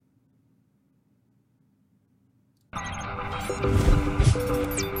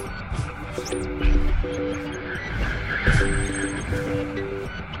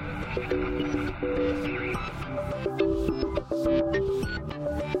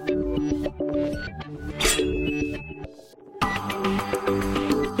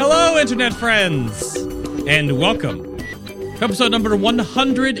Hello, Internet friends, and welcome to episode number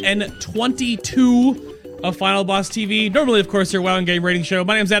 122 of Final Boss TV. Normally, of course, your WoW and Game rating show.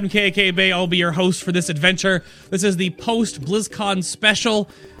 My name's Adam K, aka Bay. I'll be your host for this adventure. This is the post-BlizzCon special.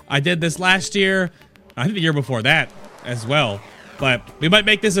 I did this last year. I think the year before that as well. But we might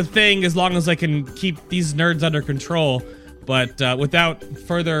make this a thing as long as I can keep these nerds under control. But without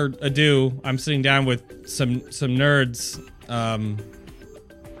further ado, I'm sitting down with some nerds. Are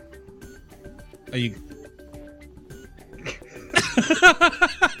you...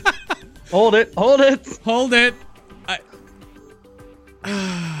 Hold it. Hold it.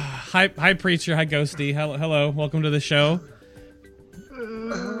 Hi, Preacher. Hi, Ghosty. Hello. Welcome to the show.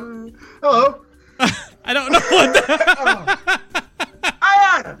 Hello. I don't know what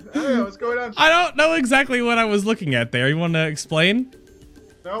What's going on? I don't know exactly what I was looking at there. You want to explain?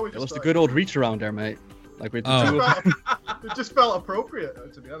 No, It was the good old reach around there, mate. Like with the It just felt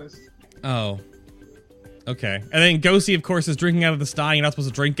appropriate, to be honest. Oh. Okay. And then Ghosty, of course, is drinking out of the stein you're not supposed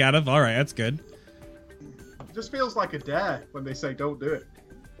to drink out of. All right, that's good. It just feels like a dare when they say don't do it.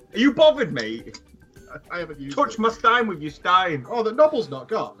 Are you bothered, mate? I haven't used Touch it. my stein with your stein. Oh, the knobble's not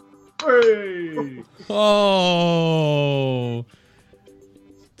got. Hey! Oh.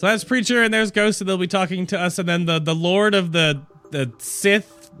 So that's Preacher, and there's Ghosty. They'll be talking to us, and then the Lord of the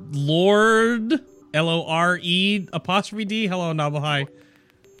Sith Lord, L-O-R-E apostrophe D. Hello, Noble. Hi.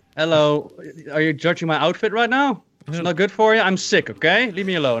 Hello. Are you judging my outfit right now? It's not good for you? I'm sick, okay? Leave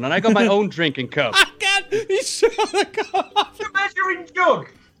me alone. And I got my own drinking cup. I can't. He's showing the cup. The measuring jug.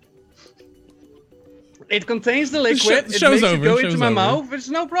 It contains the liquid. It show's makes over, it go show's into my over. mouth. It's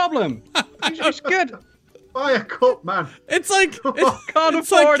no problem. It's good. Buy a cup, man. It's like Can't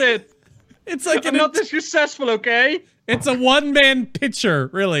it's afford like, it. It's like I'm not this successful, okay? it's a one-man pitcher,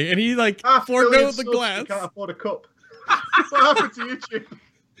 really, and he like Half billion foregoes the subs, glass. You can't afford a cup. What happened to YouTube?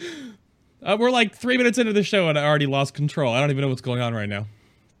 We're like 3 minutes into the show and I already lost control. I don't even know what's going on right now.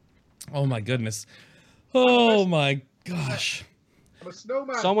 Oh my goodness. Oh my gosh. I'm a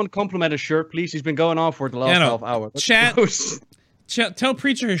snowman. Someone compliment his shirt, please. He's been going on for the last half hour. That's Chat. gross. Tell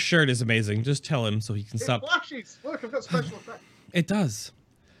Preacher his shirt is amazing. Just tell him so he can It stop. flashes. Look, I've got special effects. It does.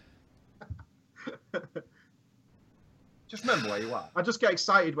 Just remember where you are. I just get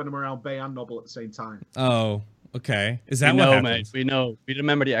excited when I'm around Bay and Nobble at the same time. Oh, okay. Is that We what know, happens? mate. We know. We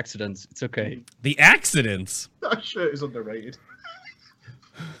remember the accidents. It's okay. The accidents. That shirt is underrated.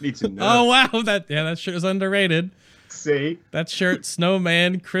 Need to know. Oh wow, that shirt is underrated. See? That shirt,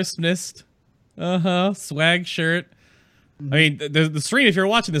 Snowman, Christmas. Swag shirt. I mean, the stream, if you're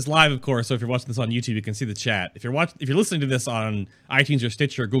watching this live, of course, so if you're watching this on YouTube, you can see the chat. If you're listening to this on iTunes or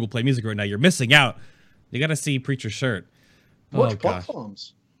Stitcher or Google Play Music right now, you're missing out. You gotta see Preacher's shirt. Watch Oh, gosh.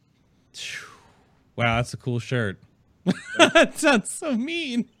 platforms. Wow, that's a cool shirt. That sounds so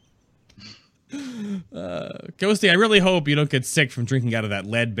mean. Ghosty, I really hope you don't get sick from drinking out of that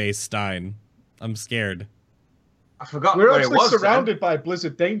lead-based stein. I'm scared. I forgot We're where it actually was. surrounded by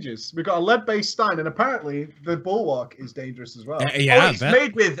blizzard dangers. We've got a lead-based stein, and apparently the bulwark is dangerous as well. Yeah, It's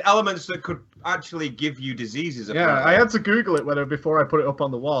made with elements that could actually give you diseases. Yeah, apparently. I had to Google it before I put it up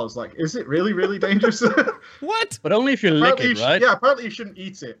on the wall. I was like, is it really, really dangerous? What? But only if you lick Apparently it, right? Yeah, apparently you shouldn't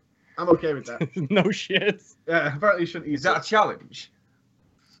eat it. I'm okay with that. No shit. Yeah, apparently you shouldn't eat Is that a it. challenge?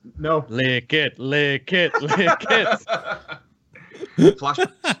 No. Lick it, lick it, lick it. Flash.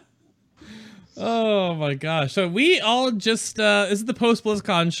 Oh my gosh. So we all just, this is the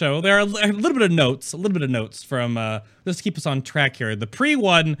post-BlizzCon show. There are a little bit of notes from, just to keep us on track here. The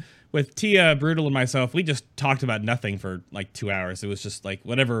pre-one with Tia, Brutal, and myself, we just talked about nothing for like 2 hours. It was just like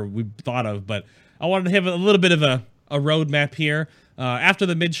whatever we thought of, but I wanted to have a little bit of a roadmap here. After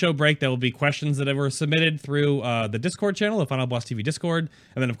the mid-show break, there will be questions that were submitted through the Discord channel, the Final Boss TV Discord.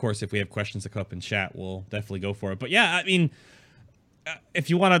 And then, of course, if we have questions that come up in chat, we'll definitely go for it. But yeah, I mean, if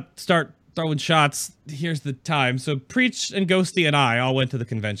you want to start throwing shots, here's the time. So Preach and Ghosty and I all went to the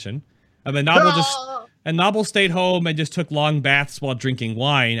convention. And then Noble stayed home and just took long baths while drinking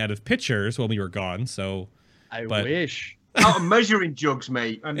wine out of pitchers when we were gone. So I wish. Out of measuring jugs,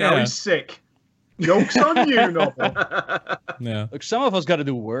 mate. And now Yeah. he's sick. Joke's on you, Noble. yeah. Look, some of us got to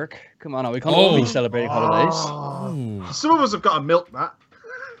do work. Come on, now we can't only celebrate holidays. Ooh. Some of us have got to milk that.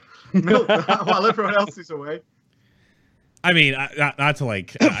 Milk that while everyone else is away. I mean, not to like.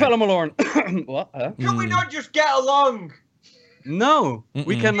 Fella Malorn. What? Huh? Can we not just get along? No,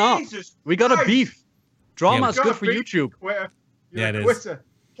 we cannot. Jesus We got a Christ. beef. Drama Yeah. is good for YouTube. Quitter. You're Yeah, a it is. quitter.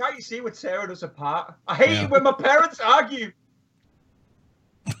 Can't you see we're tearing us apart? I hate Yeah. it when my parents argue.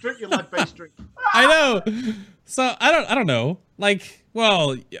 Drink your lead-based drink. I know. So I don't know. Like,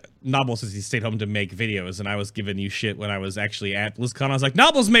 well, Nobble says he stayed home to make videos, and I was giving you shit when I was actually at BlizzCon. I was like,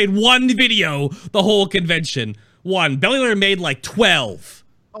 Nobble's made one video the whole convention. One. Bellular made like 12.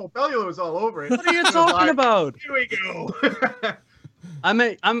 Oh, Bellular was all over it. What are you talking about? Here we go. I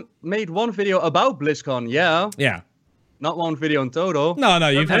made one video about BlizzCon, yeah. Yeah. Not one video in total. No,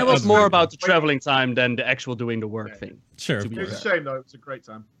 you've And had it was others. more about the traveling time than the actual doing the work thing. Sure. to Of be It was course. a shame, though. It was a great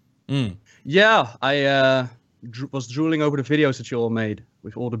time. Mm. Yeah, I was drooling over the videos that you all made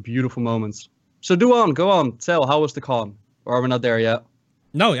with all the beautiful moments. So go on, tell, how was the con? Or are we not there yet?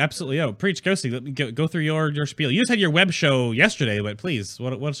 No, absolutely. Oh, preach, Ghosty. Let me go through your spiel. You just had your web show yesterday, but please,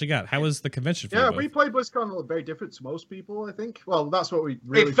 what else you got? How was the convention for you Yeah, both? we played BlizzCon very different to most people, I think. Well, that's what we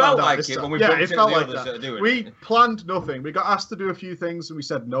really It felt found out like this it time. when we yeah, bumped it into felt the like others that are that. doing We it. planned nothing. We got asked to do a few things, and we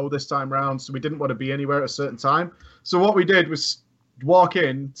said no this time round, so we didn't want to be anywhere at a certain time. So what we did was walk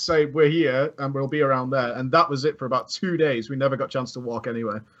in, say we're here, and we'll be around there, and that was it for about 2 days. We never got a chance to walk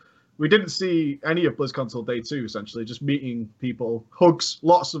anywhere. We didn't see any of BlizzCon until day 2, essentially, just meeting people, hugs,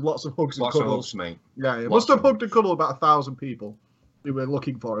 lots of hugs and Lots of cuddles. hugs, mate. Yeah, it Lots must have of hugged and cuddled about 1,000 people we were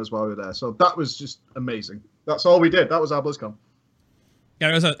looking for as while we were there. So that was just amazing. That's all we did. That was our BlizzCon.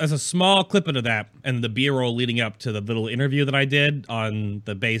 Yeah, there's a small clip of that and the B-roll leading up to the little interview that I did on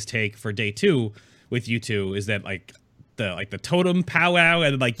the base take for day 2 with you two. Is that like the totem powwow,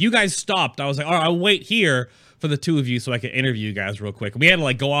 and like you guys stopped. I was like, all right, I'll wait here for the two of you so I could interview you guys real quick. We had to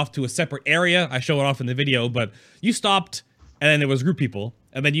like go off to a separate area. I show it off in the video, but you stopped, and then there was group people,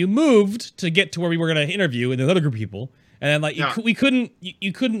 and then you moved to get to where we were gonna interview, and there's another group of people, and then like Yeah.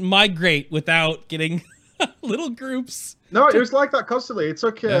 you couldn't migrate without getting little groups. No, it was like that constantly. It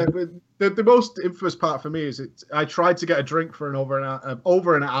took Yeah. the most infamous part for me is I tried to get a drink for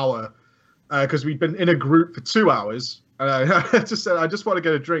over an hour because we'd been in a group for 2 hours. And I just said I just want to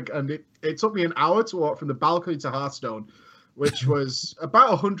get a drink, and it took me an hour to walk from the balcony to Hearthstone, which was about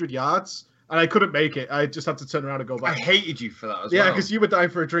 100 yards, and I couldn't make it. I just had to turn around and go I back. hated you for that as Yeah, well. because you were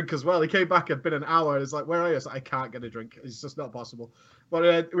dying for a drink as well. He came back, it'd been an hour, and it's like, where are you? I was like, I can't get a drink. It's just not possible.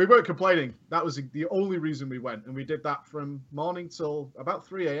 But we weren't complaining. That was the only reason we went, and we did that from morning till about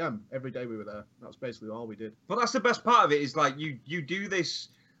 3 a.m. every day we were there. That was basically all we did. But that's the best part of it is like you do this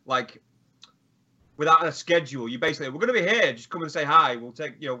like without a schedule. You basically we're gonna be here. Just come and say hi. We'll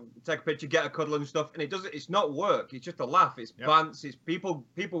take take a picture, get a cuddle and stuff. And it's not work. It's just a laugh. It's Yep. bants. It's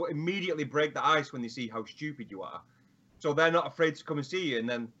people immediately break the ice when they see how stupid you are. So they're not afraid to come and see you. And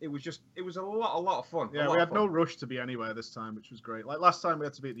then it was a lot of fun. Yeah, we had no rush to be anywhere this time, which was great. Like last time, we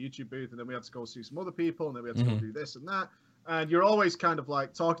had to be at the YouTube booth, and then we had to go see some other people, and then we had to go do this and that. And you're always kind of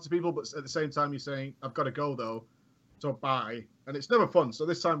like talking to people, but at the same time, you're saying, "I've got to go though, so bye." And it's never fun. So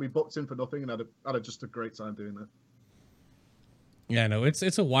this time, we booked in for nothing, and had just a great time doing that. Yeah, no,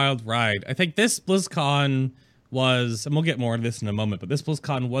 it's a wild ride. I think this BlizzCon was, and we'll get more into this in a moment, but this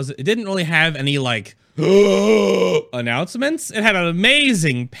BlizzCon it didn't really have any like announcements. It had an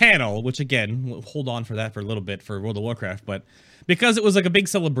amazing panel, which again, we'll hold on for that for a little bit for World of Warcraft, but because it was like a big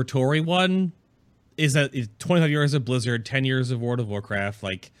celebratory one, is that 25 years of Blizzard, 10 years of World of Warcraft,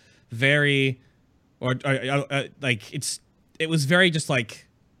 like very, like it was very just like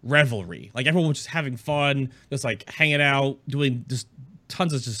revelry. Like everyone was just having fun, just like hanging out, doing just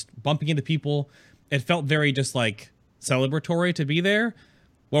tons of just bumping into people. It felt very just like celebratory to be there.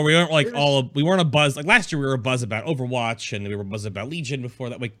 Where we weren't like we weren't a buzz. Like last year we were a buzz about Overwatch and we were a buzz about Legion before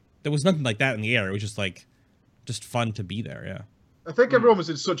that. Like there was nothing like that in the air. It was just fun to be there. Yeah. I think everyone was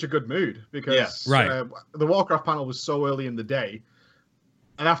in such a good mood because Right. The Warcraft panel was so early in the day,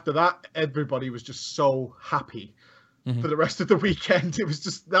 and after that, everybody was just so happy for the rest of the weekend. It was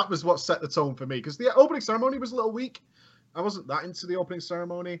just that was what set the tone for me because the opening ceremony was a little weak. I wasn't that into the opening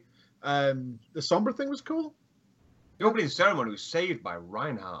ceremony. The Sombra thing was cool. The opening ceremony was saved by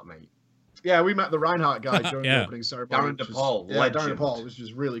Reinhardt, mate. Yeah, we met the Reinhardt guy during Yeah. the opening ceremony. Darren which was- DePaul, yeah, Darren legend. DePaul, which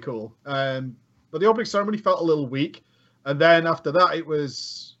was really cool. But the opening ceremony felt a little weak, and then after that, it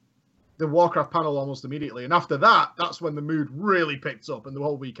was the Warcraft panel almost immediately, and after that, that's when the mood really picked up, and the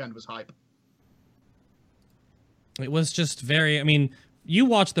whole weekend was hype. It was just very. I mean, you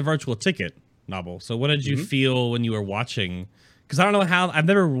watched the virtual ticket, Novel. So what did you feel when you were watching? Because I don't know how I've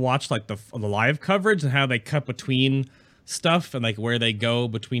never watched like the live coverage and how they cut between stuff and like where they go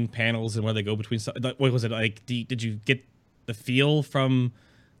between panels and where they go between stuff. What was it like? Did you get the feel from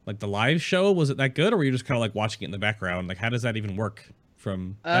like the live show? Was it that good, or were you just kind of like watching it in the background? Like, how does that even work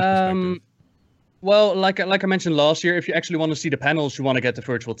from that perspective? Well, like I mentioned last year, if you actually want to see the panels, you want to get the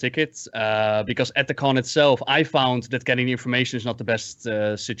virtual tickets. Because at the con itself, I found that getting the information is not the best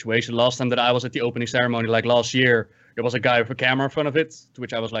situation. Last time that I was at the opening ceremony, like last year, there was a guy with a camera in front of it, to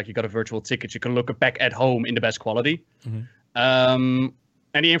which I was like, you got a virtual ticket. You can look it back at home in the best quality.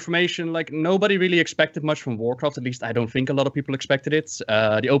 And the information, like nobody really expected much from Warcraft. At least I don't think a lot of people expected it.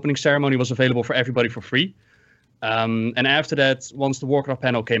 The opening ceremony was available for everybody for free. And after that, once the Warcraft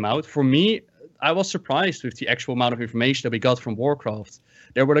panel came out, for me, I was surprised with the actual amount of information that we got from Warcraft.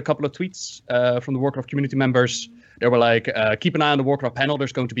 There were a couple of tweets from the Warcraft community members. They were like, keep an eye on the Warcraft panel.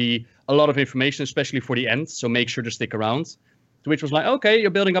 There's going to be a lot of information, especially for the end. So make sure to stick around. To which was like, okay,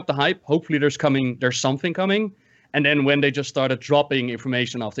 you're building up the hype. Hopefully there's something coming. And then when they just started dropping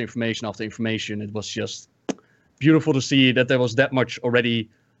information after information after information, it was just beautiful to see that there was that much already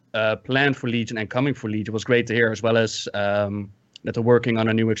planned for Legion and coming for Legion. It was great to hear, as well as that they're working on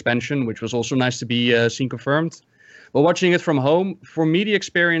a new expansion, which was also nice to be seen confirmed. But watching it from home, for me, the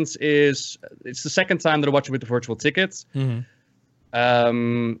experience it's the second time that I watch it with the virtual tickets.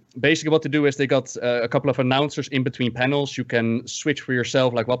 Basically what to do is they got a couple of announcers in between panels. You can switch for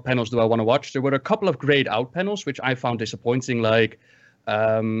yourself, like what panels do I want to watch. There were a couple of grayed out panels, which I found disappointing, like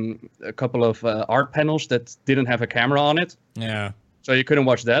a couple of art panels that didn't have a camera on it. Yeah. So you couldn't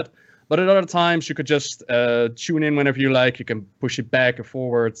watch that. But at other times, you could just tune in whenever you like. You can push it back and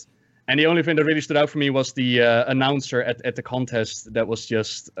forward. And the only thing that really stood out for me was the announcer at the contest. That was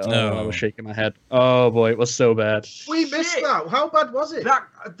just, I was shaking my head. Oh boy, it was so bad. We missed that. How bad was it?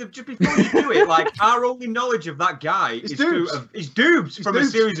 Just before you do it, like our only knowledge of that guy is Doobs from a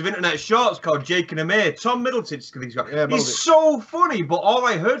series of internet shorts called Jake and Amir. Tom Middleton's he's so funny, but all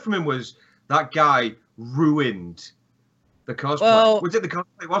I heard from him was that guy ruined the cosplay. Well, was it the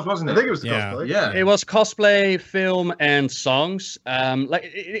cosplay? It was, wasn't it? I think it was the cosplay. Yeah. It was cosplay, film, and songs.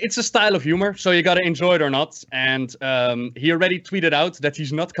 It's a style of humor, so you gotta enjoy it or not. And he already tweeted out that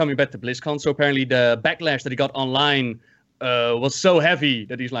he's not coming back to BlizzCon. So apparently the backlash that he got online was so heavy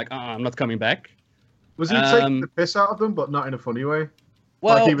that he's like, I'm not coming back. Was he taking the piss out of them, but not in a funny way?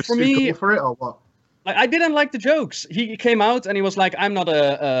 Well, like he was for too me, cool for it, or what? Like, I didn't like the jokes. He came out and he was like, I'm not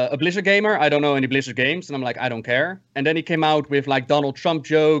a Blizzard gamer. I don't know any Blizzard games. And I'm like, I don't care. And then he came out with like Donald Trump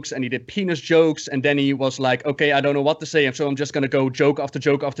jokes and he did penis jokes. And then he was like, okay, I don't know what to say. And so I'm just going to go joke after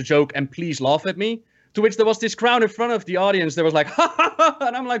joke after joke and please laugh at me. To which there was this crowd in front of the audience that was like, ha ha ha.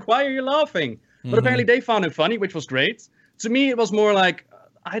 And I'm like, why are you laughing? But apparently they found it funny, which was great. To me, it was more like,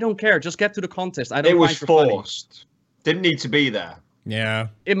 I don't care. Just get to the contest. I don't. It was forced. Didn't need to be there. Yeah.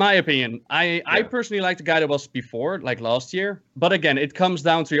 In my opinion, I personally like the guy that was before, like last year. But again, it comes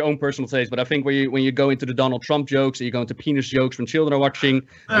down to your own personal taste. But I think when you go into the Donald Trump jokes, or you go into penis jokes when children are watching,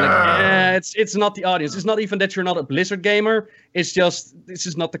 it's not the audience. It's not even that you're not a Blizzard gamer. It's just this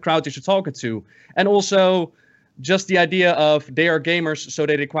is not the crowd that you're talking to. And also, just the idea of they are gamers, so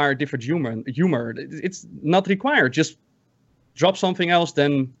they require different humor. It's not required. Just drop something else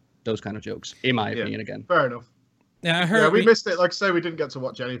than those kind of jokes. In my opinion, again. Fair enough. Yeah, I heard. Yeah, we missed it. Like I say, we didn't get to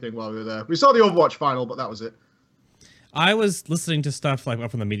watch anything while we were there. We saw the Overwatch final, but that was it. I was listening to stuff like up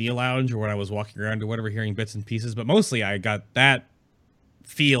from the media lounge or when I was walking around or whatever, hearing bits and pieces. But mostly, I got that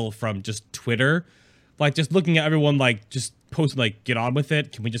feel from just Twitter, like just looking at everyone like just posting like, "Get on with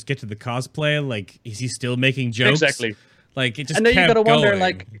it. Can we just get to the cosplay? Like, is he still making jokes?" Exactly. Like it just. And then kept you gotta wonder, going.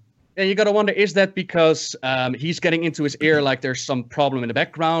 like. And you gotta wonder, is that because he's getting into his ear like there's some problem in the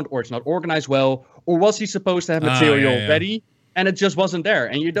background, or it's not organized well, or was he supposed to have material ready and it just wasn't there?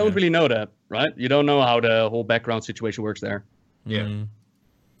 And you don't really know that, right? You don't know how the whole background situation works there. Yeah.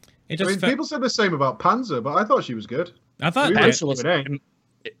 It just people said the same about Panzer, but I thought she was good. I thought Panzer was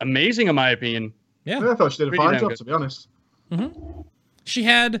amazing in my opinion. Yeah. I thought she did a Pretty fine damn job, good. to be honest. She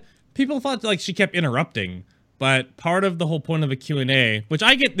had people thought like she kept interrupting. But part of the whole point of a Q&A, which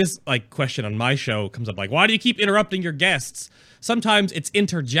I get this like question on my show comes up like, why do you keep interrupting your guests? Sometimes it's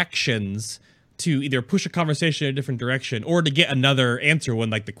interjections to either push a conversation in a different direction or to get another answer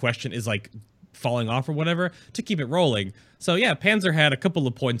when like the question is like falling off or whatever to keep it rolling. So yeah, Panzer had a couple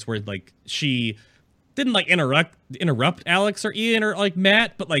of points where like she didn't like interrupt Alex or Ian or like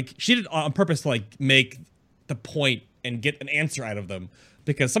Matt, but like she did on purpose to like make the point and get an answer out of them,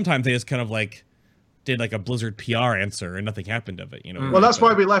 because sometimes they just kind of like did like a Blizzard PR answer and nothing happened of it, you know. Well, that's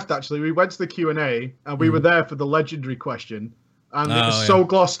why we left. Actually, we went to the Q&A and we were there for the legendary question, and it was so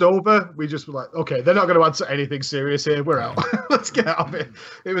glossed over. We just were like, okay, they're not going to answer anything serious here. We're out. Let's get out of it.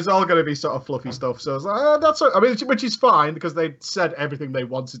 It was all going to be sort of fluffy stuff. So I was like, that's. I mean, which is fine because they said everything they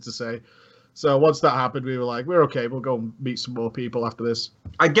wanted to say. So once that happened, we were like, we're okay. We'll go and meet some more people after this.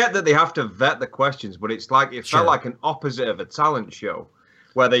 I get that they have to vet the questions, but it's like it felt like an opposite of a talent show,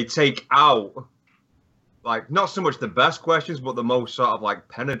 where they take out like not so much the best questions, but the most sort of like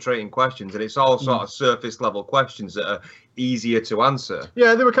penetrating questions, and it's all sort of surface level questions that are easier to answer.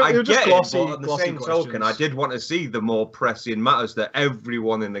 Yeah, they were kind of, I they were just get glossy, it, but on the glossy same questions. token, I did want to see the more pressing matters that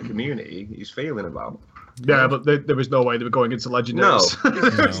everyone in the community is feeling about. Yeah, but there was no way they were going into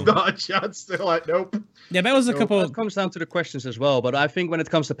legendaries. There's not a chance. They're like, nope. Yeah, that was a couple. It comes down to the questions as well. But I think when it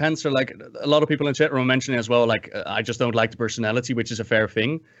comes to Panzer, like a lot of people in chat room mentioning as well, like I just don't like the personality, which is a fair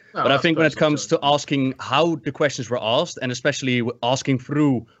thing. No, but I that's think when it personal comes choice. to asking how the questions were asked, and especially asking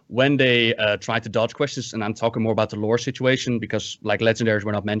through when they tried to dodge questions, and I'm talking more about the lore situation because like legendaries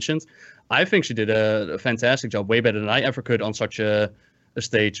were not mentioned. I think she did a fantastic job, way better than I ever could on such a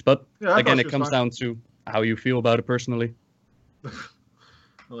stage. But Yeah, I again, thought it she was comes fine. down to how you feel about it personally.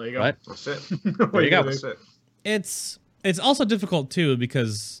 Well, there you go. Right. That's it. What There you go. gonna That's do? it. It's also difficult too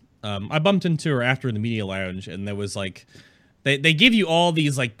because I bumped into her after in the media lounge, and there was like they give you all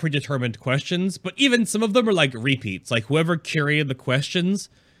these like predetermined questions, but even some of them are like repeats. Like whoever curated the questions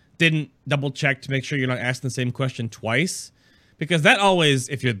didn't double check to make sure you're not asking the same question twice. Because that always,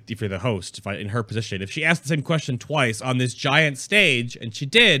 if you're the host, if I in her position, if she asked the same question twice on this giant stage, and she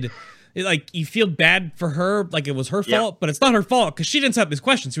did, it, like you feel bad for her, like it was her fault, but it's not her fault because she didn't set these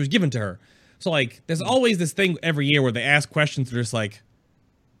questions; she was given to her. So like, there's always this thing every year where they ask questions that are just like,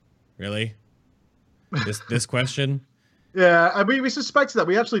 really, this question. Yeah, and we suspected that.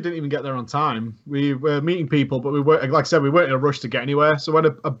 We actually didn't even get there on time. We were meeting people, but we weren't, like I said, we weren't in a rush to get anywhere. So when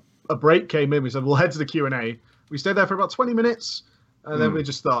a break came in, we said, we'll head to the Q&A. We stayed there for about 20 minutes, and then we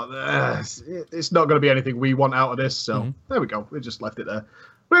just thought, it's not going to be anything we want out of this. So there we go. We just left it there.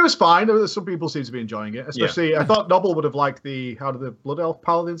 But it was fine. Some people seem to be enjoying it. Especially, I thought Noble would have liked how do the Blood Elf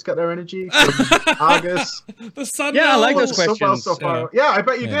Paladins get their energy? From Argus. The sun. Yeah, I like those Sunwell questions. so far. Yeah, I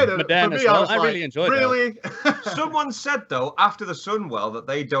bet you Yeah. did. And Madan for as me, well. I was I like, really enjoyed that. really? Someone said though after the Sunwell that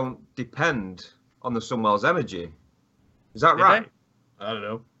they don't depend on the Sunwell's energy. Is that Did right? they? I don't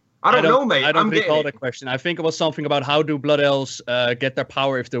know. I don't know, mate. I don't I'm recall getting that question. I think it was something about how do Blood Elves get their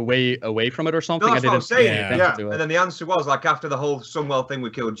power if they're way away from it or something. No, that's I what I'm didn't saying. pay attention Yeah. to it. And then the answer was like after the whole Sunwell thing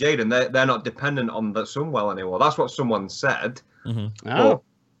we killed Jaden, they're not dependent on the Sunwell anymore. That's what someone said. Oh. But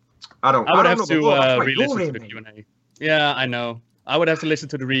I don't. I would don't have know to the law. That's why re-listen you're to the here, Q&A. Yeah, I know. I would have to listen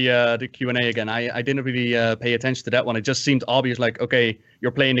to the Q&A again. I didn't really pay attention to that one. It just seemed obvious, like, okay,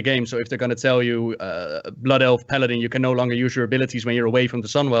 you're playing the game, so if they're going to tell you Blood Elf Paladin, you can no longer use your abilities when you're away from the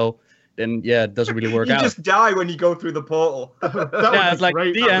Sunwell, then, yeah, it doesn't really work You out. just die when you go through the portal. That would Yeah, be it's like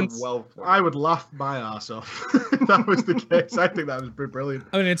great. the That end. Well, I would laugh my ass off if that was the case. I think that was brilliant.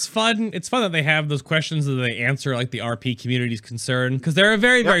 I mean, it's fun. It's fun that they have those questions that they answer like the RP community's concern because they're a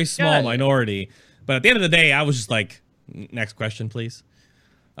very, very small Yeah. minority. But at the end of the day, I was just like, next question, please.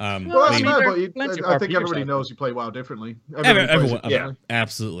 Well, that's I mean, fair, there but are plenty of I think RPers everybody out knows you play WoW differently. Everyone, plays it- yeah.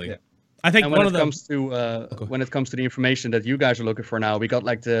 absolutely. Yeah. I think And when one it of the comes to when it comes to the information that you guys are looking for now, we got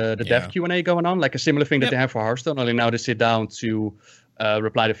like the dev Q&A going on, like a similar thing that Yep. they have for Hearthstone. Only now they sit down to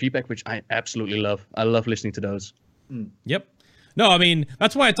reply to feedback, which I absolutely love. I love listening to those. Yep. No, I mean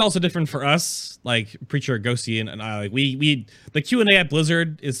that's why it's also different for us. Like Preacher, Ghosty, and I. Like we the Q&A at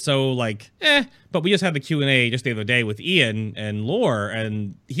Blizzard is so like but we just had the Q&A just the other day with Ian and Lore,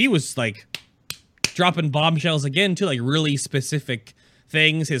 and he was like dropping bombshells again too, like really specific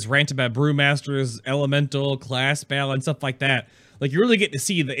things. His rant about Brewmasters, Elemental, class balance, stuff like that. Like you really get to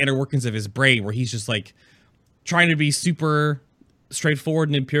see the inner workings of his brain, where he's just like trying to be super straightforward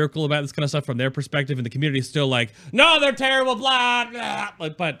and empirical about this kind of stuff from their perspective, and the community is still like, no, they're terrible, blah, blah.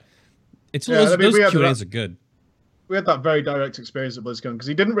 But it's Yeah, those, I mean, we had Q&As that- are good. We had that very direct experience at BlizzCon because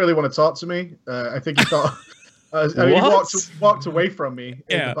he didn't really want to talk to me. I think he thought. I mean, he What? walked away from me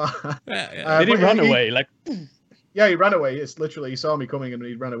in Yeah. the bar. Did he but run away? Like, Yeah, he ran away. It's literally he saw me coming and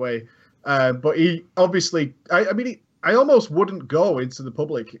he ran away. But he obviously, I almost wouldn't go into the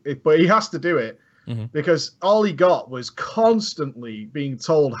public, but he has to do it because all he got was constantly being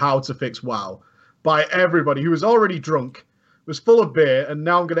told how to fix WoW by everybody who was already drunk, was full of beer, and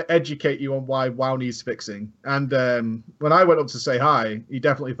now I'm going to educate you on why WoW needs fixing. And when I went up to say hi, he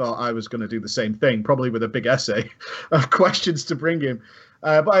definitely thought I was going to do the same thing, probably with a big essay of questions to bring him.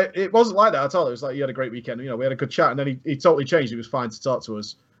 But it wasn't like that at all. It was like, you had a great weekend. You know, we had a good chat, and then he totally changed. He was fine to talk to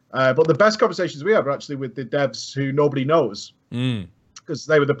us. But the best conversations we have are actually with the devs who nobody knows. Because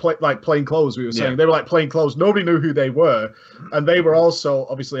they were like plain clothes, we were saying. Yeah. They were like plain clothes. Nobody knew who they were. And they were also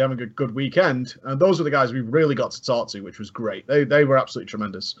obviously having a good weekend. And those were the guys we really got to talk to, which was great. They were absolutely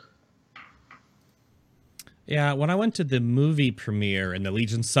tremendous. Yeah, when I went to the movie premiere in the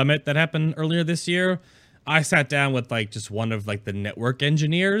Legion Summit that happened earlier this year, I sat down with like just one of like the network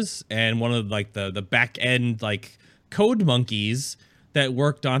engineers and one of like the back end like code monkeys that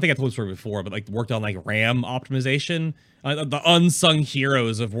worked on, I think I told this story before, but like worked on like RAM optimization, the unsung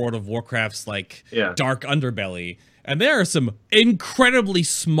heroes of World of Warcraft's like dark underbelly. And there are some incredibly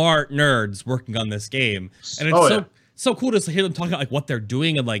smart nerds working on this game. And it's so cool to hear them talk about like what they're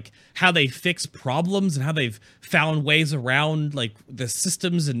doing and like how they fix problems and how they've found ways around like the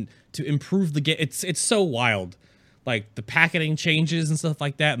systems and to improve the game. It's so wild. Like the packaging changes and stuff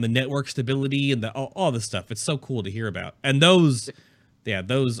like that and the network stability and all this stuff. It's so cool to hear about. And those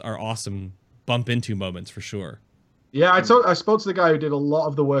are awesome bump into moments for sure. Yeah, I spoke to the guy who did a lot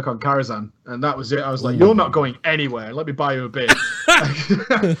of the work on Karazhan, and that was it. I was like, "You're not going anywhere. Let me buy you a beer.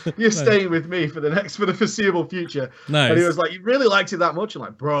 You're staying with me for the foreseeable future." Nice. And he was like, "You really liked it that much?" I'm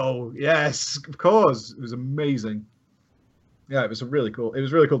like, "Bro, yes, of course." It was amazing. Yeah, it was really cool. It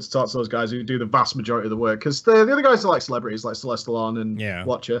was really cool to talk to those guys who do the vast majority of the work, because the other guys are like celebrities, like Celestalon and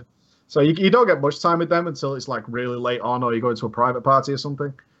Watcher. So you don't get much time with them until it's like really late on, or you go into a private party or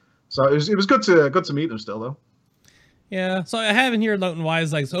something. So it was good to meet them still though. Yeah, so I have in here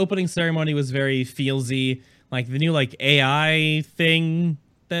note-wise, like, so opening ceremony was very feelsy. Like, the new, like, AI thing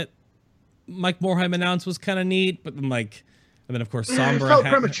that Mike Morhaime announced was kind of neat, but then, like, and then, of course, Sombra... It felt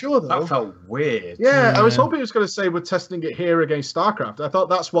premature, though. That felt weird. Yeah, I was hoping it was going to say we're testing it here against StarCraft. I thought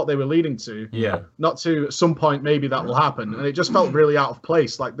that's what they were leading to. Yeah. Not to, at some point, maybe that will happen. And it just felt really out of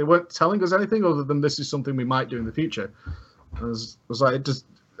place. Like, they weren't telling us anything other than this is something we might do in the future. I was like, it just...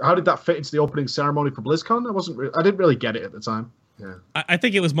 How did that fit into the opening ceremony for BlizzCon? I didn't really get it at the time. Yeah, I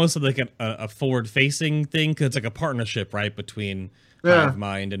think it was mostly like a forward-facing thing because it's like a partnership, right, between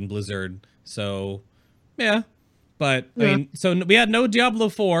HiveMind and Blizzard. So, yeah, but I mean, so we had no Diablo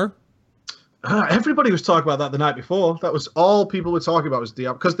 4. Everybody was talking about that the night before. That was all people were talking about was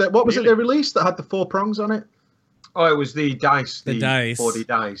Diablo. Because what was it they released that had the 4 prongs on it? Oh, it was the dice. The dice. 4D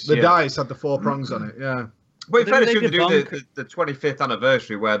dice. The dice had the 4 prongs on it. Yeah. Well, it's fairly soon to do the 25th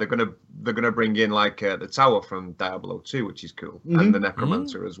anniversary where they're gonna bring in like the tower from Diablo 2, which is cool, and the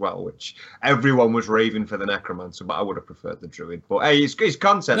Necromancer as well, which everyone was raving for the Necromancer, but I would have preferred the Druid. But hey, it's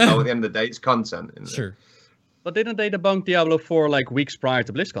content though. At the end of the day, it's content. Sure. But didn't they debunk Diablo 4 like weeks prior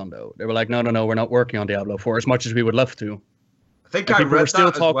to BlizzCon though? They were like, no, we're not working on Diablo 4 as much as we would love to. I think I read were still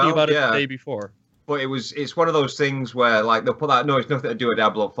that talking as well. about it the day before. But it's one of those things where like they'll put that. No, it's nothing to do with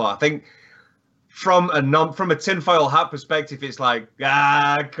Diablo 4. I think. From a tinfoil hat perspective, it's like,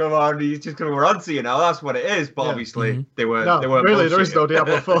 come on, he's just going to run to you now. That's what it is. But obviously, they were. Really, there is no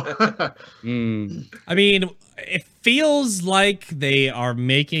Diablo 4. I mean, it feels like they are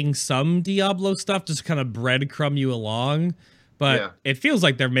making some Diablo stuff, just kind of breadcrumb you along. But it feels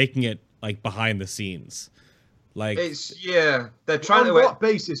like they're making it like behind the scenes. Like they're trying on what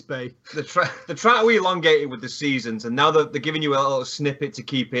basis, Bay? They're trying to elongate it with the seasons, and now that they're giving you a little snippet to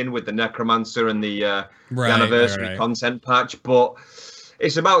keep in with the Necromancer and the anniversary content patch. But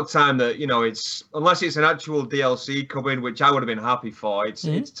it's about time that it's unless it's an actual DLC coming, which I would have been happy for. It's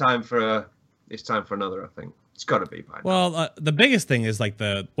time for another. I think it's got to be by now. Well, the biggest thing is like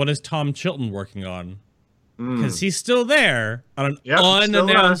what is Tom Chilton working on? Because he's still there on an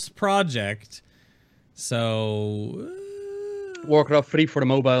unannounced project. So, Warcraft 3 for the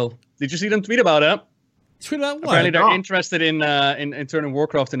mobile. Did you see them tweet about it? Tweet about what? Apparently they're interested in turning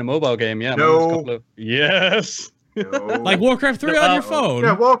Warcraft in a mobile game. Yeah. No. Yes. No. Like Warcraft 3 on your phone.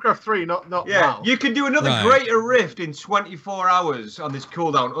 Yeah, Warcraft 3, not now. You can do another Greater Rift in 24 hours on this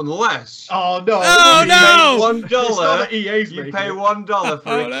cooldown, unless. Oh no! Oh no! $1. You pay $1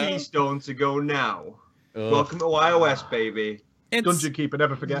 for a keystone to go now. Welcome to iOS, baby. Dungeon Keeper,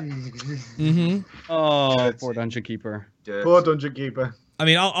 never forget. Oh, poor Dungeon Keeper. Poor Dungeon Keeper. I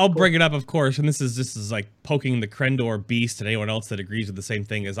mean, I'll bring it up, of course, and this is like poking the Krendor beast and anyone else that agrees with the same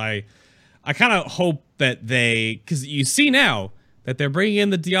thing as I kind of hope that because you see now that they're bringing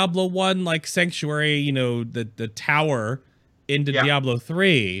in the Diablo 1 like sanctuary, the tower into Diablo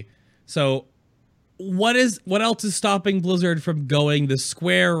 3. So what else is stopping Blizzard from going the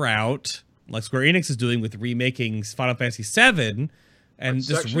Square route? Like Square Enix is doing with remaking Final Fantasy VII and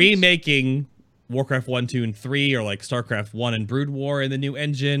just remaking Warcraft 1, 2, and 3, or like StarCraft 1 and Brood War in the new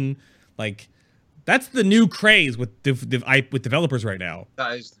engine. Like, that's the new craze with developers right now.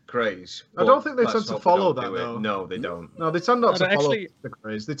 That is the craze. I don't think they tend to follow that, though. No, they don't. No, they tend not to follow the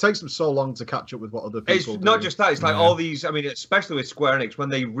craze. It takes them so long to catch up with what other people do. It's not just that. It's like all these, I mean, especially with Square Enix, when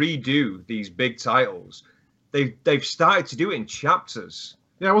they redo these big titles, they've started to do it in chapters.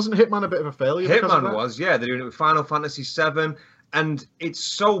 Yeah, wasn't Hitman a bit of a failure? Hitman was, They're doing it with Final Fantasy VII, and it's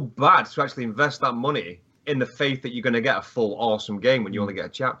so bad to actually invest that money in the faith that you're going to get a full awesome game when you only get a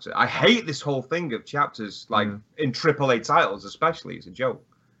chapter. I hate this whole thing of chapters, like in AAA titles especially. It's a joke.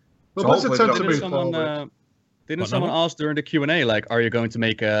 Well, Blizzard tend to move forward. Didn't What someone number? ask during the Q&A, like, are you going to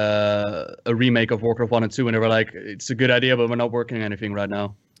make a remake of Warcraft 1 and 2? And they were like, it's a good idea, but we're not working on anything right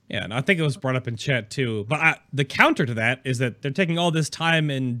now. Yeah, and I think it was brought up in chat too. But the counter to that is that they're taking all this time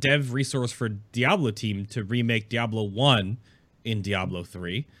and dev resource for Diablo team to remake Diablo 1 in Diablo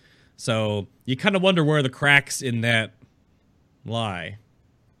 3. So you kind of wonder where the cracks in that lie.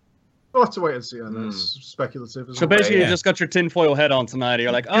 We'll have to wait and see on this. Speculative as So well. basically, Yeah. you just got your tinfoil head on tonight.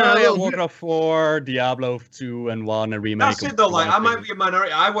 You're like, oh, Yeah, a yeah, little bit. Warcraft 4, Diablo 2 and 1, and remake. That's it though. Like I might be a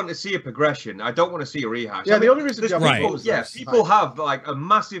minority. I want to see a progression. I don't want to see a rehash. Yeah, I the mean, only reason there's Diablo Right. people, was yeah, this people time. have like a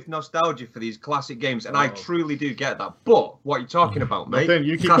massive nostalgia for these classic games, and I Oh. truly do get that. But what you're talking about, mate? Nothing,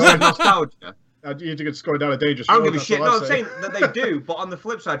 you keep classic going. nostalgia. You need to get going down a dangerous I don't road, give a that's shit. all No, I'm I'm saying that they do, but on the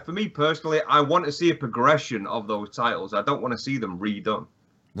flip side, for me personally, I want to see a progression of those titles. I don't want to see them redone.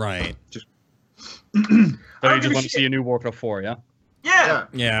 Right. So I you don't just give a want to shit. see a new Warcraft 4, yeah? Yeah, Yeah.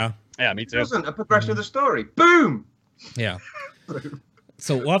 Yeah. Yeah, me it too. doesn't a progression of the story. Boom. Yeah.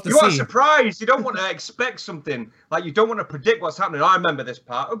 So we'll have to You want a see. surprise. You don't want to expect something. Like, you don't want to predict what's happening. I remember this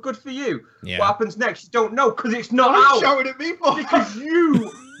part. Oh, good for you. Yeah. What happens next? You don't know because it's not What are you out. shouting at me for? Because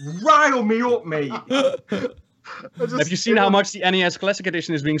you rile me up, mate. Have you seen how much the NES Classic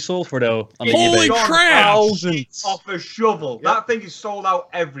Edition is being sold for, though? On the Holy eBay? crap! Thousands! Off a shovel. Yep. That thing is sold out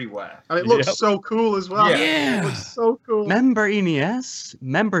everywhere. And it looks Yep. so cool as well. Yeah. Yeah. It looks so cool. Member NES?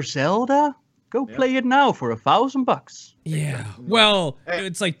 Member Zelda? Go Yep. play it now for $1,000. Yeah. Well, Hey.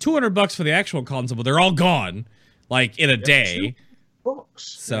 it's like $200 for the actual console, but they're all gone, like in a day. Books.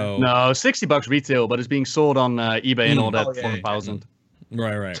 So No, $60 retail, but it's being sold on eBay and all that Oh, yeah, for yeah. 1,000.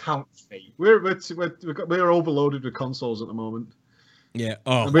 right. Count fate. We're overloaded with consoles at the moment. Yeah.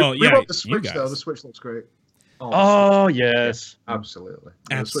 Oh And we well, yeah. bought the You Switch though. The guys. Switch looks great. Oh, yes. Absolutely.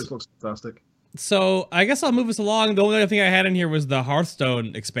 Yeah, the Abs- Switch looks fantastic. So I guess I'll move us along. The only other thing I had in here was the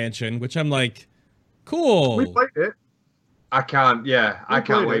Hearthstone expansion, which I'm like, cool. We played it. I can't, yeah, I We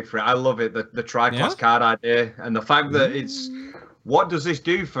can't played wait it. for it. I love it, the tri-class Yeah? card idea, and the fact that it's, what does this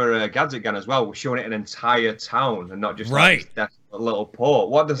do for Gadgetgan as well? We're showing it an entire town and not just Right. like this desolate little port.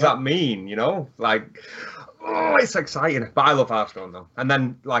 What does that mean, you know? Like, oh, it's exciting. But I love Hearthstone though. And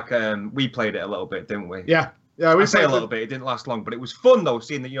then, like, we played it a little bit, didn't we? Yeah. Yeah, we I say played a little bit. It didn't last long, but it was fun though,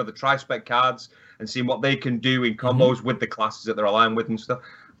 seeing that, you know, the tri-spec cards and seeing what they can do in combos with the classes that they're aligned with and stuff.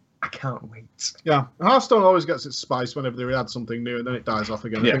 I can't wait. Yeah, Hearthstone always gets its spice whenever they add something new, and then it dies off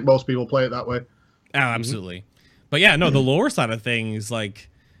again. Yeah. I think most people play it that way. Oh, absolutely. But yeah, no, the lore side of things, like,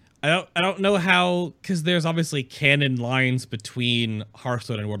 I don't know how, because there's obviously canon lines between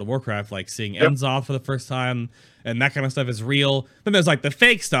Hearthstone and World of Warcraft, like seeing Enzoth for the first time, and that kind of stuff is real. Then there's like the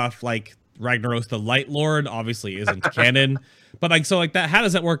fake stuff, like Ragnaros the Light Lord, obviously isn't canon. But like, so like that, how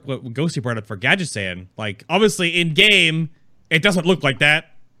does that work? What Ghosty brought up for Gadgetzan, like obviously in game, it doesn't look like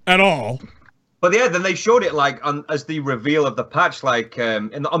that at all. But yeah, then they showed it like as the reveal of the patch, like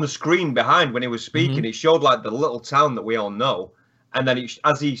on the screen behind when he was speaking, it showed like the little town that we all know, and then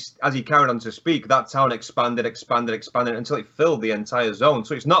as he carried on to speak, that town expanded until it filled the entire zone.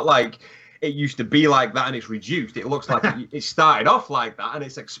 So it's not like it used to be like that and it's reduced. It looks like it started off like that and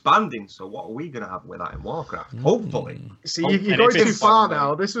it's expanding. So what are we gonna have with that in Warcraft? Hopefully. See, Oh, you're and going if too it's- far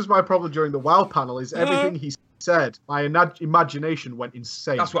now. This was my problem during the WoW panel. Is everything he said, my imagination went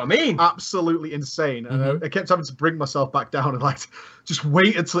insane. That's what I mean. Absolutely insane, and I kept having to bring myself back down and like, just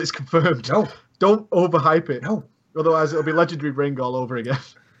wait until it's confirmed. No. Don't overhype it. No. Otherwise, it'll be Legendary Ring all over again.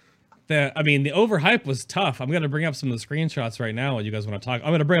 The overhype was tough. I'm gonna bring up some of the screenshots right now. What you guys want to talk?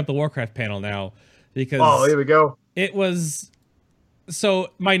 I'm gonna bring up the Warcraft panel now because Oh, here we go. it was. So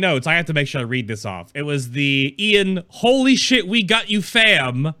my notes, I have to make sure I read this off. It was the Ian, holy shit, we got you,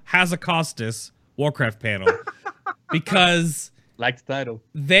 fam, Hazakostas Warcraft panel because Like the title.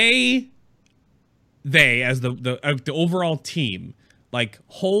 they as the overall team, like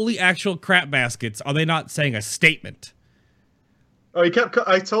holy actual crap baskets, are they not saying a statement? Oh,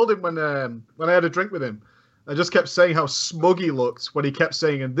 I told him when I had a drink with him, I just kept saying how smug he looked when he kept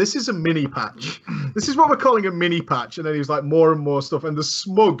saying, and this is a mini patch. This is what we're calling a mini patch. And then he was like, more and more stuff. And the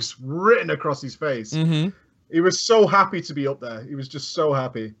smug's written across his face. Mm-hmm. He was so happy to be up there. He was just so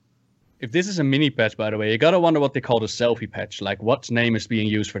happy. If this is a mini patch, by the way, you gotta wonder what they call the selfie patch. Like, what name is being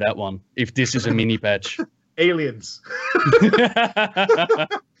used for that one? If this is a mini patch. Aliens.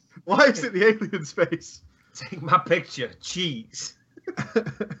 Why is it the alien's face? Take my picture. Cheese.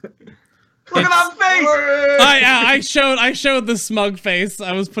 Look at that face! I showed the smug face.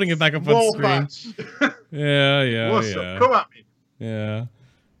 I was putting it back up on Wall screen. patch. Yeah. What's up? Come at me. Yeah.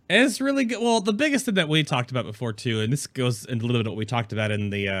 And it's really good. Well, the biggest thing that we talked about before too, and this goes into a little bit of what we talked about in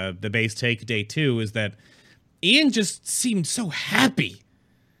the base take day 2, is that Ian just seemed so happy.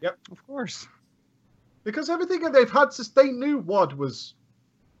 Of course. because everything that they've had to, they knew WoD was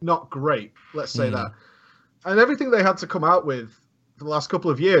not great. Let's say that, and everything they had to come out with for the last couple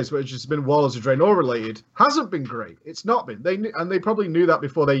of years, which has been Warlords of Draenor related, hasn't been great. It's not been. They probably knew that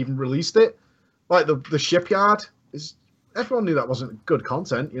before they even released it. Like the shipyard is. Everyone knew that wasn't good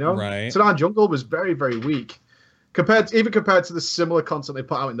content, you know. Right. Tanahan Jungle was very, very weak compared to the similar content they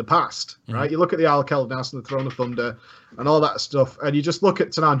put out in the past, right? You look at the Isle of Keldas and the Throne of Thunder and all that stuff, and you just look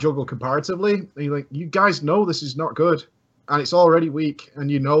at Tanahan Jungle comparatively, and you're like, you guys know this is not good, and it's already weak,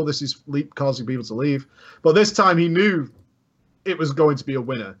 and you know this is causing people to leave. But this time he knew it was going to be a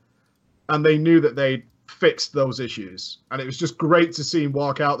winner, and they knew that they fixed those issues, and it was just great to see him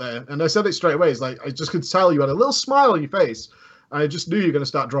walk out there. And I said it straight away. It's like, I just could tell you had a little smile on your face, and I just knew you're going to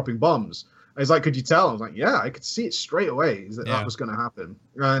start dropping bombs. And he's like, could you tell? I was like, yeah, I could see it straight away that was going to happen.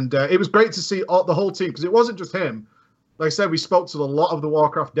 And it was great to see the whole team, because it wasn't just him. Like I said, we spoke to a lot of the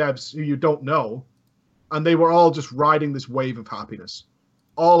Warcraft devs who you don't know, and they were all just riding this wave of happiness.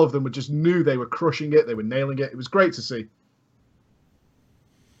 All of them just knew they were crushing it, they were nailing it. It was great to see.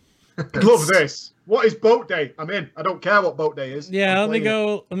 Love this. What is boat day? I'm in. I don't care what boat day is. Yeah, let me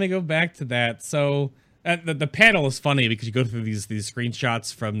go back to that. So the panel is funny because you go through these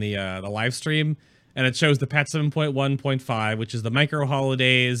screenshots from the live stream, and it shows the patch 7.1.5, which is the micro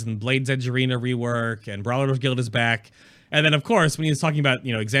holidays and Blade's Edge Arena rework, and Brawlers Guild is back. And then of course, when he's talking about,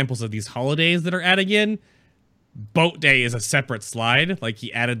 you know, examples of these holidays that are adding in, boat day is a separate slide. Like,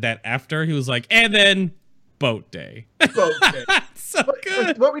 he added that after. He was like, and then boat day. Boat day. So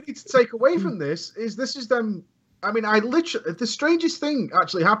good. What we need to take away from this is them. I mean, the strangest thing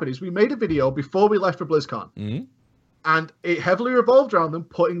actually happened is we made a video before we left for BlizzCon, and it heavily revolved around them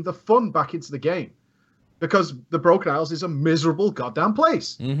putting the fun back into the game, because the Broken Isles is a miserable goddamn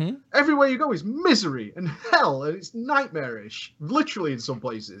place. Everywhere you go is misery and hell, and it's nightmarish, literally in some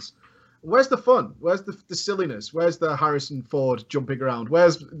places. Where's the fun? Where's the silliness? Where's the Harrison Ford jumping around?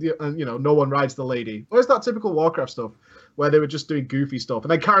 Where's the no one rides the lady? Where's that typical Warcraft stuff where they were just doing goofy stuff?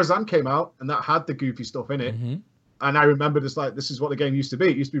 And then Karazhan came out, and that had the goofy stuff in it. And I remember this is what the game used to be.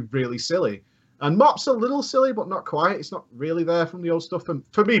 It used to be really silly. And Mop's a little silly, but not quite. It's not really there from the old stuff,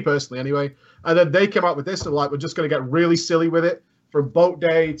 for me personally anyway. And then they came out with this, and like, we're just going to get really silly with it. From Boat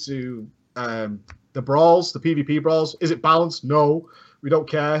Day to the brawls, the PvP brawls. Is it balanced? No. We don't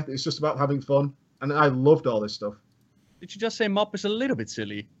care. It's just about having fun. And I loved all this stuff. Did you just say Mop is a little bit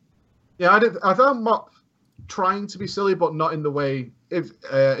silly? Yeah, I did. I found Mop trying to be silly, but not in the way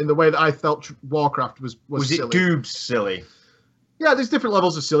that I felt Warcraft was silly. Was it Doobs silly? Yeah, there's different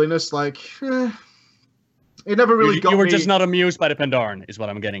levels of silliness. Like, it never really got me. You were just not amused by the Pandaren, is what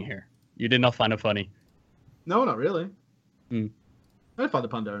I'm getting here. You did not find it funny. No, not really. I find the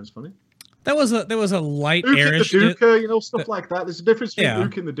Pandarans funny. There was a light Ook airish. in the Duca, stuff like that. There's a difference between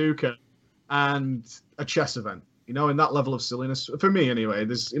Ook in the Duca and a chess event. In that level of silliness, for me anyway.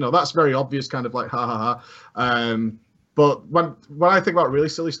 There's, that's very obvious, kind of like ha ha ha. But when I think about really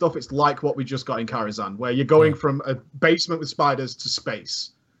silly stuff, it's like what we just got in Karazhan, where you're going from a basement with spiders to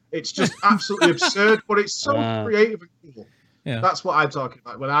space. It's just absolutely absurd, but it's so creative and cool. Yeah. That's what I'm talking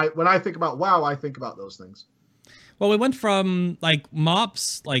about. When I think about WoW, I think about those things. Well, we went from like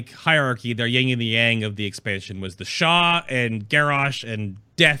Mop's like hierarchy, their yin and the yang of the expansion was the Shah and Garrosh and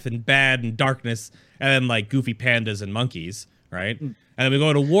death and bad and darkness, and then like goofy pandas and monkeys, right? And then we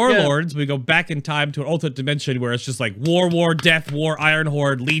go to Warlords, we go back in time to an alternate dimension where it's just like war, death, war, Iron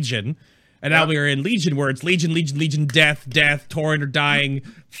Horde, Legion. And now we're in Legion where it's Legion, death, Tauren are dying,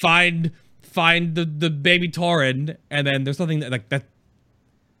 find the baby Tauren, and then there's something that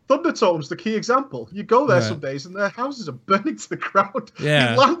Thunder Totem's the key example. You go there some days and their houses are burning to the ground.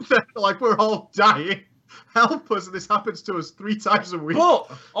 Yeah. You land there like we're all dying. Help us, and this happens to us 3 times a week.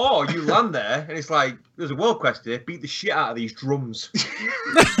 You land there and it's like, there's a world quest here, beat the shit out of these drums.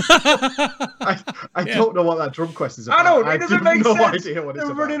 I don't know what that drum quest is about. It doesn't make sense. Idea what it's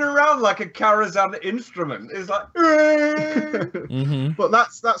They're about. running around like a Karazhan instrument. It's like, But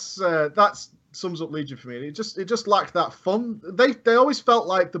that's sums up Legion for me. It just lacked that fun. They always felt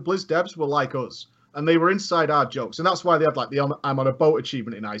like the Blizz devs were like us, and they were inside our jokes, and that's why they had like the I'm on a boat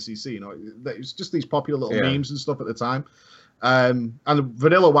achievement in ICC. It was just these popular little memes and stuff at the time. And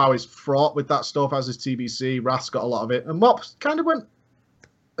Vanilla WoW is fraught with that stuff, as is TBC. Wrath's got a lot of it, and Mop kind of went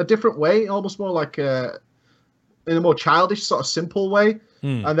a different way, almost more like in a more childish, sort of simple way.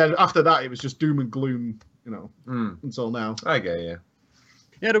 And then after that, it was just doom and gloom, until now. I get you.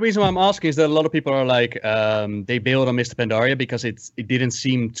 Yeah, the reason why I'm asking is that a lot of people are like, they bailed on Mr. Pandaria because it didn't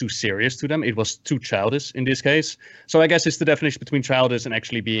seem too serious to them. It was too childish in this case. So I guess it's the definition between childish and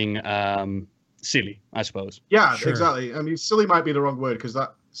actually being silly, I suppose. Yeah, sure. Exactly. I mean, silly might be the wrong word, because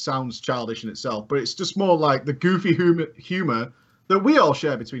that sounds childish in itself, but it's just more like the goofy humor that we all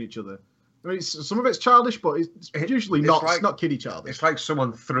share between each other. I mean, some of it's childish, but it's usually not. It's not kiddie childish. It's like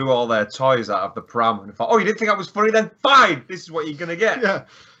someone threw all their toys out of the pram and thought, "Oh, you didn't think I was funny? Then fine. This is what you're gonna get."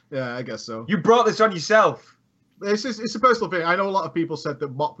 Yeah, I guess so. You brought this on yourself. It's a personal thing. I know a lot of people said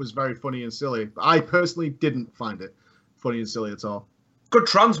that Mop was very funny and silly, but I personally didn't find it funny and silly at all. Good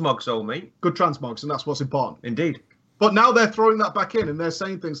transmogs, though, mate. Good transmogs, and that's what's important. Indeed. But now they're throwing that back in, and they're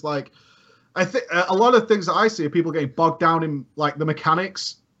saying things like, I think a lot of things that I see are people getting bogged down in like the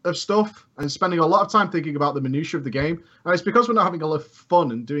mechanics of stuff and spending a lot of time thinking about the minutiae of the game. And it's because we're not having a lot of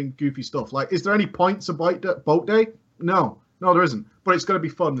fun and doing goofy stuff. Like, is there any points of boat day? No, there isn't. But it's going to be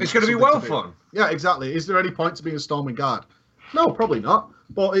fun. It's going to be well fun. Yeah, exactly. Is there any point to being a Stormwind guard? No, probably not.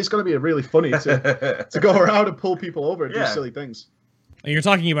 But it's going to be really funny to go around and pull people over and do silly things. And you're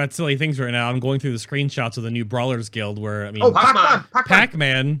talking about silly things right now. I'm going through the screenshots of the new Brawlers Guild where, I mean... Oh, Pac-Man!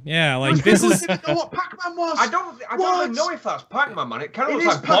 Pac-Man, yeah, like this is... didn't know what Pac-Man was! I don't even know if that's Pac-Man, man. It kind of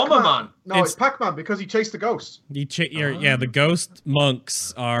looks like Bomberman. No, it's Pac-Man because he chased the ghost. Yeah, the ghost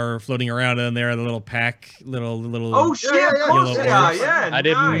monks are floating around in there, the little pack, little... Oh, shit, of course they are, yeah, I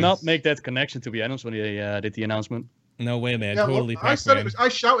did not make that connection, to be honest, when they did the announcement. No way, man. Yeah, totally look, Pac-Man. I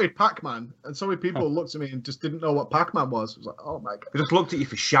shouted Pac-Man, and so many people looked at me and just didn't know what Pac-Man was. I was like, oh my god. I just looked at you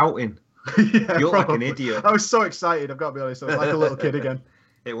for shouting. Yeah, you look like an idiot. I was so excited, I've got to be honest. I was like a little kid again.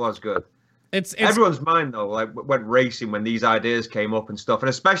 It was good. It's everyone's mind though, like went racing when these ideas came up and stuff, and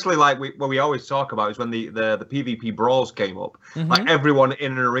especially like what we always talk about is when the PvP brawls came up. Like everyone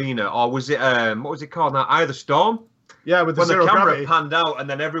in an arena, or was it what was it called now? Eye of the Storm. Yeah, with when the camera gravity panned out and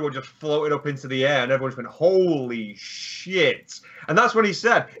then everyone just floated up into the air and everyone just went, "Holy shit!" And that's when he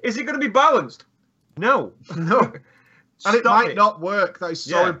said, "Is it going to be balanced?" No, no. And it might not work. That is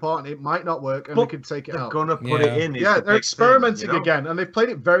so important. It might not work, and they can take it out. They're gonna put it in. Yeah, they're experimenting again, and they've played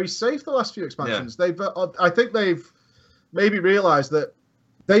it very safe the last few expansions. Yeah. I think they've maybe realised that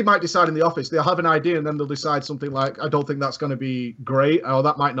they might decide in the office. They'll have an idea, and then they'll decide something like, "I don't think that's going to be great, or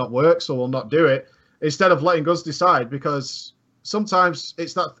that might not work, so we'll not do it." Instead of letting us decide, because sometimes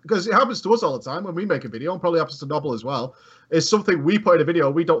it's that, because it happens to us all the time when we make a video, and probably happens to Noble as well. It's something we put in a video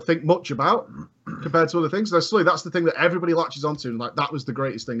we don't think much about compared to other things. That's the thing that everybody latches onto, and like that was the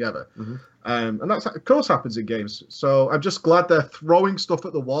greatest thing ever. And that's of course happens in games. So I'm just glad they're throwing stuff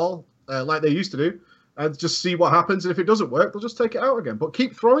at the wall like they used to do, and just see what happens. And if it doesn't work, they'll just take it out again. But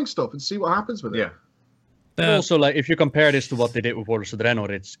keep throwing stuff and see what happens with it. Yeah. But also, like, if you compare this to what they did with Warlords of Draenor,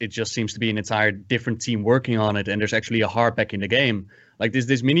 it just seems to be an entire different team working on it, and there's actually a heart back in the game. Like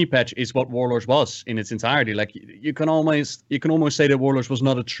this mini patch is what Warlords was in its entirety. Like you can almost say that Warlords was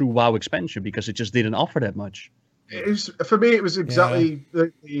not a true WoW expansion because it just didn't offer that much. It was, for me, it was exactly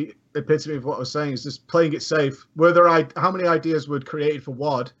the epitome of what I was saying. Is just playing it safe. How many ideas were created for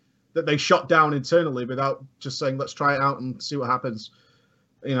WoD that they shot down internally without just saying, "Let's try it out and see what happens."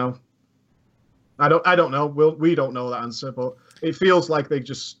 You know. I don't know. We don't know that answer, but it feels like they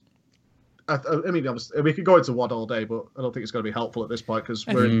just. I mean, obviously, we could go into WoD all day, but I don't think it's going to be helpful at this point because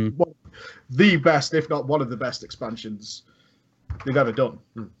we're in the best, if not one of the best expansions they've ever done.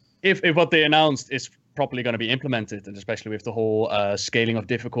 If what they announced is properly going to be implemented, and especially with the whole scaling of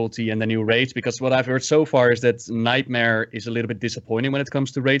difficulty and the new raids, because what I've heard so far is that Nightmare is a little bit disappointing when it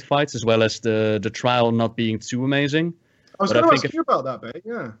comes to raid fights, as well as the trial not being too amazing. I was going to ask you about that, mate.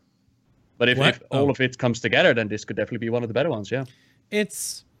 Yeah. But if all of it comes together, then this could definitely be one of the better ones. Yeah,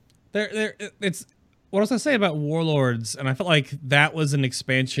 it's what was I say about Warlords, and I felt like that was an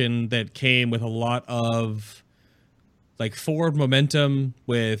expansion that came with a lot of like forward momentum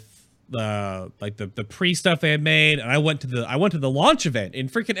with the pre stuff they had made, and I went to the launch event in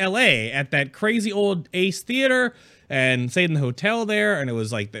freaking LA at that crazy old Ace Theater and stayed in the hotel there, and it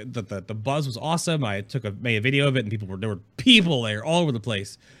was like the buzz was awesome. I made a video of it, and there were people there all over the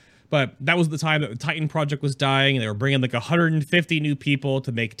place. But that was the time that the Titan project was dying, and they were bringing like 150 new people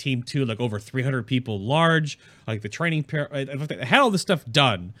to make Team 2 like over 300 people large. Like the training, they had all this stuff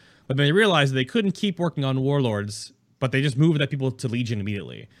done, but then they realized that they couldn't keep working on Warlords, but they just moved that people to Legion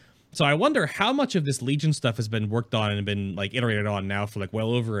immediately. So I wonder how much of this Legion stuff has been worked on and been like iterated on now for like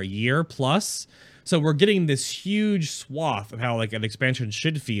well over a year plus. So we're getting this huge swath of how like an expansion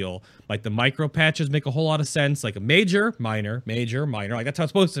should feel. Like the micro patches make a whole lot of sense. Like a major, minor, major, minor. Like that's how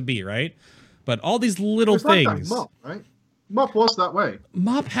it's supposed to be, right? But all these little things. Like Mop, right? Mop was that way.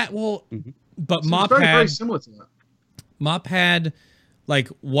 Mop had but so Mop very, had very similar to that. Mop had like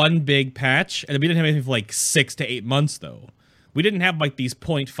one big patch, and we didn't have anything for like 6 to 8 months though. We didn't have like these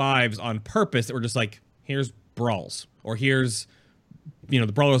 0.5s on purpose that were just like, here's brawls, or here's the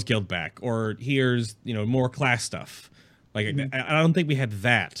Brawlers Guild back, or here's more class stuff. Like I don't think we had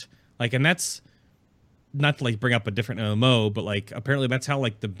that. Like, and that's not to like bring up a different MMO, but like apparently that's how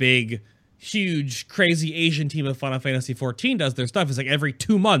like the big, huge, crazy Asian team of Final Fantasy XIV does their stuff. Is like every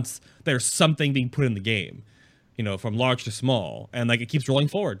 2 months there's something being put in the game, you know, from large to small, and like it keeps rolling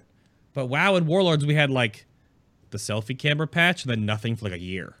forward. But WoW and Warlords, we had like the selfie camera patch and then nothing for like a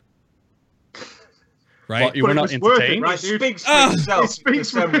year. Right? Well, you were not entertained? Right, speaks for itself. It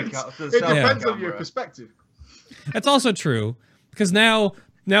speaks for it. It depends on your perspective. That's also true, because now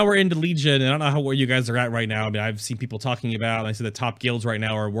we're into Legion, and I don't know where you guys are at right now. I mean, I've seen people talking about, and I see the top guilds right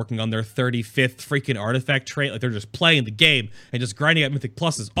now are working on their 35th freaking artifact trait. Like, they're just playing the game and just grinding out Mythic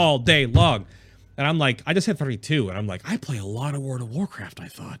Pluses all day long. And I'm like, I just hit 32, and I'm like, I play a lot of World of Warcraft, I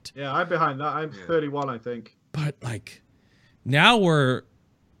thought. Yeah, I'm behind that. I'm 31, I think. But, like, now we're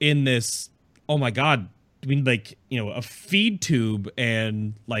in this, oh my god, I mean, like, you know, a feed tube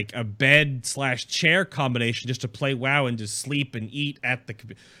and like a bed/chair combination just to play WoW and just sleep and eat at the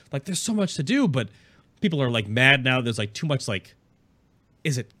computer. Like, there's so much to do, but people are like mad now. There's like too much, like,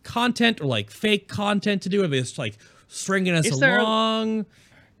 is it content or like fake content to do? I mean, it's like stringing us along.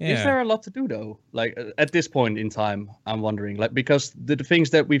 Is there a lot to do though? Like at this point in time, I'm wondering, like, because the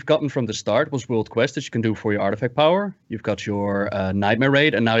things that we've gotten from the start was World Quest that you can do for your artifact power. You've got your Nightmare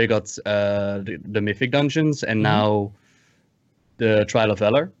Raid, and now you got the Mythic Dungeons, and now the Trial of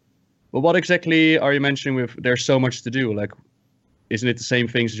Valor. But what exactly are you mentioning with there's so much to do? Like, isn't it the same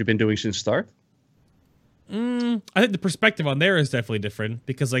things that you've been doing since start? I think the perspective on there is definitely different,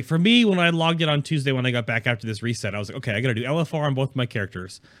 because like for me, when I logged in on Tuesday when I got back after this reset, I was like, okay, I gotta do LFR on both my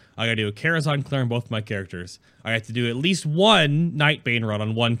characters. I gotta do a Karazhan clear on both my characters. I have to do at least one Nightbane run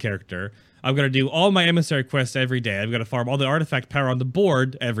on one character. I'm gonna do all my emissary quests every day. I've got to farm all the artifact power on the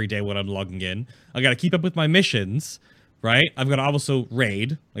board every day when I'm logging in. I gotta keep up with my missions, right? I've got to also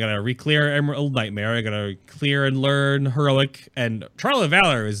raid. I gotta re-clear Emerald Nightmare. I gotta clear and learn Heroic, and Trial of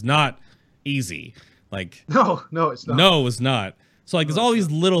Valor is not easy. Like, no, it's not. No, it's not. So like, there's all these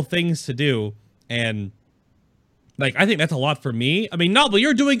little things to do, and like, I think that's a lot for me. I mean, Noble,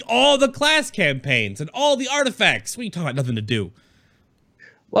 you're doing all the class campaigns and all the artifacts. What are you talking about? Nothing to do.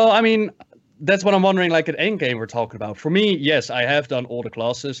 Well, I mean, that's what I'm wondering. Like at Endgame, we're talking about. For me, yes, I have done all the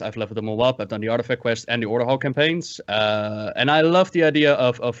classes. I've leveled them all up. I've done the artifact quest and the Order Hall campaigns, and I love the idea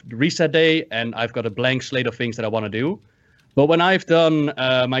of reset day. And I've got a blank slate of things that I want to do. But when I've done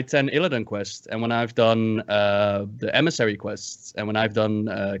my 10 Illidan quests, and when I've done the emissary quests, and when I've done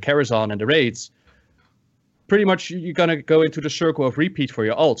Karazhan and the raids, pretty much you're going to go into the circle of repeat for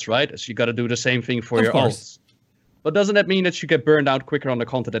your alts, right? So you got to do the same thing for your alts. But doesn't that mean that you get burned out quicker on the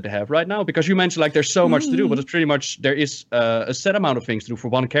content that they have right now? Because you mentioned like there's so much to do, but it's pretty much there is a set amount of things to do for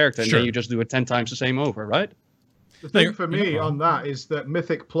one character, and then you just do it 10 times the same over, right? The thing for me on that is that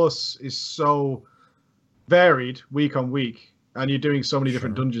Mythic Plus is so varied week on week, and you're doing so many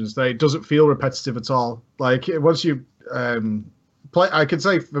different dungeons that it doesn't feel repetitive at all. Like once you play, I can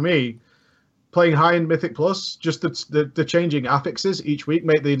say for me, playing high in Mythic Plus, just the changing affixes each week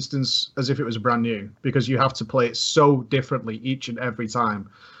make the instance as if it was brand new, because you have to play it so differently each and every time.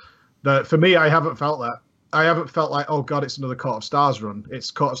 That for me, I haven't felt that. I haven't felt like, oh god, it's another Court of Stars run. It's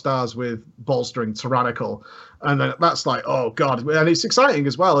Court of Stars with bolstering Tyrannical, and then that's like, oh god, and it's exciting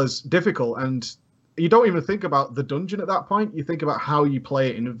as well as difficult. And you don't even think about the dungeon at that point. You think about how you play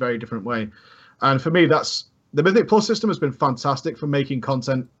it in a very different way. And for me, that's the Mythic Plus system has been fantastic for making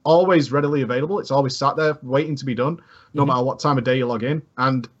content always readily available. It's always sat there waiting to be done, no matter what time of day you log in,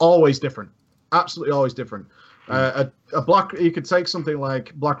 and always different. Absolutely always different. You could take something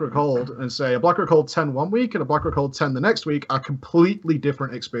like Blackrock Hold and say a Blackrock Hold 10 one week and a Blackrock Hold 10 the next week are completely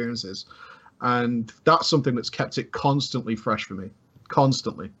different experiences. And that's something that's kept it constantly fresh for me.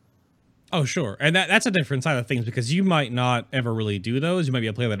 Constantly. Oh, sure. And that's a different side of things, because you might not ever really do those. You might be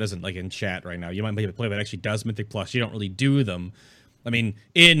a player that doesn't, like in chat right now, you might be a player that actually does Mythic Plus. You don't really do them. I mean,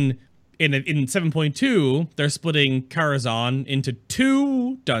 in 7.2, they're splitting Karazhan into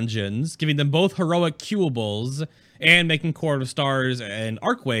 2 dungeons, giving them both heroic queuables, and making Court of Stars and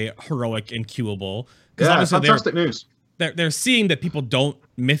Archway heroic and queuable. Yeah, fantastic news. They're seeing that people don't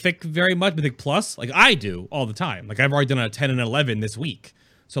Mythic very much, Mythic Plus. Like, I do all the time. Like, I've already done a 10 and 11 this week.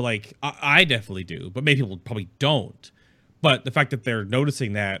 So, like, I definitely do, but maybe people probably don't. But the fact that they're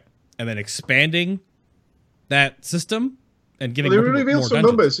noticing that and then expanding that system and giving they revealed some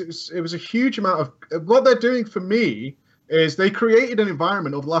numbers. It was a huge amount of what they're doing for me is they created an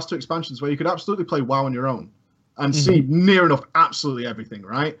environment over the last 2 expansions where you could absolutely play WoW on your own and see near enough absolutely everything,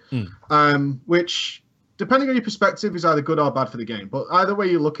 right? Which, depending on your perspective, is either good or bad for the game. But either way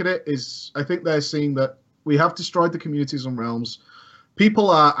you look at it, is I think they're seeing that we have destroyed the communities on Realms.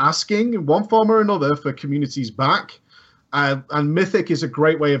 People are asking in one form or another for communities back. And Mythic is a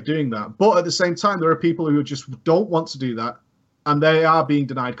great way of doing that. But at the same time, there are people who just don't want to do that, and they are being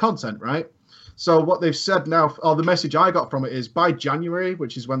denied content, right? So what they've said now, or the message I got from it is, by January,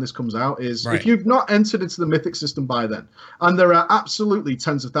 which is when this comes out, is if you've not entered into the Mythic system by then, and there are absolutely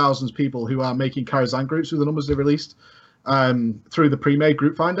tens of thousands of people who are making Karazhan groups with the numbers they released through the pre-made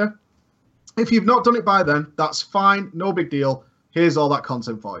group finder. If you've not done it by then, that's fine, no big deal. Here's all that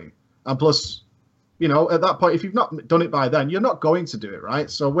content for you. And plus, you know, at that point, if you've not done it by then, you're not going to do it,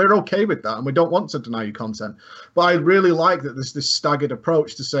 right? So we're okay with that, and we don't want to deny you content. But I really like that there's this staggered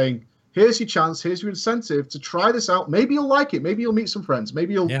approach to saying, here's your chance, here's your incentive to try this out. Maybe you'll like it. Maybe you'll meet some friends.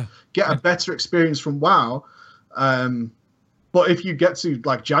 Maybe you'll get a better experience from WoW. But if you get to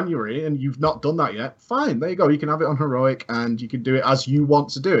like January and you've not done that yet, fine. There you go. You can have it on Heroic, and you can do it as you want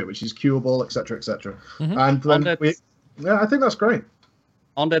to do it, which is queuable, etc., etc. And then I think that's great.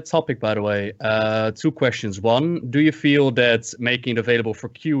 On that topic, by the way, 2 questions. One, do you feel that making it available for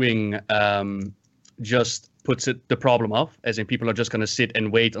queuing just puts the problem off, as in people are just going to sit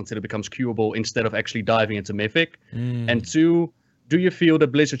and wait until it becomes queuable instead of actually diving into Mythic? And 2, do you feel that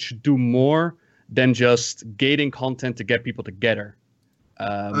Blizzard should do more than just gating content to get people together?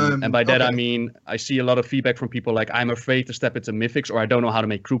 And by that, I mean, I see a lot of feedback from people like, I'm afraid to step into Mythics, or I don't know how to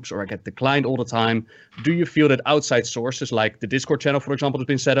make groups, or I get declined all the time. Do you feel that outside sources, like the Discord channel, for example, has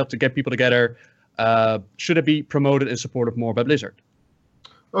been set up to get people together, should it be promoted and supported more by Blizzard?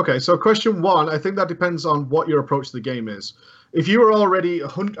 Okay, so question 1, I think that depends on what your approach to the game is. If you were already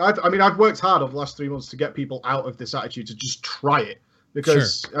I've worked hard over the last 3 months to get people out of this attitude to just try it,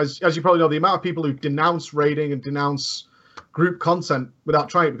 because as you probably know, the amount of people who denounce raiding and denounce group content without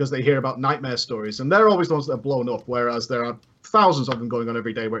trying it because they hear about nightmare stories, and they're always the ones that are blown up, whereas there are thousands of them going on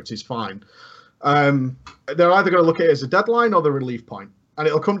every day where it is fine. They're either going to look at it as a deadline or the relief point. And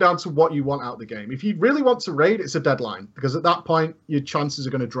it'll come down to what you want out of the game. If you really want to raid, it's a deadline, because at that point, your chances are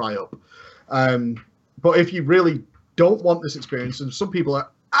going to dry up. But if you really don't want this experience, and some people are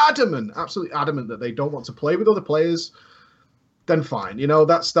adamant, absolutely adamant, that they don't want to play with other players, then fine. You know,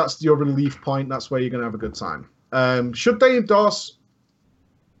 that's your relief point. That's where you're going to have a good time. Should they endorse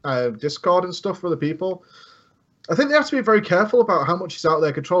Discord and stuff for the people? I think they have to be very careful about how much is out of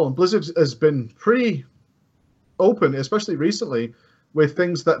their control. And Blizzard has been pretty open, especially recently, with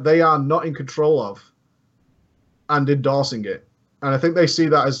things that they are not in control of and endorsing it. And I think they see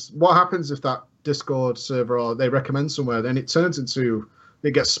that as what happens if that Discord server, or they recommend somewhere, then it turns into,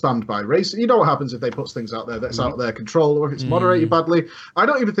 it gets spammed by race. You know what happens if they put things out there that's out of their control, or if it's moderated badly. I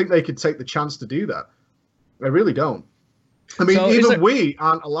don't even think they could take the chance to do that. I really don't. I mean, so even we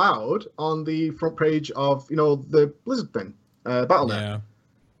aren't allowed on the front page of, you know, the Blizzard thing, Battle.net. Yeah.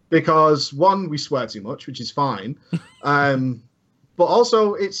 Because, 1, we swear too much, which is fine. But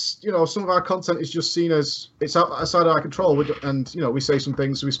also, it's, you know, some of our content is just seen as it's outside our control, and, you know, we say some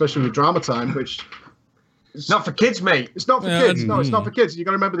things, especially with Drama Time, which it's not for kids, mate. It's not for kids. No, it's not for kids. You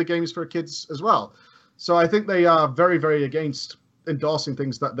got to remember the game is for kids as well. So I think they are very, very against endorsing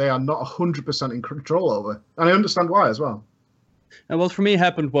things that they are not 100% in control over, and I understand why as well. And what for me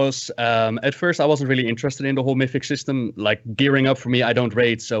happened was, at first I wasn't really interested in the whole Mythic system. Like, gearing up for me, I don't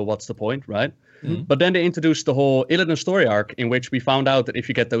raid, so what's the point, right? But then they introduced the whole Illidan story arc, in which we found out that if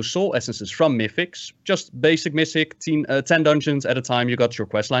you get those soul essences from Mythics, just basic Mythic, 10 dungeons at a time, you got your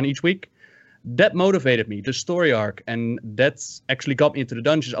questline each week. That motivated me, the story arc, and that's actually got me into the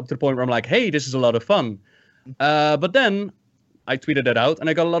dungeons up to the point where I'm like, hey, this is a lot of fun. But then I tweeted that out, and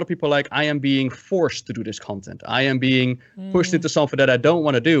I got a lot of people like, I am being forced to do this content. I am being pushed into something that I don't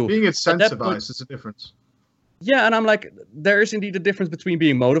want to do. Being incentivized is a difference. Yeah, and I'm like, there is indeed a difference between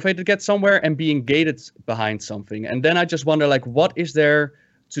being motivated to get somewhere and being gated behind something. And then I just wonder, like, what is there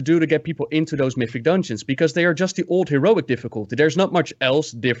to do to get people into those Mythic dungeons? Because they are just the old heroic difficulty. There's not much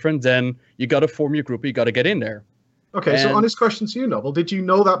else different than you got to form your group, you got to get in there. Okay, so honest question to you, Noble. Did you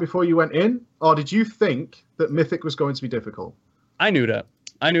know that before you went in? Or did you think that Mythic was going to be difficult? I knew that.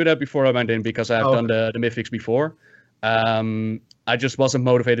 I knew that before I went in, because I've done the Mythics before. I just wasn't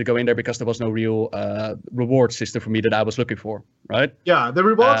motivated to go in there because there was no real reward system for me that I was looking for, right? Yeah, the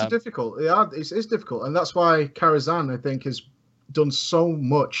rewards are difficult. Yeah, it's difficult. And that's why Karazhan, I think, has done so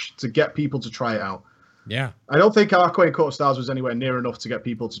much to get people to try it out. Yeah. I don't think Arcane Court of Stars was anywhere near enough to get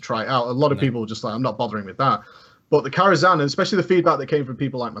people to try it out. A lot of people were just like, I'm not bothering with that. But the Karazhan, and especially the feedback that came from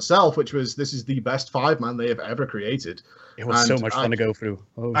people like myself, which was, this is the best 5-man they have ever created. It was so much fun to go through.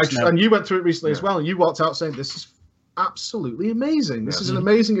 And you went through it recently as well, and you walked out saying, this is absolutely amazing. This is an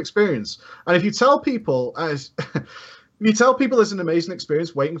amazing experience. And if you tell people, there's an amazing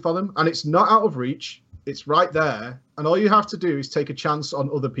experience waiting for them, and it's not out of reach, It's right there, and all you have to do is take a chance on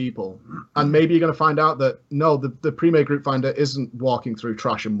other people, and maybe you're going to find out that no, the pre-made group finder isn't walking through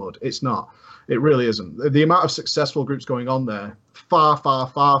trash and mud. It's not. It really isn't. The amount of successful groups going on there far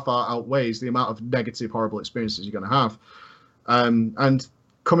outweighs the amount of negative, horrible experiences you're going to have. And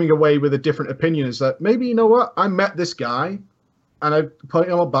coming away with a different opinion is that maybe, you know what, I met this guy and I put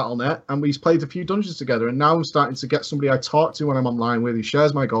him on Battle.net and we played a few dungeons together, and now I'm starting to get somebody I talk to when I'm online with who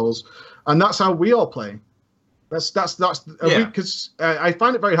shares my goals, and that's how we all play. That's because I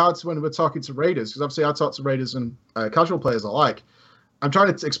find it very hard when we're talking to raiders, because obviously I talk to raiders and casual players alike. I'm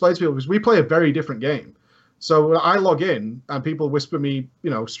trying to explain to people because we play a very different game. So when I log in and people whisper me,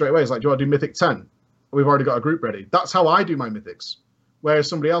 straight away, it's like, do you want to do Mythic 10? We've already got a group ready. That's how I do my Mythics. Whereas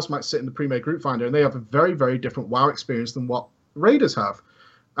somebody else might sit in the pre-made group finder and they have a very, very different WoW experience than what raiders have.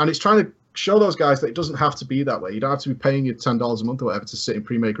 And it's trying to show those guys that it doesn't have to be that way. You don't have to be paying your $10 a month or whatever to sit in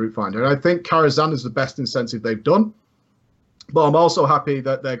pre-made group finder. And I think Karazhan is the best incentive they've done. But I'm also happy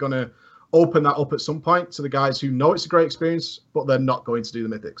that they're going to open that up at some point to the guys who know it's a great experience, but they're not going to do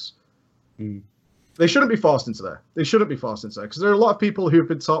the Mythics. They shouldn't be forced into there. Because there are a lot of people who've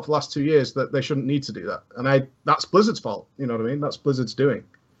been taught for the last 2 years that they shouldn't need to do that. And that's Blizzard's fault. You know what I mean? That's Blizzard's doing.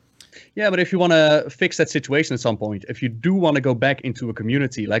 Yeah, but if you want to fix that situation at some point, if you do want to go back into a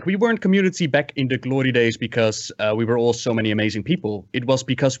community, like we weren't community back in the glory days because we were all so many amazing people. It was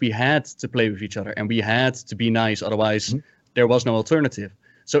because we had to play with each other and we had to be nice. Otherwise, there was no alternative.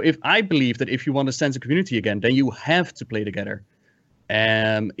 So I believe that if you want to sense a community again, then you have to play together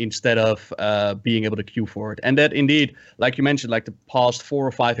instead of being able to queue for it. And that indeed, like you mentioned, like the past 4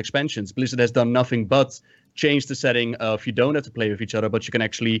 or 5 expansions, Blizzard has done nothing but change the setting of you don't have to play with each other, but you can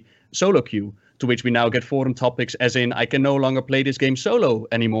actually solo queue, to which we now get forum topics as in, I can no longer play this game solo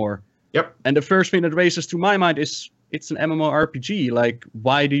anymore. Yep. And the first thing that races to my mind is, it's an MMORPG. Like,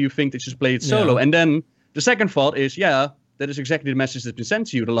 why do you think that you should play it solo? Yeah. And then the second thought is, that is exactly the message that's been sent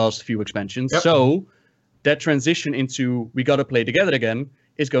to you the last few expansions. Yep. So that transition into we got to play together again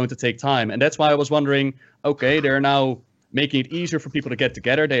is going to take time. And that's why I was wondering, okay, they're now making it easier for people to get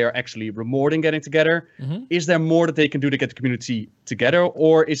together. They are actually rewarding getting together. Is there more that they can do to get the community together?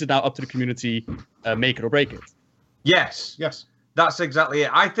 Or is it now up to the community, make it or break it? Yes. That's exactly it.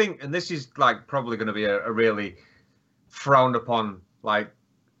 I think, and this is like probably going to be a really frowned upon like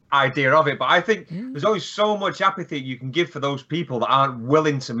idea of it, but I think there's always so much apathy you can give for those people that aren't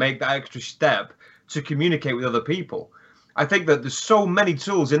willing to make that extra step to communicate with other people. I think that there's so many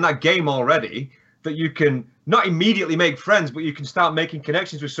tools in that game already that you can not immediately make friends, but you can start making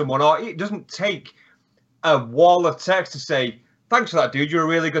connections with someone. Or it doesn't take a wall of text to say, thanks for that, dude, you're a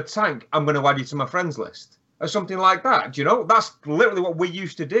really good tank, I'm going to add you to my friends list. Or something like that. Do you know? That's literally what we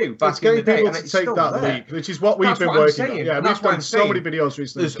used to do back It's getting in the day. people And to take that leap, which is what we've been I'm working on. saying. Yeah, And we've that's what done I'm so saying. many videos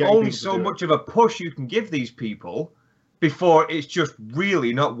recently. There's getting only people to so do it. much of a push you can give these people before it's just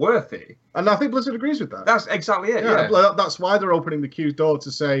really not worth it. And I think Blizzard agrees with that. That's exactly it. Yeah, that's why they're opening the queue door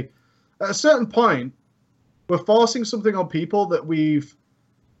to say, at a certain point, we're forcing something on people that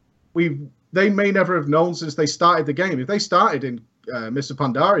they may never have known since they started the game. If they started in Mr.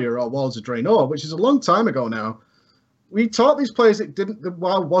 Pandaria or Worlds of Draenor, which is a long time ago now, we taught these players the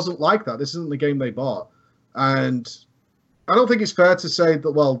WoW wasn't like that. This isn't the game they bought. And I don't think it's fair to say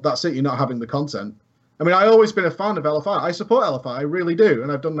that, well, that's it, you're not having the content. I mean, I've always been a fan of LFR. I support LFR, I really do,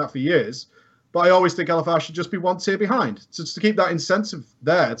 and I've done that for years. But I always think LFR should just be one tier behind. So to keep that incentive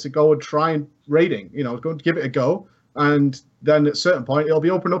there to go and try and raiding, go and give it a go. And then at a certain point, it'll be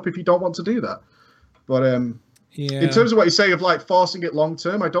open up if you don't want to do that. But in terms of what you say of like forcing it long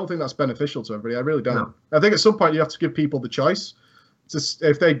term, I don't think that's beneficial to everybody. I really don't. No. I think at some point you have to give people the choice.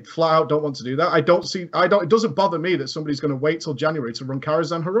 If they flat out don't want to do that, it doesn't bother me that somebody's going to wait till January to run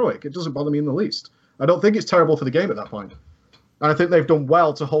Karazhan Heroic. It doesn't bother me in the least. I don't think it's terrible for the game at that point. And I think they've done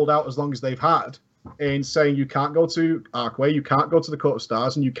well to hold out as long as they've had in saying you can't go to Archway, you can't go to the Court of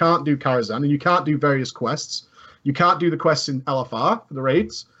Stars, and you can't do Karazhan, and you can't do various quests. You can't do the quests in LFR for the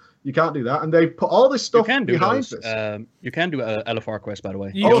raids. You can't do that. And they've put all this stuff behind this. You can do a LFR quest, by the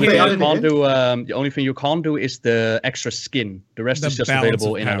way. The only thing you can't do is the extra skin. The rest is just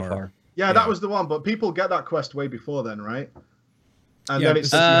available in LFR. Yeah, that was the one. But people get that quest way before then, right? And then it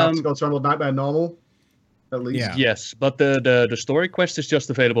says you have to go to Emerald Nightmare normal, at least. Yeah. Yes, but the story quest is just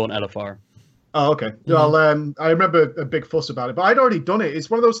available in LFR. Oh, okay. Mm-hmm. Well, I remember a big fuss about it, but I'd already done it. It's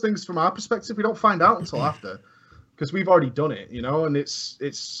one of those things from our perspective we don't find out until after, because we've already done it, and it's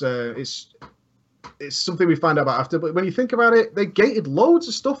something we find out about after. But when you think about it, they gated loads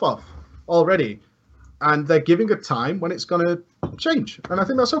of stuff off already, and they're giving a time when it's going to change, and I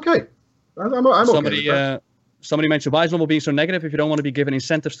think that's okay. I'm okay with that. somebody mentioned, why is Noble being so negative? If you don't want to be given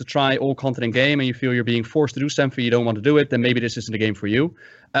incentives to try all content in game and you feel you're being forced to do something, you don't want to do it, then maybe this isn't the game for you.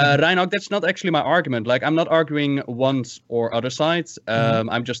 Reinhard, that's not actually my argument. Like, I'm not arguing one or other side.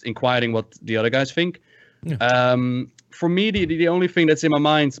 I'm just inquiring what the other guys think. For me, the only thing that's in my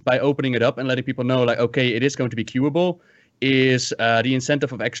mind by opening it up and letting people know, like, okay, it is going to be queuable, is the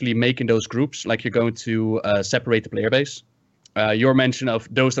incentive of actually making those groups. Like, you're going to separate the player base. Your mention of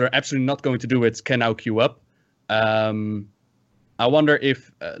those that are absolutely not going to do it can now queue up. I wonder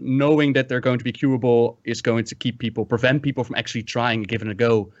if knowing that they're going to be queuable is going to prevent people from actually trying and giving it a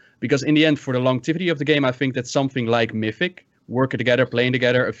go. Because in the end, for the longevity of the game, I think that something like Mythic, working together, playing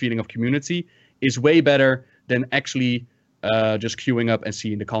together, a feeling of community, is way better than actually just queuing up and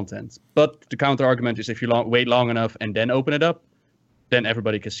seeing the content. But the counter argument is if you wait long enough and then open it up, then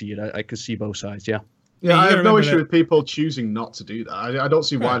everybody can see it. I can see both sides, yeah. Yeah, I have no issue with people choosing not to do that. I don't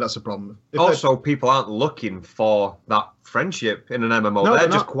see why that's a problem. Also, people aren't looking for that friendship in an MMO. No, they're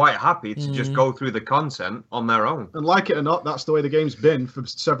just quite happy to just go through the content on their own. And like it or not, that's the way the game's been for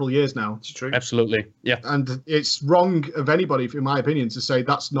several years now. It's true. Absolutely, yeah. And it's wrong of anybody, in my opinion, to say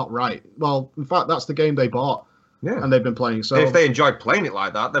that's not right. Well, in fact, that's the game they bought. Yeah. And they've been playing. So if they enjoy playing it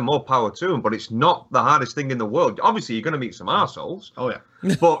like that, then more power to them. But it's not the hardest thing in the world. Obviously, you're going to meet some arseholes. Oh, yeah.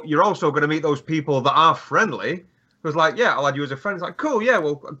 But you're also going to meet those people that are friendly. Who's like, yeah, I'll add you as a friend. It's like, cool, yeah,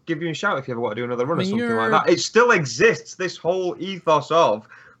 we'll give you a shout if you ever want to do another run or something like that. It still exists, this whole ethos of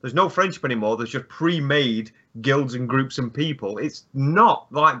there's no friendship anymore. There's just pre-made guilds and groups and people. It's not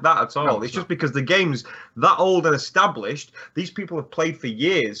like that at all. No, it's just because the game's that old and established. These people have played for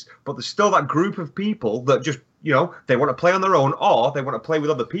years, but there's still that group of people that just, you know, they want to play on their own or they want to play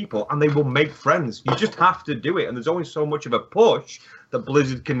with other people and they will make friends. You just have to do it. And there's only so much of a push that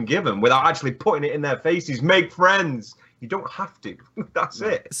Blizzard can give them without actually putting it in their faces. Make friends. You don't have to. That's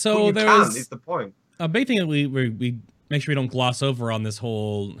it. So is the point. A big thing that we make sure we don't gloss over on this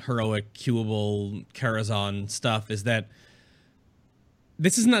whole heroic, queuable, Karazhan stuff is that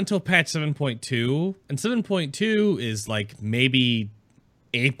this isn't until patch 7.2, and 7.2 is like maybe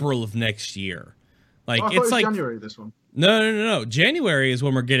April of next year. Like, it's like January, this one. No. January is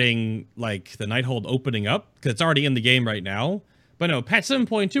when we're getting like the Nighthold opening up because it's already in the game right now. But no, patch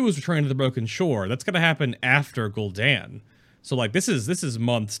 7.2 is Returning to the Broken Shore. That's gonna happen after Gul'dan. So like this is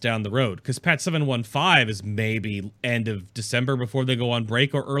months down the road because patch 7.15 is maybe end of December before they go on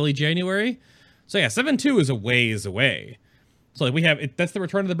break or early January. So yeah, 7.2 is a ways away. So like we have that's the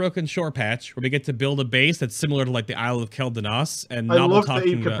Return to the Broken Shore patch where we get to build a base that's similar to like the Isle of Kel'Danas. And I love that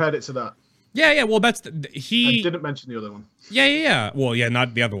he compared it to that. Yeah. Well, that's he. I didn't mention the other one. Yeah. Well, yeah,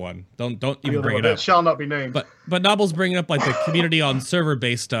 not the other one. Don't even bring it up. It shall not be named. But Nobble's bringing up like the community on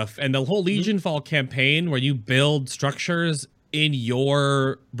server-based stuff and the whole Legion Fall campaign where you build structures in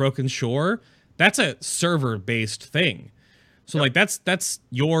your Broken Shore. That's a server-based thing. So like that's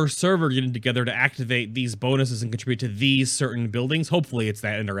your server getting together to activate these bonuses and contribute to these certain buildings. Hopefully, it's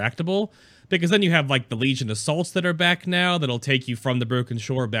that interactable. Because then you have like the Legion Assaults that are back now that'll take you from the Broken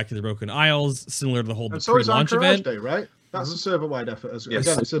Shore back to the Broken Isles, similar to the whole pre-launch event. Day, right? That's a server-wide effort as well. Yes.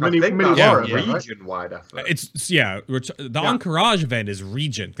 Again, it's a I mini think war that's event, right? region-wide effort. The Encourage event is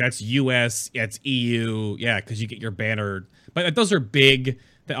region. That's US, it's EU, yeah, because you get your banner. But those are big.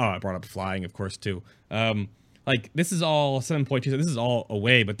 I brought up flying, of course, too. Like this is all 7.2. This is all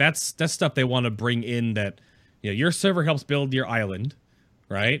away, but that's stuff they want to bring in. That your server helps build your island,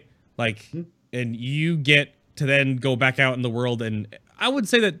 right? Like, and you get to then go back out in the world. And I would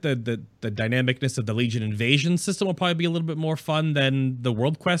say that the dynamicness of the Legion invasion system will probably be a little bit more fun than the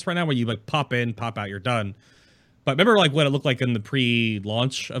World Quest right now, where you like pop in, pop out, you're done. But remember like what it looked like in the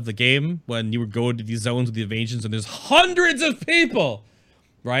pre-launch of the game when you would go to these zones with the invasions and there's hundreds of people,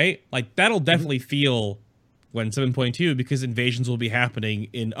 right? Like that'll definitely feel when 7.2 because invasions will be happening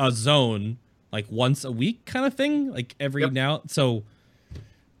in a zone like once a week kind of thing, like every now. So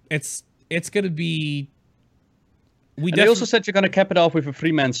it's going to be. They also said you're going to cap it off with a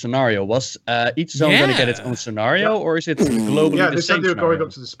 3-man scenario. Was each zone going to get its own scenario, or is it globally yeah, the they same said they were scenario? going up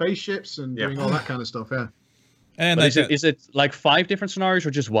to the spaceships and doing all that kind of stuff. Yeah. And But is it like 5 different scenarios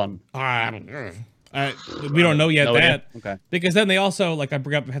or just one? I don't know. We don't know yet No that. idea. Okay. Because then they also, like I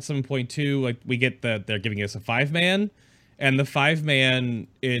bring up at 7.2, like we get they're giving us a 5-man, and the 5-man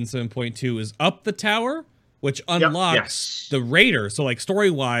in 7.2 is up the tower, which unlocks the raider. So like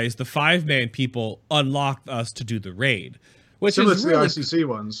story-wise, the 5-man people unlock us to do the raid. Which Similar is to really, the ICC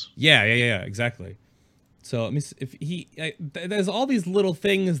ones. Yeah, exactly. So let me see if there's all these little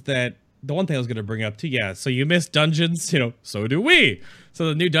things that the one thing I was going to bring up too, so you missed dungeons, so do we. So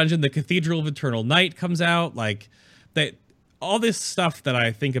the new dungeon, the Cathedral of Eternal Night, comes out. Like that, all this stuff that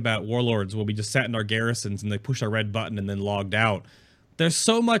I think about Warlords when we just sat in our garrisons and they pushed our red button and then logged out. There's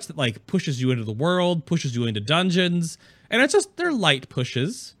so much that like pushes you into the world, pushes you into dungeons, and it's just they're light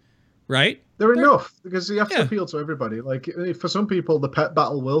pushes, right? They're enough because you have to appeal to everybody. Like for some people, the pet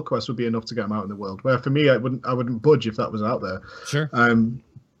battle world quest would be enough to get them out in the world. Where for me, I wouldn't budge if that was out there. Sure.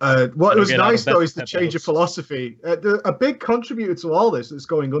 What was nice though is the change of philosophy. A big contributor to all this that's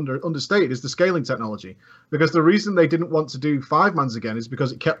going understated is the scaling technology. Because the reason they didn't want to do 5-mans again is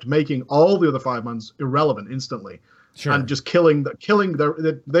because it kept making all the other 5-mans irrelevant instantly. Sure. And just killing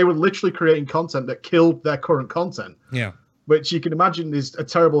they were literally creating content that killed their current content. Yeah. Which you can imagine is a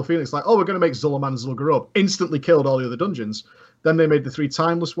terrible feeling. It's like, oh, we're going to make Zul'Aman and Zul'Gurub. Instantly killed all the other dungeons. Then they made the 3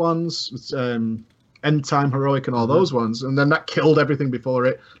 timeless ones, End Time Heroic and all those ones. And then that killed everything before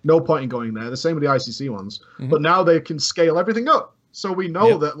it. No point in going there. The same with the ICC ones. But now they can scale everything up. So we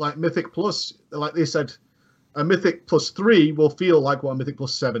know that like Mythic Plus, like they said, a Mythic plus 3 will feel like what a Mythic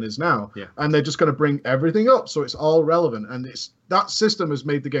plus 7 is now. Yeah. And they're just going to bring everything up. So it's all relevant. And that system has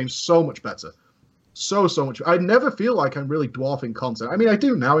made the game so much better. So much. I never feel like I'm really dwarfing content. I mean, I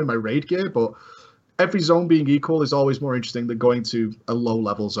do now in my raid gear, but every zone being equal is always more interesting than going to a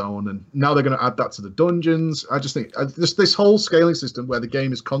low-level zone. And now they're going to add that to the dungeons. I just think this whole scaling system where the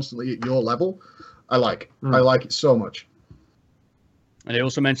game is constantly at your level, I like. I like it so much. And they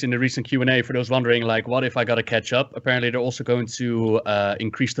also mentioned in the recent Q&A, for those wondering, like, what if I got to catch up? Apparently, they're also going to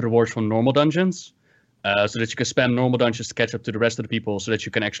increase the rewards from normal dungeons, so that you can spam normal dungeons to catch up to the rest of the people, so that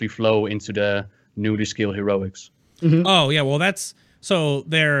you can actually flow into the newly skilled heroics. Oh yeah, well so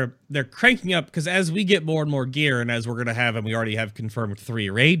they're cranking up because as we get more and more gear, and as we're gonna have, and we already have confirmed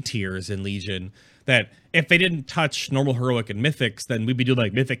 3 raid tiers in Legion, that if they didn't touch normal heroic and mythics, then we'd be doing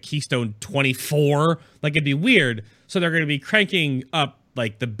like Mythic Keystone 24. Like it'd be weird. So they're gonna be cranking up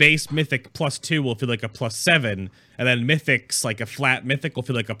like the base Mythic +2 will feel like a +7, and then Mythics, like a flat Mythic, will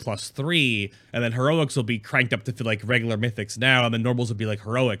feel like a +3, and then Heroics will be cranked up to feel like regular Mythics now, and then Normals will be like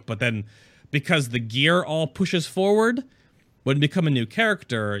Heroic. But then because the gear all pushes forward, when you become a new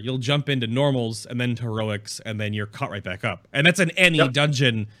character, you'll jump into Normals and then to Heroics, and then you're caught right back up. And that's in any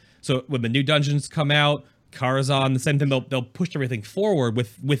dungeon. So when the new dungeons come out, Karazhan, the same thing, they'll push everything forward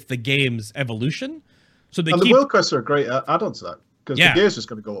with the game's evolution. So they the world quests are a great add-on to that, because the gear's just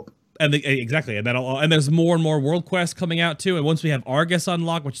going to go up. And exactly, and and there's more and more world quests coming out too. And once we have Argus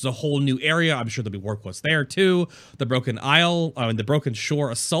unlocked, which is a whole new area, I'm sure there'll be world quests there too. The Broken Isle and the Broken Shore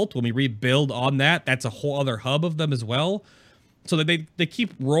Assault, when we rebuild on that, that's a whole other hub of them as well. So that they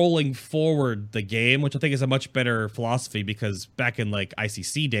keep rolling forward the game, which I think is a much better philosophy, because back in like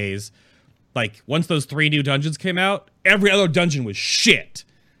ICC days, like once those 3 new dungeons came out, every other dungeon was shit.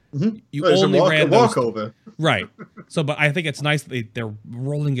 You only ran those walkover. Right. So, but I think it's nice that they're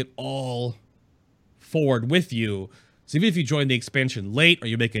rolling it all forward with you. So even if you join the expansion late or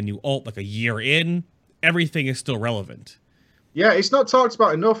you make a new alt like a year in, everything is still relevant. Yeah, it's not talked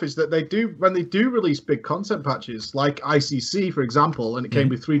about enough is that when they do release big content patches, like ICC, for example, and it came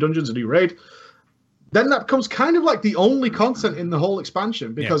with 3 dungeons, a new raid, then that becomes kind of like the only content in the whole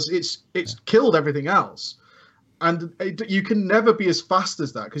expansion, because it's killed everything else. And you can never be as fast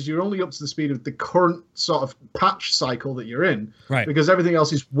as that, because you're only up to the speed of the current sort of patch cycle that you're in, right? Because everything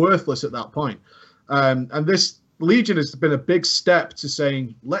else is worthless at that point. And this Legion has been a big step to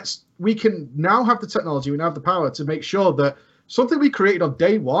saying, we can now have the technology, we now have the power to make sure that something we created on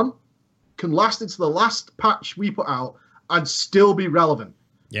day 1 can last into the last patch we put out and still be relevant.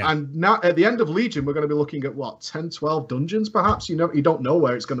 Yeah. And now at the end of Legion, we're going to be looking at what, 10, 12 dungeons perhaps? You don't know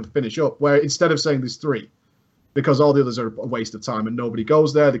where it's going to finish up, where instead of saying there's 3. Because all the others are a waste of time and nobody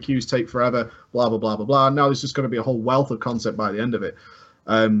goes there. The queues take forever, blah, blah, blah, blah, blah. Now there's just going to be a whole wealth of content by the end of it.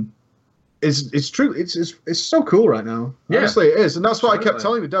 It's true. It's so cool right now. Yeah. Honestly, it is. And that's what I kept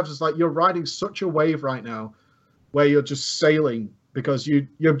telling the devs. It's like, you're riding such a wave right now where you're just sailing because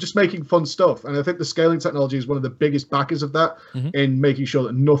you're just making fun stuff. And I think the scaling technology is one of the biggest backers of that in making sure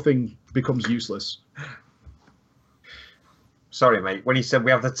that nothing becomes useless. Sorry, mate. When he said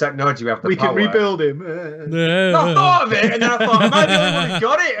we have the technology, we have the We can power. rebuild him. I thought of it, and then I thought, am I the only one who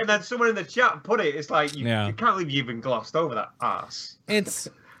got it? And then someone in the chat put it. It's like, you can't believe you even glossed over that ass. It's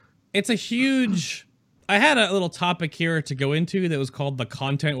a huge... I had a little topic here to go into that was called the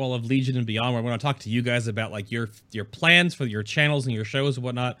content wall of Legion and Beyond, where I'm going to talk to you guys about like your plans for your channels and your shows and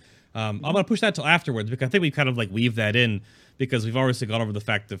whatnot. I'm going to push that till afterwards, because I think we kind of like weave that in, because we've already gone over the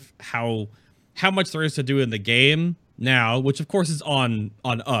fact of how much there is to do in the game now, which of course is on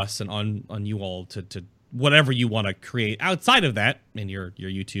us and on you all to whatever you want to create outside of that, and your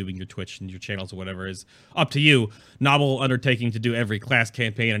YouTube and your Twitch and your channels or whatever is up to you. Novel undertaking to do every class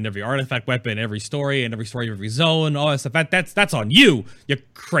campaign and every artifact weapon, every story of every zone, all that stuff. That's on you. You're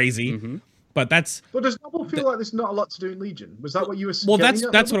crazy. Mm-hmm. But that's. But does Noble feel like there's not a lot to do in Legion? Was that what you were? Well, that's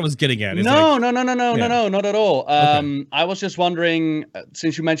what I was getting at. No, not at all. I was just wondering,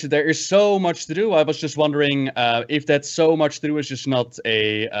 since you mentioned there is so much to do, I was just wondering if that so much to do is just not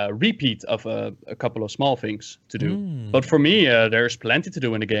a repeat of a couple of small things to do. But for me, there's plenty to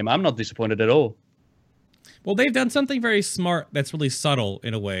do in the game. I'm not disappointed at all. Well, they've done something very smart that's really subtle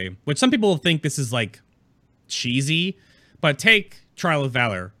in a way, which some people think this is like cheesy, but take Trial of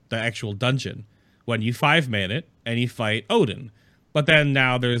Valor, the actual dungeon, when you 5-man it and you fight Odin. But then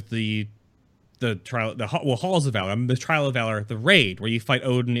now there's the Halls of Valor, the Trial of Valor, the raid, where you fight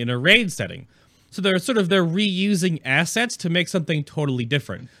Odin in a raid setting. So they're reusing assets to make something totally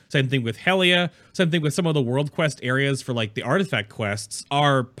different. Same thing with Helia, same thing with some of the world quest areas for like the artifact quests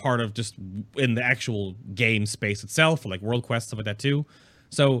are part of just in the actual game space itself, for like world quests, stuff like that too.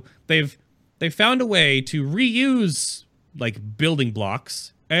 So they've found a way to reuse like building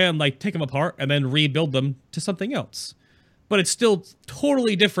blocks and like take them apart and then rebuild them to something else. But it's still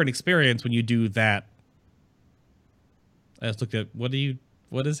totally different experience when you do that. I just looked at what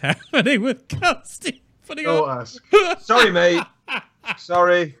is happening with Ghosty? Don't ask. Sorry, mate.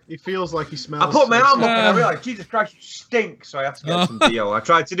 Sorry. He feels like he smells. I put my arm up and I realised, Jesus Christ, you stink. So I had to get some Dio. I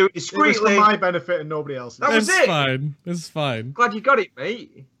tried to do it It was discreetly. for my benefit and nobody else's. That was It's it. fine. It's fine. Glad you got it,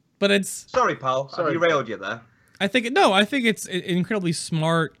 mate. But it's. Sorry, pal. Sorry. I derailed you there. I think it's an incredibly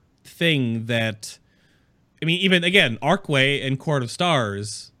smart thing that. I mean, even again, Archway and Court of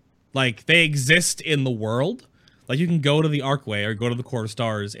Stars, like they exist in the world. Like you can go to the Archway or go to the Court of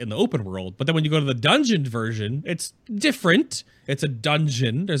Stars in the open world, but then when you go to the dungeon version, it's different. It's a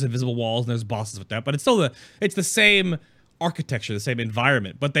dungeon. There's invisible walls and there's bosses with that, but it's still it's the same architecture, the same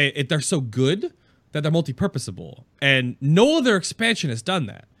environment. But they're so good that they're multi-purposable, and no other expansion has done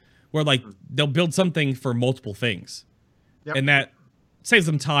that. Where like they'll build something for multiple things, and that saves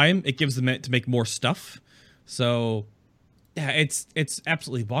them time. It gives them to make more stuff. So, yeah, it's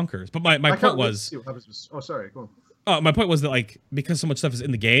absolutely bonkers. But my point was, oh, sorry, go on. My point was that like because so much stuff is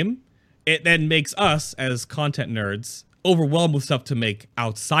in the game, it then makes us as content nerds overwhelmed with stuff to make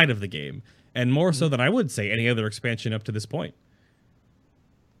outside of the game, and more so than I would say any other expansion up to this point.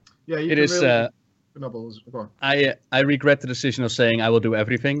 Yeah, it is. Really... I regret the decision of saying I will do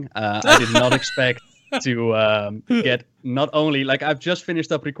everything. I did not expect to get not only like I've just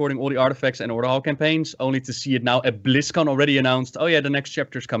finished up recording all the artifacts and Order Hall campaigns, only to see it now at BlizzCon already announced. Oh yeah, the next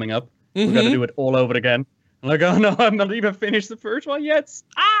chapter's coming up. We're gonna do it all over again. I'm like, oh no, I'm not even finished the first one yet.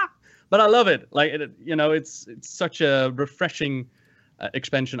 But I love it. Like it's such a refreshing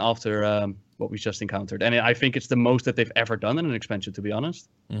expansion after what we just encountered, and I think it's the most that they've ever done in an expansion, to be honest.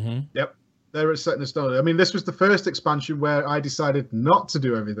 Yep. They're setting a stone. I mean, this was the first expansion where I decided not to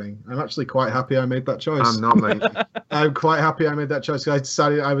do everything. I'm actually quite happy I made that choice. I'm not, mate. I'm quite happy I made that choice. I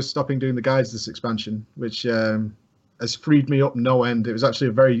decided I was stopping doing the guides this expansion, which has freed me up no end. It was actually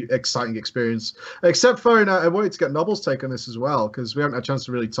a very exciting experience. Except for, I wanted to get Noble's take on this as well, because we haven't had a chance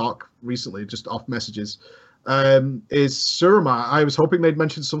to really talk recently, just off messages. Is Suramar. I was hoping they'd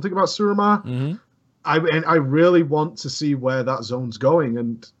mention something about Suramar. I really want to see where that zone's going,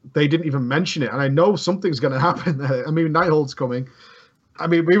 and they didn't even mention it. And I know something's going to happen there. I mean, Nighthold's coming. I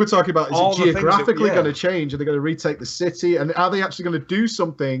mean, we were talking about, is it geographically going to change? Are they going to retake the city? And are they actually going to do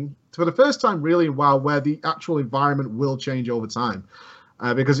something for the first time really in WoW where the actual environment will change over time?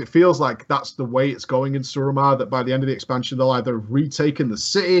 Because it feels like that's the way it's going in Suramar, that by the end of the expansion, they'll either retaken the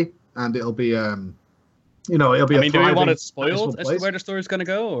city and it'll be, it'll be I mean, do you want it spoiled as to where the story's going to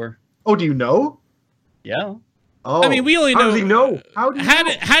go? Or? Oh, do you know? Yeah. Oh, I mean, we only know. How does he know? How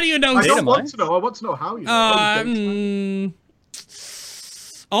do you know? I don't want to know. I want to know how you know.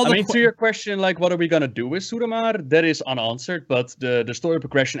 To your question, like, what are we gonna do with Suramar? That is unanswered, but the story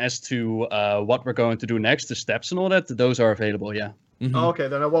progression as to what we're going to do next, the steps and all that, those are available. Yeah. Oh, okay,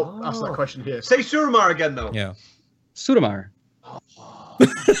 then I won't ask that question here. Say Suramar again, though. Yeah. Suramar.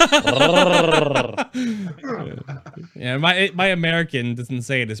 Yeah, my American doesn't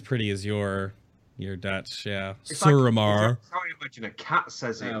say it as pretty as your Dutch. Yeah, Suramar. How you imagine a cat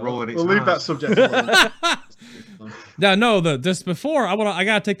says it, rolling its We'll leave that eyes. subject alone. Just before I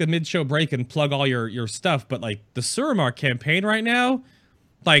gotta take the mid-show break and plug all your stuff, but like the Suramar campaign right now,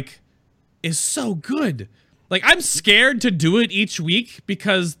 like, is so good. Like, I'm scared to do it each week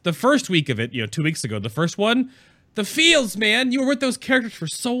because the first week of it, 2 weeks ago, the first one, the feels, man. You were with those characters for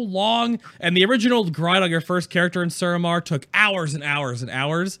so long, and the original grind on your first character in Suramar took hours and hours and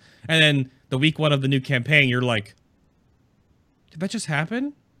hours, and then the week 1 of the new campaign, you're like, did that just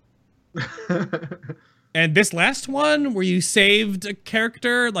happen? And this last one where you saved a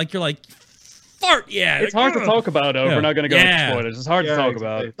character, like you're like, fart, yeah. It's like, hard to talk about, though. Yeah. We're not going to go Yeah. into spoilers. It's hard to talk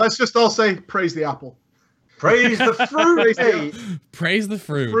about. Let's just all say, praise the apple. Praise the fruit. Hey. Praise the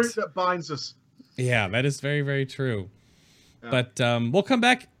fruit. Fruit that binds us. Yeah, that is very, very true. Yeah. But we'll come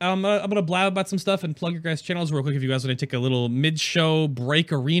back. I'm gonna blab about some stuff and plug your guys' channels real quick if you guys want to take a little mid-show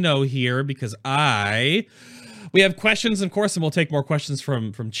break-areno here, because we have questions, of course, and we'll take more questions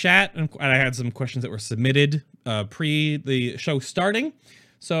from chat. And I had some questions that were submitted pre the show starting.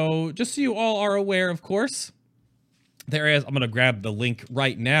 So just so you all are aware, of course, there is. I'm gonna grab the link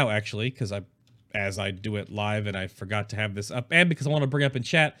right now, actually, because as I do it live and I forgot to have this up, and because I want to bring up in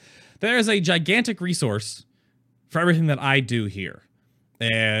chat, there is a gigantic resource for everything that I do here.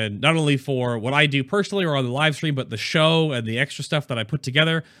 And not only for what I do personally or on the live stream, but the show and the extra stuff that I put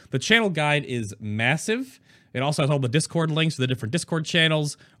together. The channel guide is massive. It also has all the Discord links to the different Discord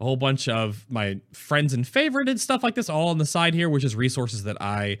channels, a whole bunch of my friends and favorited stuff like this all on the side here, which is resources that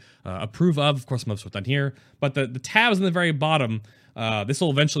I approve of. Of course, most of it done here. But the tabs in the very bottom, this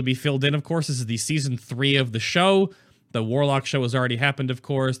will eventually be filled in, of course. This is the season 3 of the show. The Warlock show has already happened, of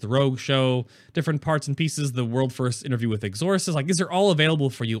course. The Rogue show, different parts and pieces. The world first interview with Exorcist. Like, these are all available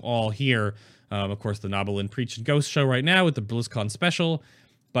for you all here. Of course, the Novel and Preach and Ghost show right now with the BlizzCon special.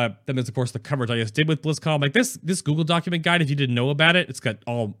 But then there's, of course, the coverage I just did with BlizzCon. Like, this Google document guide, if you didn't know about it, it's got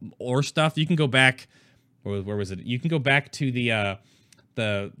all lore stuff. You can go back. Where was it? You can go back to the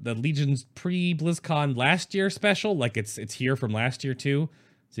Legion's pre-BlizzCon last year special. Like, it's here from last year, too.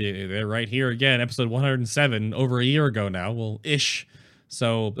 See, they're right here again, episode 107, over a year ago now, well, ish.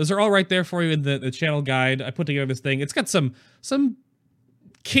 So those are all right there for you in the channel guide. I put together this thing. It's got some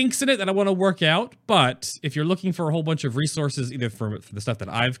kinks in it that I want to work out, but if you're looking for a whole bunch of resources, either for the stuff that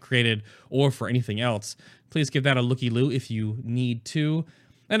I've created or for anything else, please give that a looky-loo if you need to.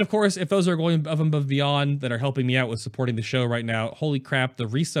 And of course, if those are going above and beyond that are helping me out with supporting the show right now, holy crap, the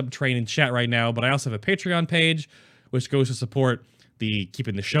resub train in chat right now, but I also have a Patreon page, which goes to support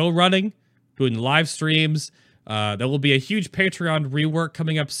keeping the show running, doing live streams. There will be a huge Patreon rework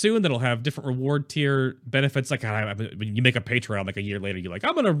coming up soon that'll have different reward tier benefits. Like when you make a Patreon, like a year later, you're like,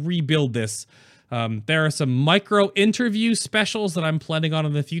 I'm going to rebuild this. There are some micro interview specials that I'm planning on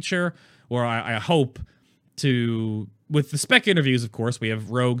in the future, where I hope to, with the spec interviews, of course, we have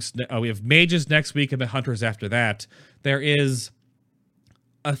rogues, we have mages next week and the hunters after that. There is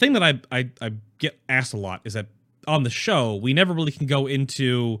a thing that I get asked a lot is that on the show, we never really can go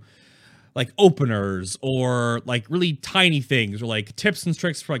into like openers or like really tiny things or like tips and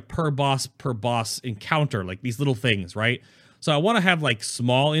tricks for like per boss encounter, like these little things, right? So I want to have like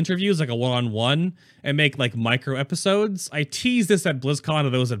small interviews, like a one-on-one, and make like micro episodes. I teased this at BlizzCon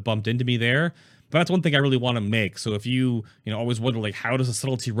to those that bumped into me there, but that's one thing I really want to make. So if you always wonder like, how does a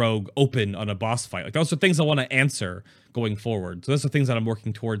subtlety rogue open on a boss fight? Like, those are things I want to answer going forward. So those are things that I'm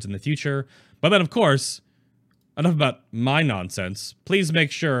working towards in the future. But then, of course, enough about my nonsense. Please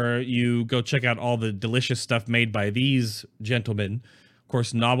make sure you go check out all the delicious stuff made by these gentlemen. Of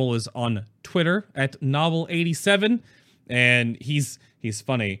course, Novel is on Twitter at Novel87, and he's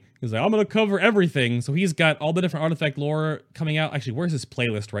funny. He's like, I'm gonna cover everything. So he's got all the different artifact lore coming out. Actually, where's his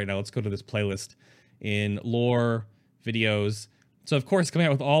playlist right now? Let's go to this playlist in lore videos. So of course, coming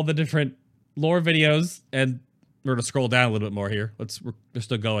out with all the different lore videos, and we're gonna scroll down a little bit more here. We're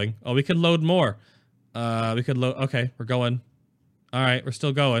still going. Oh, we could load more. We could load. Okay, we're going. All right, we're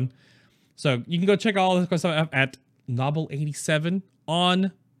still going. So you can go check all this stuff at Novel87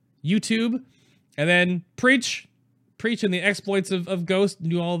 on YouTube, and then Preach and the exploits of Ghost,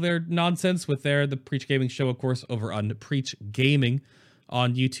 do all their nonsense with the Preach Gaming show, of course, over on Preach Gaming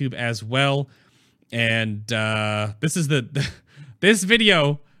on YouTube as well. And this is this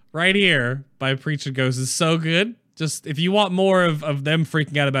video right here by Preach and Ghost is so good. Just if you want more of them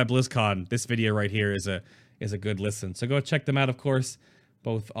freaking out about BlizzCon, this video right here is a good listen. So go check them out, of course,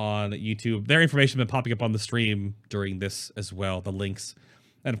 both on YouTube. Their information has been popping up on the stream during this as well, the links.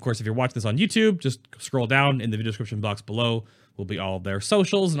 And of course, if you're watching this on YouTube, just scroll down in the video description box below. Will be all their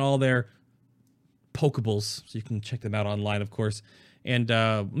socials and all their pokeballs, so you can check them out online, of course. And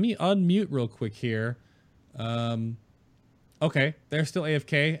let me unmute real quick here. Okay, they're still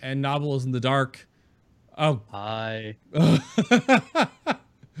AFK, and Novel is in the dark. Oh. Hi.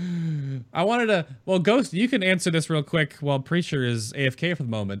 I wanted to... Well, Ghost, you can answer this real quick while Preacher is AFK for the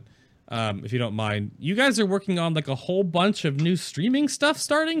moment, if you don't mind. You guys are working on, like, a whole bunch of new streaming stuff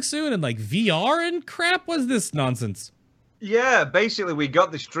starting soon, and, like, VR and crap? What's this nonsense? Yeah, basically we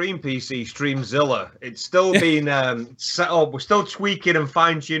got the Stream PC, Streamzilla. It's still being set up. We're still tweaking and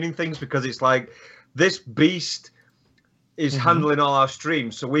fine-tuning things because it's like this beast is handling all our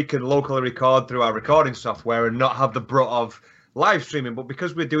streams, so we can locally record through our recording software and not have the brunt of live streaming. But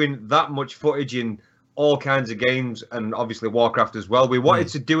because we're doing that much footage in all kinds of games and obviously Warcraft as well, we wanted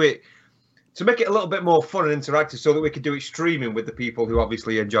to do it to make it a little bit more fun and interactive so that we could do it streaming with the people who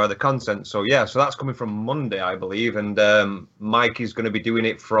obviously enjoy the content. So yeah, so that's coming from Monday, I believe, and Mike is going to be doing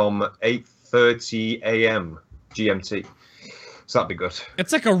it from 8:30 a.m. GMT. So that'd be good.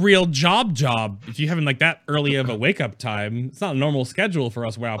 It's like a real job if you're having like that early of a wake-up time. It's not a normal schedule for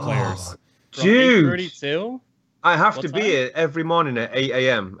us WoW players. Dude, 32. I have What to time? be here every morning at 8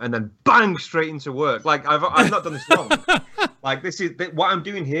 a.m. and then bang straight into work. Like I've not done this long. Like this is what I'm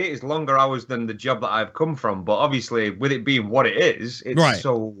doing here is longer hours than the job that I've come from. But obviously, with it being what it is, it's Right.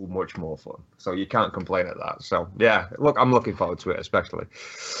 so much more fun. So you can't complain at that. So yeah, look, I'm looking forward to it, especially.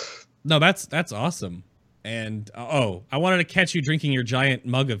 No, that's awesome. And I wanted to catch you drinking your giant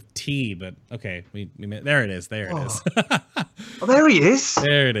mug of tea, but okay, we there it is. There it is. Oh, there he is.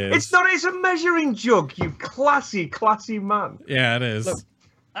 There it is. It's a measuring jug. You classy man. Yeah, it is. Look,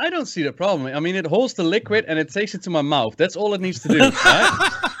 I don't see the problem. I mean, it holds the liquid and it takes it to my mouth. That's all it needs to do. Right?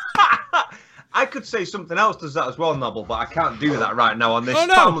 I could say something else does that as well, Nobble, but I can't do that right now on this Oh,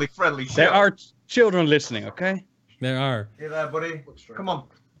 no. family-friendly show. There are children listening, okay? There are. Hey there, buddy. Come on.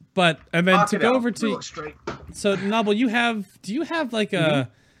 But and then Park to it go out. over to Look straight. so Novel, do you have like a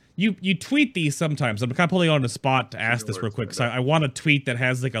you tweet these sometimes? I'm kind of pulling you on the spot to ask this real quick. So I want a tweet that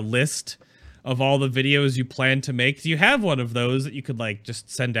has like a list of all the videos you plan to make. Do you have one of those that you could like just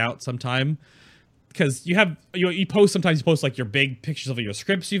send out sometime? Because you have you post sometimes you post like your big pictures of your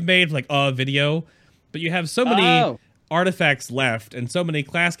scripts you've made, like a video, but you have so many Oh. artifacts left and so many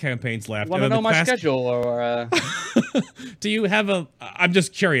class campaigns left. Want to and know the my class- schedule or? Do you have I'm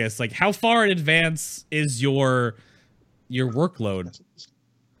just curious, like how far in advance is your workload?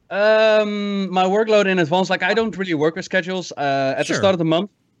 My workload in advance, like I don't really work with schedules. At the Sure. start of the month,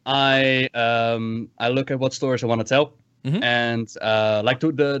 I look at what stories I want to tell, Mhm. and like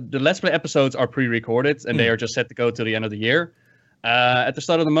the Let's Play episodes are pre-recorded and they are just set to go till the end of the year. At the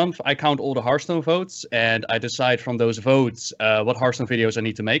start of the month, I count all the Hearthstone votes and I decide from those votes what Hearthstone videos I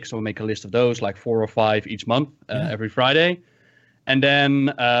need to make. So I make a list of those, like 4 or 5 each month, every Friday. And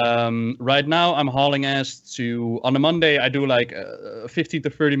then right now I'm hauling ass to, on a Monday, I do like a 15 to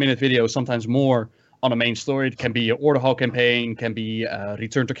 30 minute video, sometimes more, on a main story. It can be an Order Hall campaign, can be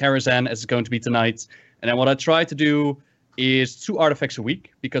Return to Karazhan, as it's going to be tonight. And then what I try to do is 2 artifacts a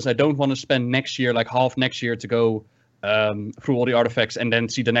week, because I don't want to spend next year, like half next year, to go through all the artifacts and then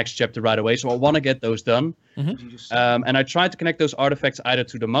see the next chapter right away. So I want to get those done. And I try to connect those artifacts either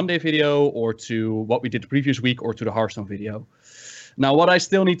to the Monday video or to what we did the previous week or to the Hearthstone video. Now, what I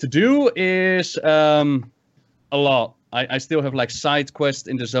still need to do is a lot. I still have like side quests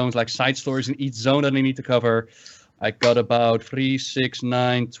in the zones, like side stories in each zone that I need to cover. I got about 3, 6,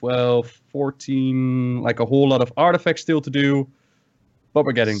 9, 12, 14, like a whole lot of artifacts still to do. But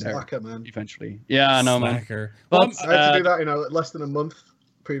we're getting there Slacker, man. eventually. Yeah, I know, man. Slacker. But, Well, I had to do that in less than a month.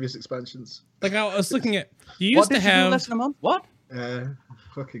 Previous expansions. like I was looking at, you What used to did you do have. less than a month? What? Yeah,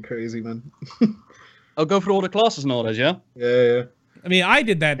 fucking crazy, man. I'll go through all the classes and all that, yeah? Yeah. I mean, I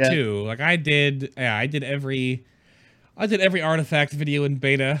did that Yeah. too. Like I did every artifact video in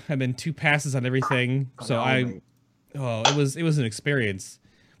beta, and then 2 passes on everything. So it was an experience.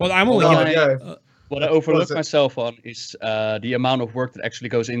 Well, I'm only Oh, gonna, yeah. What I Was overlooked it- myself on is the amount of work that actually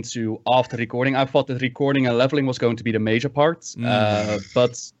goes into after recording. I thought that recording and leveling was going to be the major part.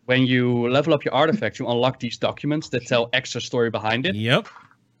 But when you level up your artifacts, you unlock these documents that tell extra story behind it. Yep.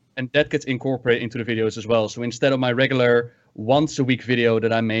 And that gets incorporated into the videos as well. So instead of my regular once a week video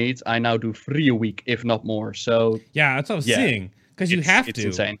that I made, I now do 3 a week, if not more. So Yeah, that's what I was Yeah. seeing. Because you have it's to.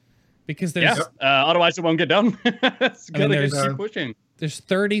 insane. Because there's Yeah. Otherwise, it won't get done. It's I mean, gotta there's- keep pushing. there's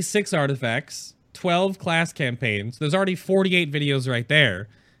 36 artifacts, 12 class campaigns. There's already 48 videos right there.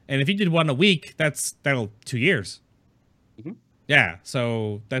 And if you did one a week, that'll 2 years. Mhm. Yeah,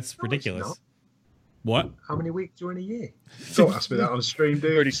 so that's ridiculous. not. What? How many weeks during a year? Don't ask me that on stream,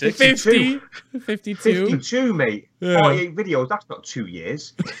 dude. 36. 50? 52? 52, mate. Yeah. 48 videos. That's not 2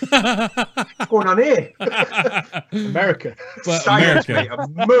 years. What's going on here? America. But Science, America. mate. He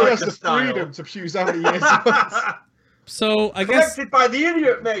has America the style. freedom to choose how many years he wants. So I guess Collected by the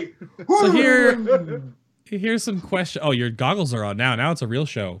idiot, mate. so here's some questions. Oh, your goggles are on now. Now it's a real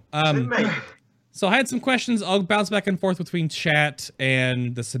show. Mate. So I had some questions. I'll bounce back and forth between chat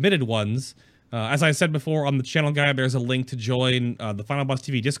and the submitted ones. As I said before on the channel guide, there's a link to join the Final Boss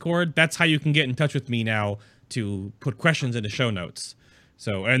TV Discord. That's how you can get in touch with me now to put questions into show notes.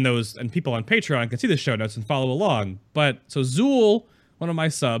 So, and people on Patreon can see the show notes and follow along. But so Zool, one of my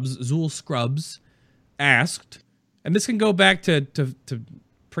subs, Zool Scrubs, asked, and this can go back to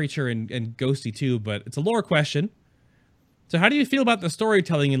Preacher and Ghosty too, but it's a lore question. So how do you feel about the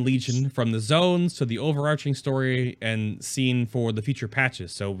storytelling in Legion, from the zones to the overarching story and scene for the future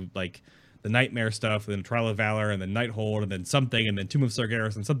patches? So like the Nightmare stuff, and then Trial of Valor, and then Nighthold, and then something, and then Tomb of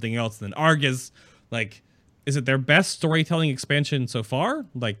Sargeras, and something else, and then Argus. Like, is it their best storytelling expansion so far?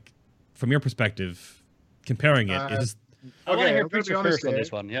 Like, from your perspective, comparing it, is I want to hear I'm gonna Preacher be honest first on here.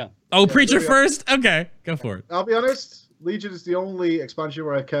 this one. Yeah. oh, Yeah, Preacher yeah. first? Okay, go for it. I'll be honest. Legion is the only expansion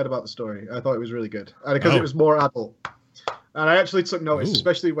where I cared about the story. I thought it was really good, and because Oh. it was more adult. And I actually took notice, Ooh.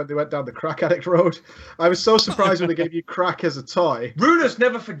 especially when they went down the crack addict road. I was so surprised when they gave you crack as a toy. Runus,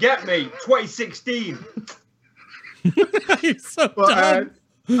 never forget me. 2016. You're so But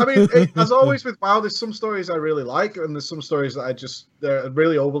dumb. I mean, as always with WoW, there's some stories I really like, and there's some stories that they're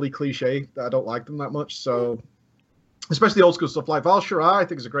really overly cliche that I don't like them that much. So, especially old school stuff like Val Shirai, I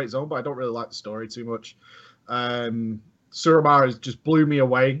think is a great zone, but I don't really like the story too much. Suramar just blew me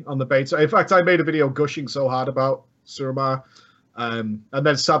away on the beta. In fact, I made a video gushing so hard about Suramar, and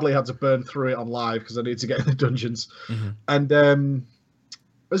then sadly had to burn through it on live because I needed to get in the dungeons. Mhm. And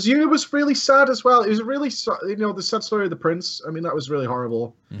Azuna was really sad as well. It was a really, the sad story of the prince. I mean, that was really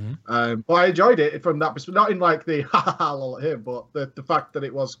horrible. Mhm. But I enjoyed it from that perspective, not in like the ha ha ha lol at him, but the fact that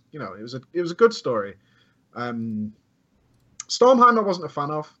it was, it was a good story. Stormheim I wasn't a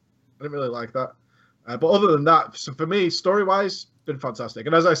fan of. I didn't really like that. But other than that, so for me, story-wise, been fantastic.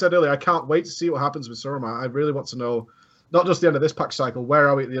 And as I said earlier, I can't wait to see what happens with Suramar. I really want to know, not just the end of this patch cycle, where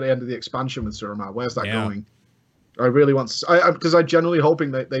are we at the end of the expansion with Suramar? Where's that Yeah. going? I really want to, because I'm genuinely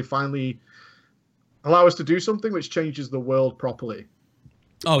hoping that they finally allow us to do something which changes the world properly.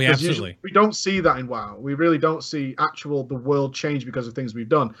 Oh yeah, 'Cause absolutely. usually we don't see that in WoW. We really don't see the world change because of things we've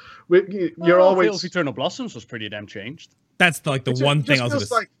done. You're always Tales of Eternal Blossoms was pretty damn changed. That's the one thing I was just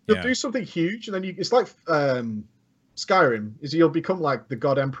gonna. like they'll Yeah. do something huge, and then it's like Skyrim. Is you'll become like the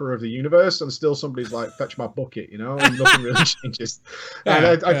God Emperor of the universe, and still somebody's like, "Fetch my bucket," and nothing really changes.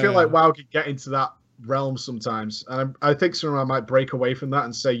 And I feel like WoW could get into that realm sometimes, and I think Suramar might break away from that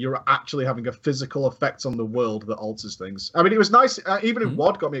and say you're actually having a physical effect on the world that alters things. I mean, it was nice. Even in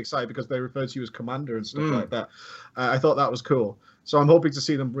WoD got me excited because they referred to you as commander and stuff like that. I thought that was cool. So I'm hoping to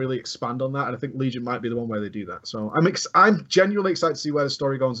see them really expand on that, and I think Legion might be the one where they do that. So I'm genuinely excited to see where the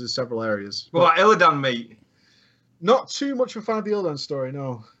story goes in several areas. Well, like Illidan, mate. Not too much of a fan of the Illidan story,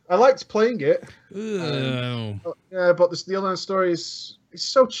 no. I liked playing it. Ugh. Yeah, but the Illidan story is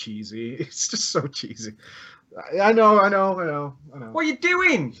so cheesy. It's just so cheesy. I know. What are you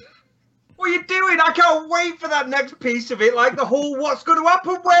doing? What are you doing? I can't wait for that next piece of it. Like the whole, what's going to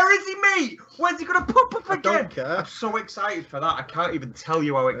happen? Where is he, mate? When's he going to pop up I again? don't care. I'm so excited for that. I can't even tell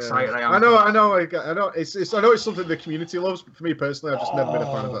you how excited I am. I know. It's something the community loves, but for me personally, I've just never been a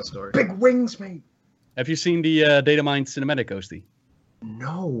fan of that story. Big wings, mate. Have you seen the Datamine cinematic, Ghosty?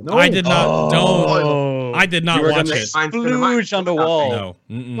 No. No. I did not. Don't. Oh, I did not you were watch gonna it. splooge on the wall. No.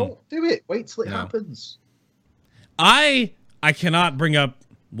 Mm-mm. Don't do it. Wait till it No. happens. I cannot bring up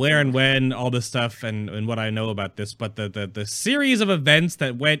where and when all this stuff and what I know about this, but the series of events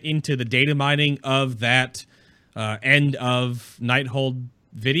that went into the data mining of that end of Nighthold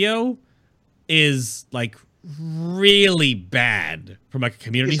video is like really bad from like a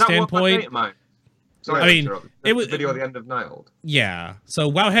community standpoint. Sorry, I mean, it was video at the end of Nighthold. Yeah.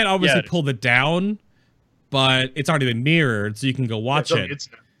 So Wowhead obviously pulled it down, but it's already been mirrored, so you can go watch it.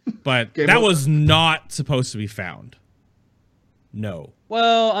 But Game that over. was not supposed to be found. No.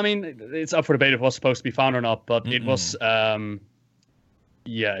 Well, I mean, it's up for debate if it was supposed to be found or not, but it was,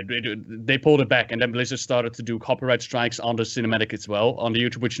 they pulled it back, and then Blizzard started to do copyright strikes on the cinematic as well, on the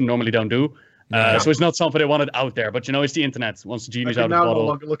YouTube, which you normally don't do. So it's not something they wanted out there, but it's the internet. Once the I genie's can out of the now no bottle,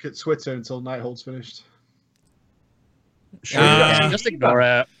 longer look at Twitter until Nighthold's finished. sure, just Yeah. ignore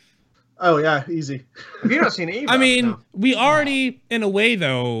it. Oh yeah, easy. Have you not seen it either? I mean, No. we already, in a way,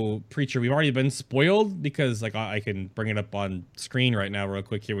 though, Preacher, we've already been spoiled because, like, I can bring it up on screen right now, real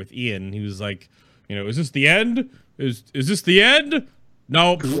quick here with Ian. He was like, is this the end? Is this the end?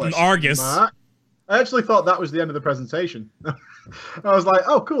 No, Argus. Mark. I actually thought that was the end of the presentation. I was like,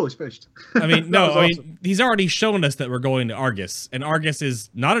 oh, cool, he's finished. I mean, That no, was I awesome. mean, he's already shown us that we're going to Argus, and Argus is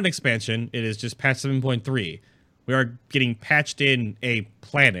not an expansion. It is just patch 7.3. We are getting patched in a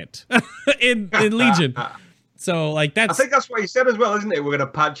planet in Legion. So like I that's think that's what he said as well, isn't it? We're going to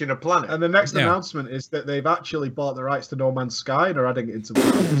patch in a planet. And the next Yeah. announcement is that they've actually bought the rights to No Man's Sky and are adding it into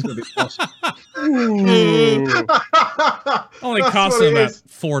it's going to be awesome. only That's costs what them it about is.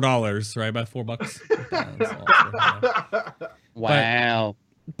 $4, right? About $4. That's all. Wow.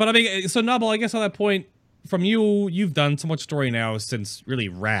 But I mean, so Noble, I guess on that point, from you've done so much story now since really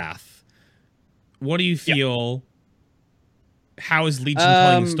Wrath. What do you feel? How is Legion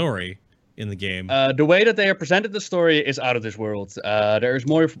telling the story in the game? The way that they have presented the story is out of this world. There is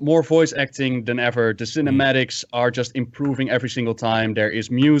more voice acting than ever. The cinematics are just improving every single time. There is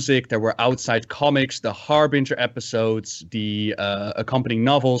music. There were outside comics, the Harbinger episodes, the accompanying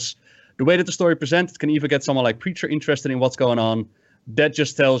novels. The way that the story presented can even get someone like Preacher interested in what's going on. That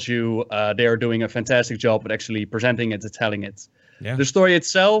just tells you they are doing a fantastic job at actually presenting it and telling it. Yeah. The story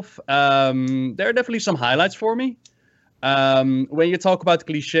itself, there are definitely some highlights for me. When you talk about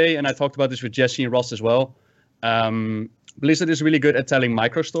cliche, and I talked about this with Jesse and Ross as well, Blizzard is really good at telling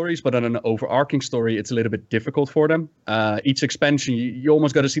micro stories, but on an overarching story, it's a little bit difficult for them. Each expansion, you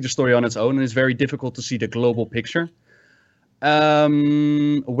almost got to see the story on its own, and it's very difficult to see the global picture.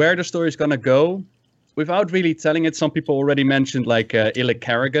 Where the story is going to go, without really telling it, some people already mentioned like Illic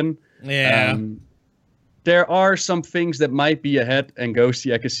Kerrigan. Yeah. There are some things that might be ahead, and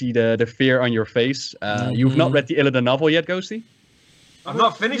Ghosty, I can see the fear on your face. You've not read the Illidan novel yet, Ghosty? I've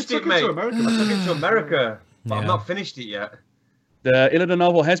not finished You it, took mate. to America. I took it to America, but I've Yeah. not finished it yet. The Illidan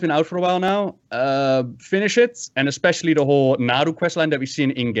novel has been out for a while now. Finish it, and especially the whole Naru questline that we've seen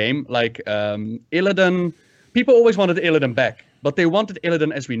in-game. Like, Illidan... People always wanted Illidan back, but they wanted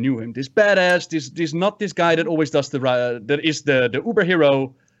Illidan as we knew him. This badass, this not this guy that always does that is the uber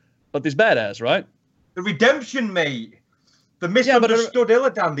hero, but this badass, right? The redemption, mate. The but- misunderstood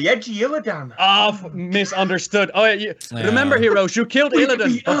Illidan, the edgy Illidan. Misunderstood. Oh, yeah. Remember, heroes, you killed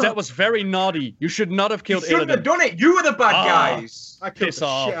Illidan, but that was very naughty. You should not have You killed shouldn't have Illidan. done it. You were the bad guys. I killed Piss the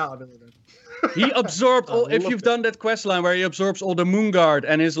off. shit out of it. He absorbed all. If love you've it. done that quest line where he absorbs all the Moonguard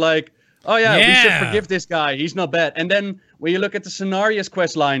and is like, oh yeah, we should Yeah. forgive this guy. He's not bad. And then when you look at the Cenarius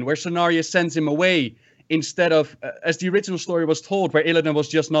quest line where Cenarius sends him away instead of, as the original story was told, where Illidan was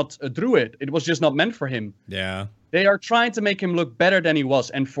just not a druid. It was just not meant for him. Yeah. They are trying to make him look better than he was.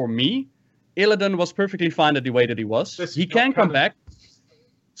 And for me, Illidan was perfectly fine at the way that he was. This He is can not come canon. back.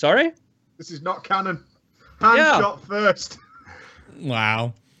 Sorry? This is not canon. Hand Yeah. shot first.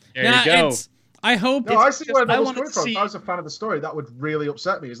 Wow. There you go. I hope. No, I see where I that was wanted coming to from. see- If I was a fan of the story, that would really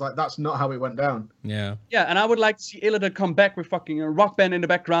upset me. It's like, that's not how it went down. Yeah. Yeah, and I would like to see Illidan come back with fucking a rock band in the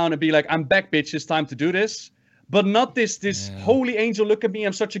background and be like, I'm back, bitch, it's time to do this. But not this holy angel, look at me,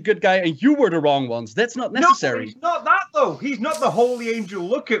 I'm such a good guy, and you were the wrong ones. That's not No, necessary. he's not that though. He's not the holy angel.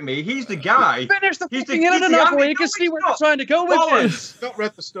 Look at me. He's the guy. Finish the He's the- fucking he's Illidan the novel, Andy- you can no, see he's where not. they're trying to go with Wallace. this. Not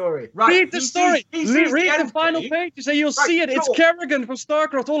read the story. Right. Read the he story. Sees, he sees Read the end final game. pages and you'll Right, see it. It's so- Kerrigan from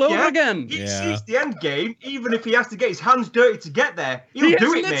StarCraft all over Yeah, again. He Yeah. sees the end game, even if he has to get his hands dirty to get there. He'll He do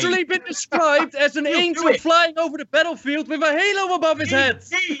has it, literally mate. been described as an He'll do angel it. flying over the battlefield with a halo above his head.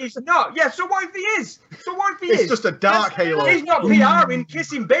 He is not. Yeah. So what if he is? So what if he It's is? just a dark halo. He's not PRing,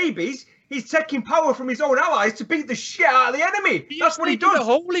 kissing babies. He's taking power from his own allies to beat the shit out of the enemy. That's what he taking does. The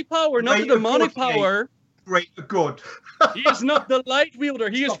holy power, not the Great demonic authority. power. Great, good. He is not the light wielder.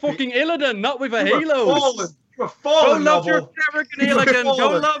 He is Stop it. fucking Illidan, not with a You were halo. fallen. You were Go fallen, love your Noble. Kerrigan You were Illidan. Go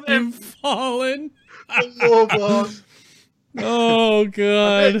fallen. love him. You've fallen. Oh, boss. Oh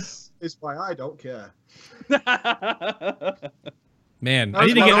god. This is why I don't care. Man, I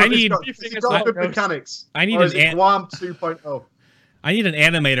need to get. I need. It's got good mechanics. I need Or is an it ant- Guam 2.0. I need an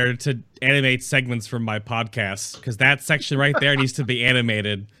animator to animate segments from my podcast because that section right there needs to be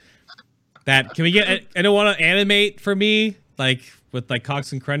animated. That can we get? I don't want to animate for me like with like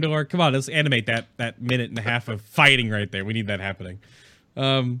Cox and Crendor. Come on, let's animate that minute and a half of fighting right there. We need that happening.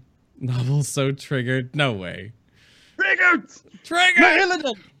 Novel's so triggered. No way. Triggered. Triggered.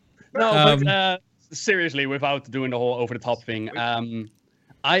 Illidan. No, Um, but seriously, without doing the whole over-the-top thing,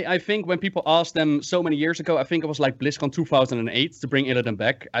 I think when people asked them so many years ago, I think it was like BlizzCon 2008 to bring Illidan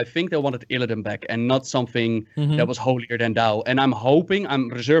back. I think they wanted Illidan back and not something that was holier than thou. And I'm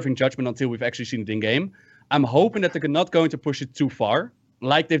reserving judgment until we've actually seen it in game. I'm hoping that they're not going to push it too far,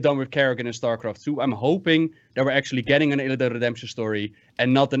 like they've done with Kerrigan in StarCraft 2. I'm hoping that we're actually getting an Illidan redemption story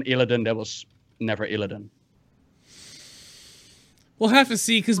and not an Illidan that was never Illidan. We'll have to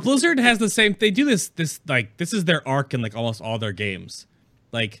see because Blizzard has the same. They do this like this is their arc in like almost all their games.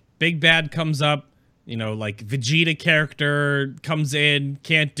 Like big bad comes up, you know, like Vegeta character comes in,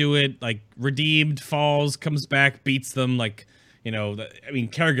 can't do it, like redeemed, falls, comes back, beats them. Like, you know, I mean,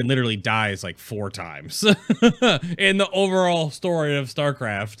 Kerrigan literally dies like 4 times in the overall story of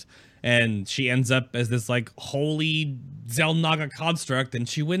StarCraft. and she ends up as this like holy Xel'Naga construct, and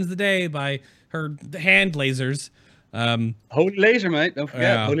she wins the day by her hand lasers. Holy laser, mate. Don't forget.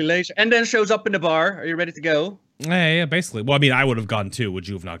 Yeah. Holy laser. And then shows up in the bar. Are you ready to go? Yeah, basically. Well, I mean, I would have gone too. Would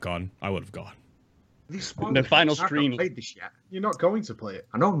you have not gone? I would have gone. These spoilers, The final I've screen. not played this yet. You're not going to play it.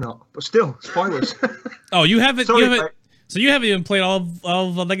 I know not, but still, spoilers. Oh, you haven't. Sorry, you haven't. mate. So you haven't even played all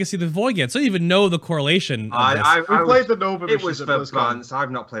of Legacy of the Void yet. So you don't even know the correlation. Of this. We played the Nova It was missions at for BlizzCon. fans.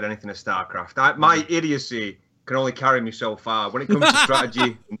 I've not played anything of StarCraft. My idiocy can only carry me so far. When it comes to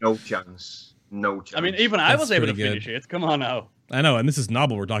strategy, no chance. No chance. I mean, even I That's was able to pretty good. finish it. Come on now. I know, and this is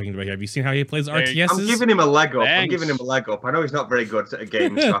Noble we're talking about here. Have you seen how he plays RTSs? I'm giving him a leg up. I'm Thanks. giving him a leg up. I know he's not very good at a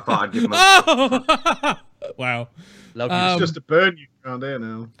game, so I thought I'd give him a... Oh! Wow. Love Um, It's just to burn you around here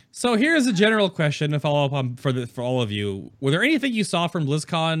now. So here's a general question to follow up on for all of you. Were there anything you saw from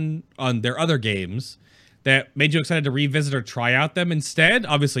BlizzCon on their other games that made you excited to revisit or try out them instead?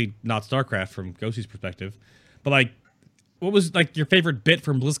 Obviously not StarCraft from Ghosty's perspective, but like, what was like your favorite bit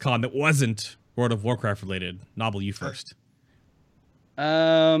from BlizzCon that wasn't World of Warcraft related? Noble, you first.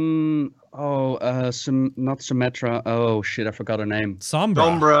 not Symmetra. Oh shit, I forgot her name. Sombra.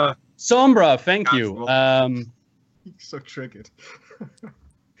 Sombra. Sombra, thank you. Casual. You're so triggered.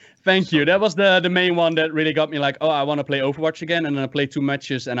 Thank you. That was the main one that really got me like, oh, I want to play Overwatch again. And then I played 2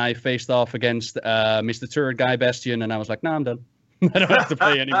 matches and I faced off against Mr. Turret Guy Bastion, and I was like, nah, I'm done. I don't have to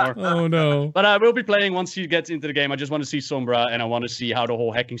play anymore. Oh no. But I will be playing once he gets into the game. I just want to see Sombra, and I want to see how the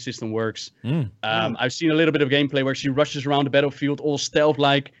whole hacking system works. I've seen a little bit of gameplay where she rushes around the battlefield all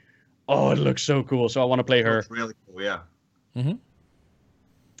stealth-like. Oh, it looks so cool. So I want to play her. That's really cool, yeah.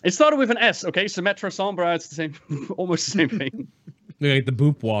 It started with an S, okay? Symmetra, Sombra, it's the same, almost the same thing. We got the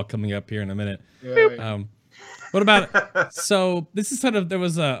boop wall coming up here in a minute. Yeah. What about? So this is sort of, there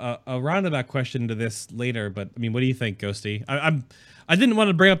was a roundabout question to this later, but I mean, what do you think, Ghosty? I didn't want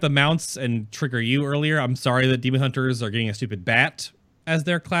to bring up the mounts and trigger you earlier. I'm sorry that Demon Hunters are getting a stupid bat as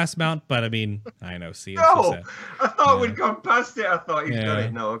their class mount, but I mean, I know. See, I'm so No! sad. I thought Yeah. we'd gone past it. I thought he's done Yeah.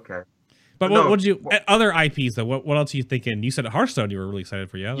 it. No, okay. But No, what did you? Other IPs though. What else are you thinking? You said Hearthstone. You were really excited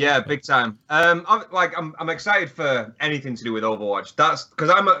for, yeah. Yeah, big time. I'm excited for anything to do with Overwatch. That's because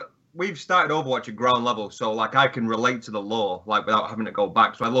we've started Overwatch at ground level, so like I can relate to the lore like without having to go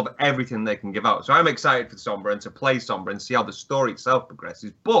back. So I love everything they can give out. So I'm excited for Sombra and to play Sombra and see how the story itself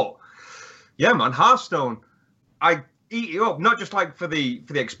progresses. But yeah, man, Hearthstone, I eat it up. Not just like for the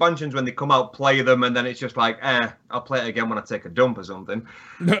expansions when they come out, play them, and then it's just like, I'll play it again when I take a dump or something.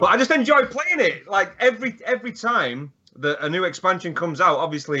 But I just enjoy playing it. Like every time that a new expansion comes out,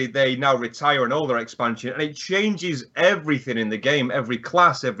 obviously they now retire an older expansion, and it changes everything in the game, every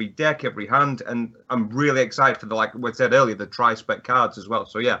class, every deck, every hand, and I'm really excited for the, like we said earlier, the tri-spec cards as well.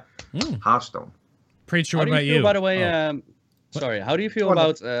 So yeah, Hearthstone. Preacher, How what do you about feel, you? by the way, Oh. sorry, how do you feel Go on.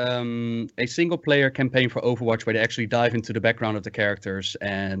 about a single-player campaign for Overwatch where they actually dive into the background of the characters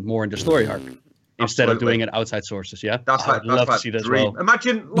and more in the story arc instead of Absolutely. doing it outside sources? Yeah, That's I'd love to see the that as dream. well.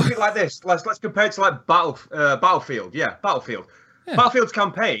 Imagine look at it like this. Let's compare it to like Battlefield. Yeah, Battlefield. Yeah. Battlefield's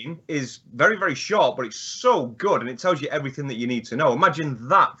campaign is very, very short, but it's so good and it tells you everything that you need to know. Imagine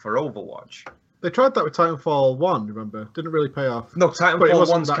that for Overwatch. They tried that with Titanfall 1, remember? Didn't really pay off. No, But it Titanfall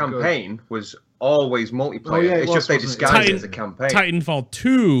wasn't 1's that good. campaign was always multiplayer. Oh, yeah, it it's was, just they wasn't it? disguised it as a campaign. Titanfall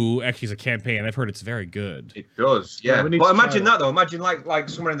 2 actually is a campaign. I've heard it's very good. It does, Yeah, yeah. we need But to try imagine it. that though. Imagine like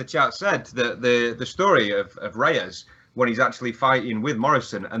someone in the chat said the story of Reyes when he's actually fighting with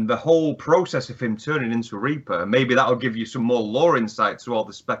Morrison and the whole process of him turning into a Reaper. Maybe that'll give you some more lore insight to all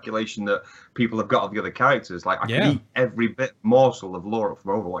the speculation that people have got of the other characters. Like I Yeah. can eat every bit morsel of lore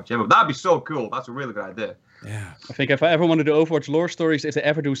from Overwatch ever. That'd be so cool. That's a really good idea. Yeah. I think if I ever want to do Overwatch lore stories, if they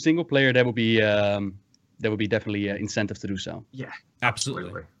ever do single player, that would be definitely incentive to do so. Yeah,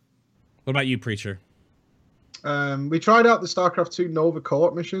 Absolutely. What about you, Preacher? We tried out the StarCraft 2 Nova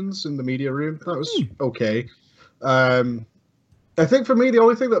co-op missions in the media room. That was okay. I think for me, the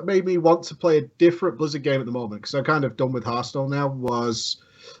only thing that made me want to play a different Blizzard game at the moment, because I'm kind of done with Hearthstone now, was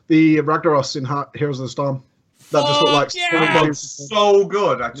the Ragnaros in Heroes of the Storm. That just looked like Fuck some yeah! games- So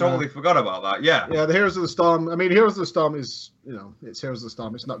good. I totally forgot about that. Yeah. Yeah, the Heroes of the Storm. I mean, Heroes of the Storm is, it's Heroes of the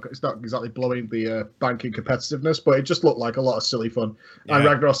Storm. It's not exactly blowing the bank in competitiveness, but it just looked like a lot of silly fun. And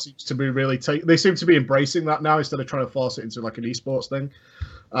Yeah. Ragnaros seems to be really they seem to be embracing that now instead of trying to force it into like an esports thing.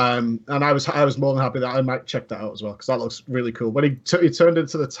 And I was more than happy that I might check that out as well because that looks really cool. When he turned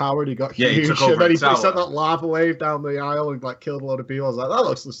into the tower and he got Yeah, he huge, took over and then the he sent tower. that lava wave down the aisle and like killed a load of people. I was like, that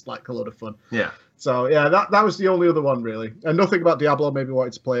looks just like a load of fun. Yeah. So yeah, that was the only other one really, and nothing about Diablo made me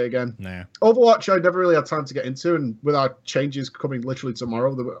wanted to play again. Nah. Overwatch, I never really had time to get into, and with our changes coming literally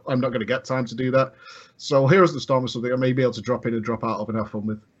tomorrow, I'm not going to get time to do that. So Heroes of the Storm is something I may be able to drop in and drop out of and have fun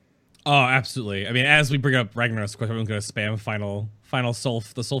with. Oh, absolutely. I mean, as we bring up Ragnarok, of course, everyone's gonna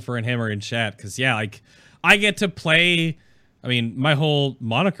spam the sulfur and hammer in chat because yeah, like I get to play. I mean, my whole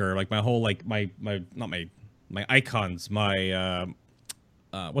moniker, like my whole like my not my icons, my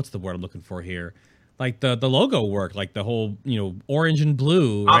what's the word I'm looking for here? Like the logo work, like the whole orange and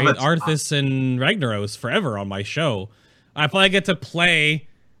blue, right? Arthas and Ragnaros forever on my show. I probably get to play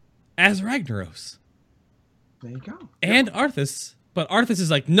as Ragnaros. There you go. And Arthas. But Arthas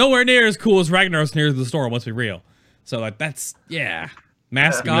is like nowhere near as cool as Ragnaros near the store, let's be real. So like that's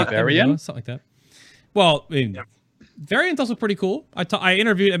mascot, Varian? Something like that. Well, I mean, Variant's also pretty cool. I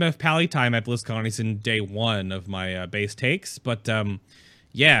interviewed MF Pally Time at BlizzCon. He's in day 1 of my base takes, but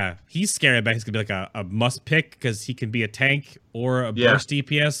yeah, he's scary about he's gonna be like a must pick because he can be a tank or a burst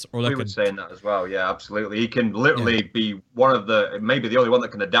DPS or like we were saying that as well. Yeah, absolutely. He can literally be one of maybe the only one that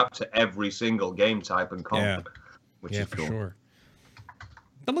can adapt to every single game type and comp, which is cool. For sure.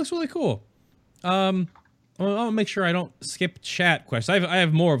 That looks really cool. I'll make sure I don't skip chat questions. I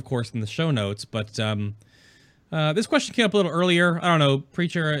have more, of course, in the show notes, but this question came up a little earlier. I don't know,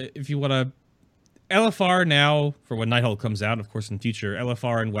 Preacher, if you want to... LFR now, for when Nighthawk comes out, of course, in future,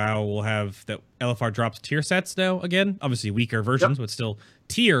 LFR and WoW will have that LFR drops tier sets now again. Obviously, weaker versions, but still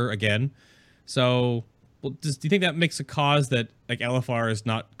tier again. So, do you think that makes a cause that like LFR is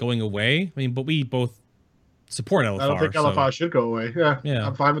not going away? I mean, but we both support LFR. I don't think LFR should go away. Yeah,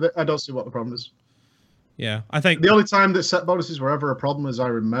 I'm fine with it. I don't see what the problem is. Yeah, I think the only time that set bonuses were ever a problem, as I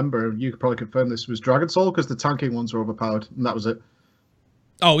remember, you could probably confirm this, was Dragon Soul because the tanking ones were overpowered, and that was it.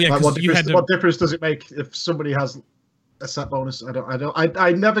 Oh yeah, like, what difference does it make if somebody has a set bonus?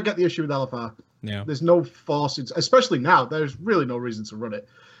 I never get the issue with LFR. Yeah, there's no forcing, especially now. There's really no reason to run it.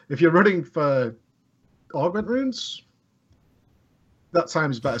 If you're running for augment runes, that time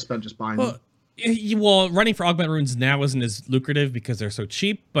is better spent just buying them. Well, running for augment runes now isn't as lucrative because they're so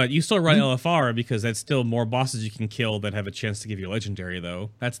cheap, but you still run LFR because that's still more bosses you can kill that have a chance to give you a legendary, though.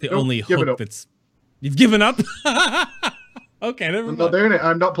 That's the only hook that's... You've given up? Okay, never mind. I'm not doing it.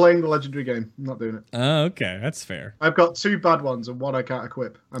 I'm not playing the legendary game. I'm not doing it. Oh, okay. That's fair. I've got 2 bad ones and 1 I can't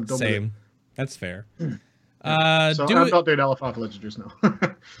equip. I'm done with it. That's fair. So I'm not doing LFR for legendaries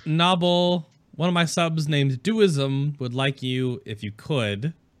now. Nobble, one of my subs named Duism would like you, if you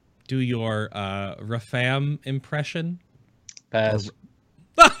could, do your Rafam impression. Pass.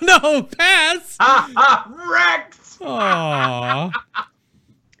 No, pass! Wrecked! Aww.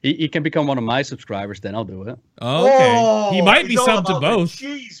 He can become one of my subscribers, then I'll do it. Oh, okay. He might be subbed to both.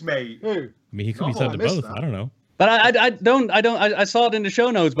 Jeez, mate. I mean, he could be subbed to both. I don't know. But I saw it in the show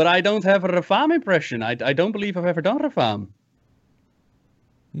notes, but I don't have a Rafam impression. I don't believe I've ever done Rafam.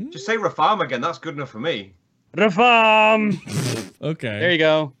 Just say Rafam again. That's good enough for me. Rafam! Okay. There you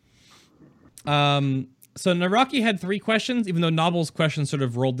go. So Naraki had 3 questions, even though Nobble's question sort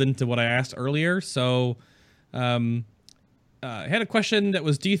of rolled into what I asked earlier. So, I had a question that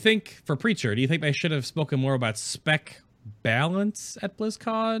was, do you think they should have spoken more about spec balance at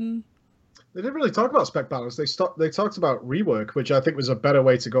BlizzCon? They didn't really talk about spec balance. They talked about rework, which I think was a better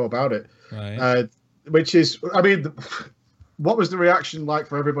way to go about it. Right. Which is, I mean, what was the reaction like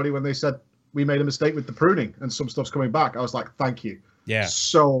for everybody when they said we made a mistake with the pruning and some stuff's coming back? I was like, thank you. Yeah.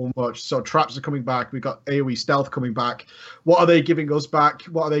 So much. So traps are coming back. We got AoE stealth coming back. What are they giving us back?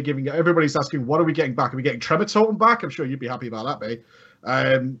 What are they giving? Everybody's asking, what are we getting back? Are we getting Tremor Totem back? I'm sure you'd be happy about that, babe.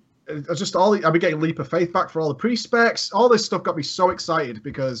 I'll be getting Leap of Faith back for all the pre-specs. All this stuff got me so excited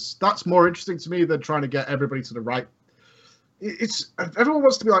because that's more interesting to me than trying to get everybody to the right. Everyone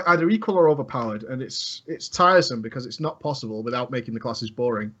wants to be like either equal or overpowered, and it's tiresome because it's not possible without making the classes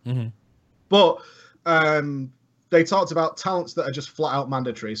boring. Mm-hmm. But they talked about talents that are just flat out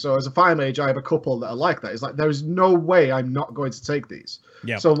mandatory. So as a fire mage, I have a couple that are like that. It's like, there is no way I'm not going to take these.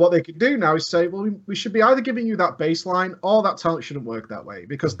 Yeah. So what they could do now is say, well, we should be either giving you that baseline or that talent shouldn't work that way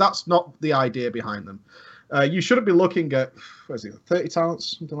because that's not the idea behind them. You shouldn't be looking at, 30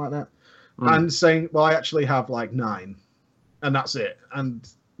 talents, something like that, and saying, well, I actually have like 9 and that's it. And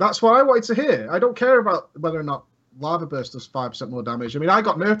that's what I wanted to hear. I don't care about whether or not Lava Burst does 5% more damage. I mean, I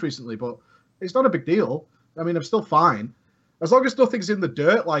got nerfed recently, but it's not a big deal. I mean, I'm still fine. As long as nothing's in the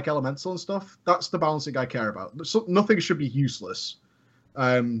dirt, like Elemental and stuff, that's the balancing I care about. So nothing should be useless.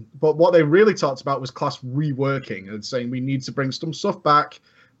 But what they really talked about was class reworking and saying we need to bring some stuff back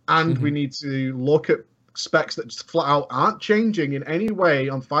and we need to look at specs that just flat out aren't changing in any way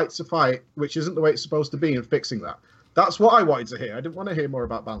on fight to fight, which isn't the way it's supposed to be, and fixing that. That's what I wanted to hear. I didn't want to hear more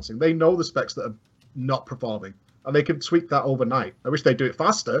about balancing. They know the specs that are not performing, and they can tweak that overnight. I wish they'd do it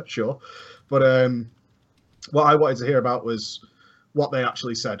faster, sure. But what I wanted to hear about was what they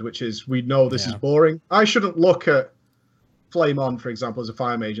actually said, which is we know this is boring. I shouldn't look at Flame On, for example, as a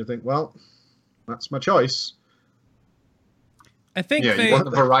fire mage, I think, well, that's my choice. I think Yeah, you want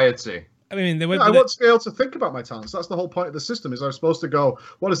the variety. I mean, they I want to be able to think about my talents. That's the whole point of the system. Is I'm supposed to go,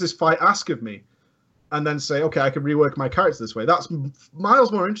 what does this fight ask of me? And then say, okay, I can rework my character this way. That's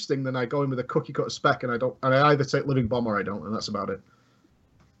miles more interesting than I go in with a cookie cutter spec and I either take Living Bomb or I don't, and that's about it.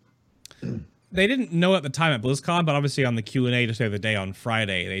 They didn't know at the time at BlizzCon, but obviously on the Q&A just the other day on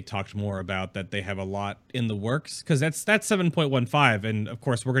Friday, they talked more about that they have a lot in the works, because that's 7.15, and of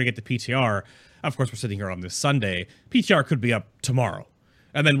course we're going to get the PTR. Of course, we're sitting here on this Sunday. PTR could be up tomorrow,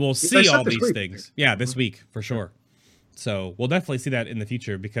 and then we'll see all these things. Yeah, this week for sure. So we'll definitely see that in the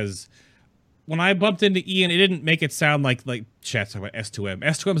future, because when I bumped into Ian, it didn't make it sound like chat's talking about S2M.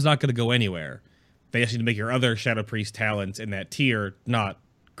 S2M's not going to go anywhere. They just need to make your other Shadow Priest talents in that tier not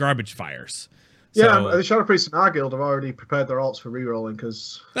garbage fires. Yeah, the Shadow Priests in our guild have already prepared their alts for rerolling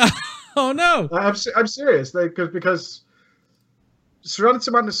because. Oh no! I'm serious. Because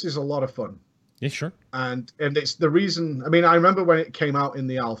Serenity Madness is a lot of fun. Yeah, sure. And it's the reason. I mean, I remember when it came out in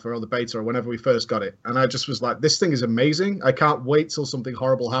the alpha or the beta or whenever we first got it, and I just was like, "This thing is amazing. I can't wait till something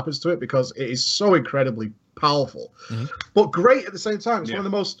horrible happens to it because it is so incredibly powerful, but great at the same time. It's one of the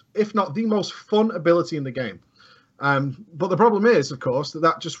most, if not the most, fun ability in the game." But the problem is, of course,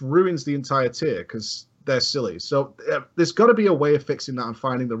 that just ruins the entire tier because they're silly. So there's got to be a way of fixing that and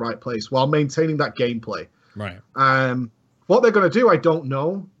finding the right place while maintaining that gameplay. Right. What they're going to do, I don't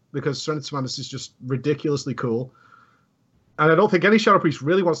know, because Serenity Madness is just ridiculously cool. And I don't think any Shadow Priest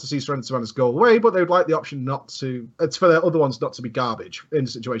really wants to see Serenity Madness go away, but they would like the option not to. It's for their other ones not to be garbage in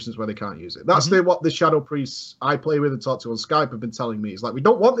situations where they can't use it. That's what the Shadow Priests I play with and talk to on Skype have been telling me. It's like, we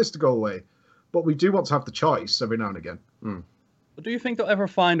don't want this to go away, but we do want to have the choice every now and again. But do you think they'll ever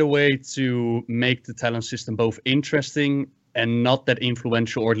find a way to make the talent system both interesting and not that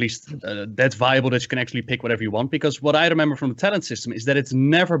influential, or at least that viable that you can actually pick whatever you want? Because what I remember from the talent system is that it's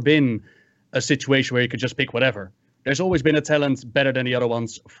never been a situation where you could just pick whatever. There's always been a talent better than the other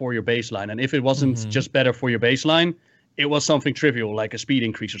ones for your baseline. And if it wasn't just better for your baseline, it was something trivial, like a speed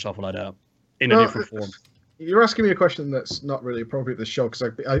increase or something like that, in a different form. You're asking me a question that's not really appropriate for the show,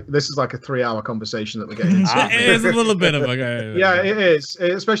 because this is like a 3-hour conversation that we're getting into. It is a little bit of a... Yeah, it is.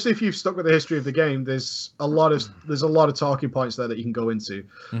 Especially if you've stuck with the history of the game, there's a lot of talking points there that you can go into.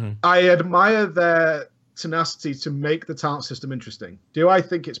 I admire their tenacity to make the talent system interesting. Do I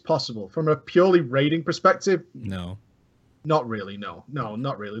think it's possible? From a purely raiding perspective, no. Not really, no,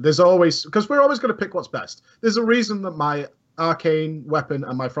 not really. There's always, because we're always going to pick what's best. There's a reason that my arcane weapon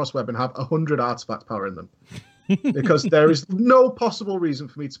and my frost weapon have 100 artifact power in them, because there is no possible reason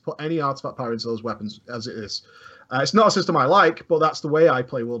for me to put any artifact power into those weapons as it is. It's not a system I like, but that's the way I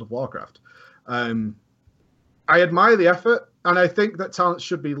play World of Warcraft. I admire the effort, and I think that talents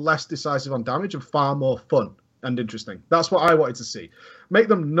should be less decisive on damage and far more fun and interesting. That's what I wanted to see. Make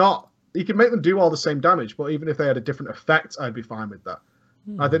them not. You can make them do all the same damage, but even if they had a different effect, I'd be fine with that.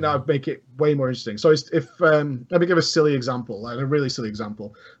 I think that would make it way more interesting. So if let me give a silly example, like a really silly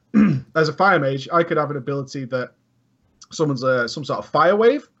example. As a fire mage, I could have an ability that someone's some sort of fire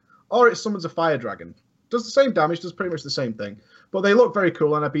wave, or it's someone's a fire dragon. Does the same damage, does pretty much the same thing, but they look very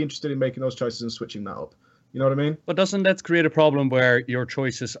cool, and I'd be interested in making those choices and switching that up. You know what I mean? But doesn't that create a problem where your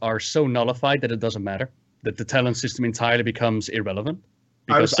choices are so nullified that it doesn't matter? That the talent system entirely becomes irrelevant?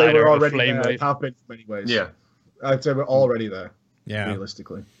 Because I would say we're already there. Have been in many ways. Yeah. I'd say we're already there. Yeah.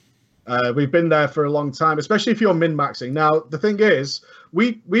 Realistically. We've been there for a long time, especially if you're min-maxing. Now, the thing is,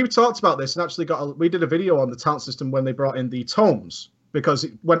 we talked about this and actually we did a video on the talent system when they brought in the tomes, because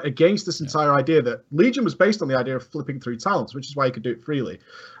it went against this entire idea that Legion was based on the idea of flipping through talents, which is why you could do it freely.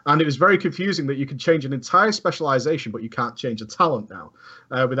 And it was very confusing that you could change an entire specialization, but you can't change a talent now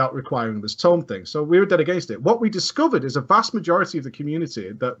without requiring this tome thing. So we were dead against it. What we discovered is a vast majority of the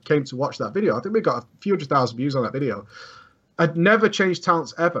community that came to watch that video, I think we got a few 100,000 views on that video, had never changed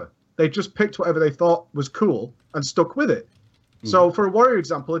talents ever. They just picked whatever they thought was cool and stuck with it. So for a warrior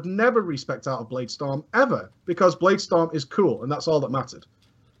example, I'd never respect out of Bladestorm ever, because Bladestorm is cool and that's all that mattered.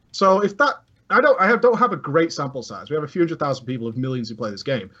 So if that, I don't have a great sample size. We have a few 100,000 people of millions who play this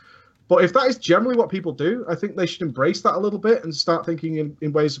game. But if that is generally what people do, I think they should embrace that a little bit and start thinking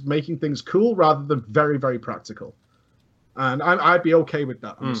in ways of making things cool rather than very, very practical. And I'd be okay with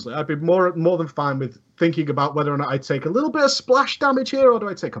that, honestly. I'd be more than fine with thinking about whether or not I take a little bit of splash damage here, or do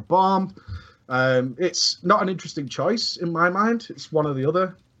I take a bomb? It's not an interesting choice in my mind. It's one or the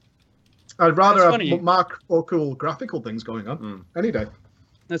other. I'd rather have more cool graphical things going on any day.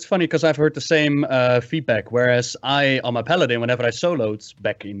 That's funny, because I've heard the same feedback. Whereas on my Paladin, whenever I soloed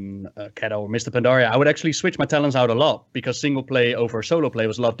back in Keta or Mr. Pandaria, I would actually switch my talents out a lot, because single play over solo play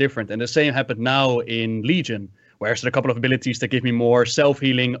was a lot different. And the same happened now in Legion, Whereas there are a couple of abilities that give me more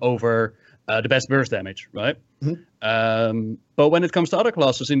self-healing over the best burst damage, right? But when it comes to other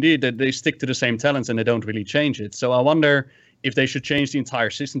classes, indeed, they stick to the same talents and they don't really change it. So I wonder if they should change the entire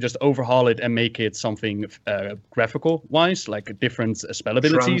system, just overhaul it and make it something graphical-wise, like different spell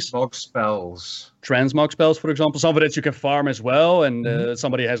abilities. Transmog spells, for example. Some of that you can farm as well, and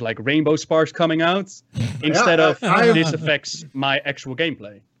somebody has like rainbow sparks coming out, instead of this affects my actual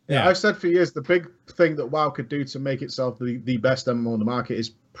gameplay. Yeah, I've said for years, the big thing that WoW could do to make itself the best MMO on the market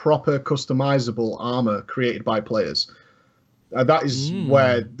is proper customizable armor created by players. That is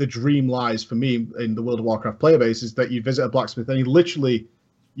where the dream lies for me in the World of Warcraft player base, is that you visit a blacksmith and you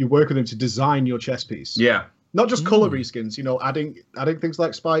work with him to design your chess piece. Yeah. Not just color reskins, adding things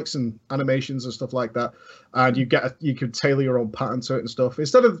like spikes and animations and stuff like that. And you can tailor your own pattern to it and stuff.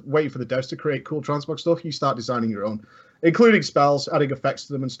 Instead of waiting for the devs to create cool transmog stuff, you start designing your own, including spells, adding effects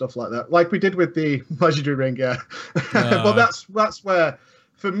to them and stuff like that. Like we did with the Legendary Ring, yeah. But that's where,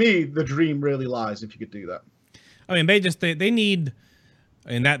 for me, the dream really lies, if you could do that. I mean, they need,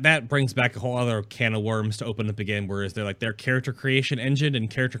 and that brings back a whole other can of worms to open up again, whereas they're like their character creation engine and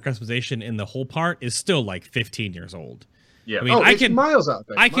character customization in the whole part is still like 15 years old. Yeah. I mean, I can miles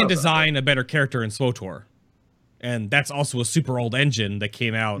design a better character in SWTOR, and that's also a super old engine that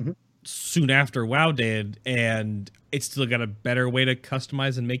came out soon after WoW did, and it's still got a better way to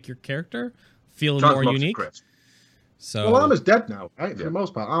customize and make your character feel more unique. So, well, armor's dead now, right? For the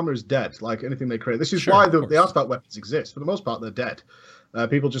most part, armor is dead. Like anything they create, this is why the artifact weapons exist. For the most part, they're dead.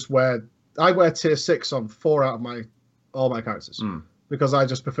 People just I wear tier 6 on 4 out of all my characters because I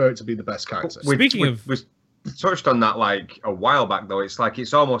just prefer it to be the best character. We touched on that like a while back, though.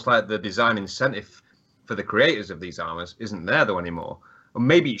 It's almost like the design incentive for the creators of these armors isn't there though anymore. Or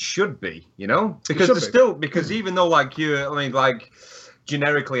maybe it should be, because even though like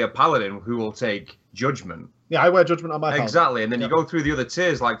generically a paladin who will take judgment. Yeah, I wear judgment on my paladin. Exactly, and then you go through the other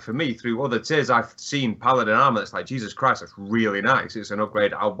tiers. Like for me, through other tiers, I've seen paladin armor that's like, Jesus Christ, that's really nice. It's an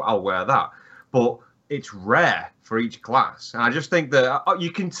upgrade. I'll wear that. But it's rare for each class, and I just think that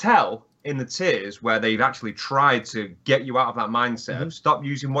you can tell in the tiers where they've actually tried to get you out of that mindset of stop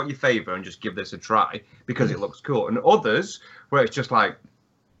using what you favor and just give this a try because it looks cool. And others where it's just like,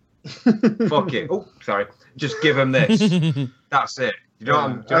 fuck it. Oh, sorry. Just give them this. That's it. You know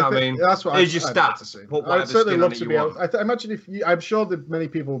what I mean? That's what Here's your stats. I'd certainly love to be able. I imagine I'm sure that many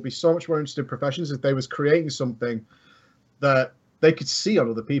people would be so much more interested in professions if they was creating something that they could see on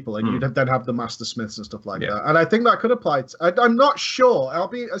other people, and you'd then have the master smiths and stuff like that. And I think that could apply. I'm not sure. I'll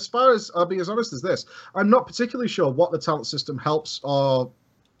be as honest as this. I'm not particularly sure what the talent system helps or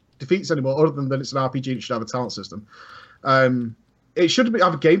defeats anymore, other than that it's an RPG and it should have a talent system. It should have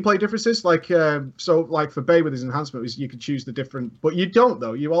gameplay differences, like for Bay with his enhancement, you can choose the different, but you don't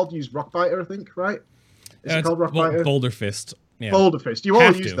though. You all use Rockbiter, I think, right? Is it called Rockbiter? Boulder Fist. Yeah. Boulder Fist. You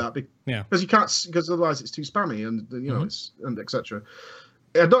all use that because you can't, because otherwise it's too spammy and it's and etc.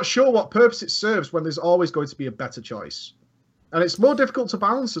 I'm not sure what purpose it serves when there's always going to be a better choice, and it's more difficult to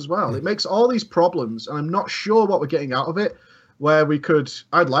balance as well. It makes all these problems, and I'm not sure what we're getting out of it. Where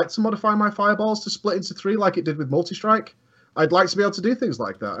I'd like to modify my fireballs to split into 3 like it did with Multi-Strike. I'd like to be able to do things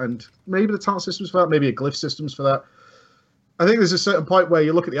like that, and maybe the talent systems for that, maybe a glyph systems for that. I think there's a certain point where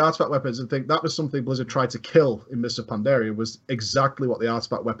you look at the artifact weapons and think that was something Blizzard tried to kill in Mists of Pandaria, was exactly what the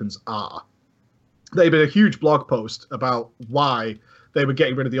artifact weapons are. They made a huge blog post about why they were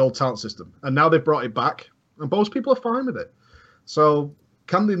getting rid of the old talent system, and now they've brought it back, and most people are fine with it. So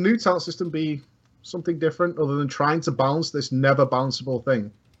can the new talent system be something different other than trying to balance this never balanceable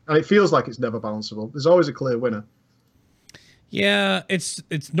thing? And it feels like it's never balanceable. There's always a clear winner. Yeah, it's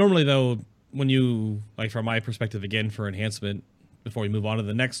normally though, when you, like from my perspective again for enhancement, before we move on to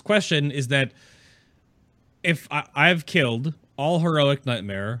the next question, is that if I've killed all heroic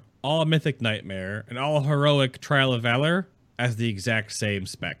Nightmare, all mythic Nightmare, and all heroic Trial of Valor as the exact same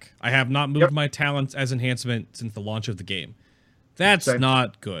spec. I have not moved my talents as enhancement since the launch of the game. That's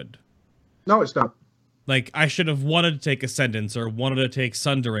not good. No, it's not. Like, I should have wanted to take Ascendance, or wanted to take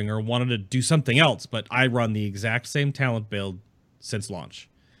Sundering, or wanted to do something else, but I run the exact same talent build since launch.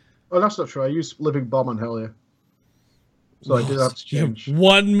 Oh, that's not true. I use Living Bomb on Hellier. So I did have to change.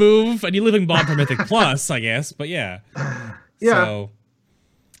 One move, and you Living Bomb for Mythic Plus, I guess, but yeah. Yeah. So,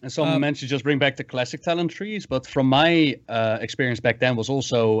 and someone mentioned just bring back the classic talent trees, but from my experience back then was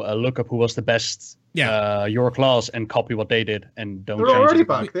also look up who was the best your class and copy what they did and don't They're change already it.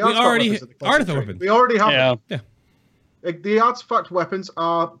 back. We already artifact weapons. We already have Yeah. The artifact weapons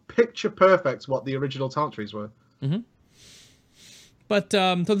are picture perfect what the original talent trees were. Mm-hmm. But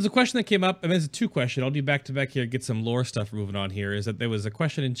so there's a question that came up, and there's a 2 question. I'll do back to back here, get some lore stuff moving on here. Is that there was a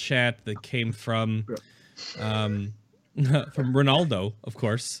question in chat that came from from Ronaldo, of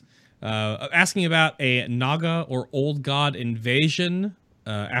course, asking about a Naga or Old God invasion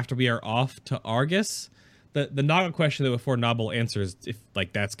after we are off to Argus. The Naga question that before Noble answers if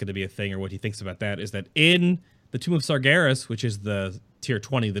like that's going to be a thing or what he thinks about that is that in the Tomb of Sargeras, which is the tier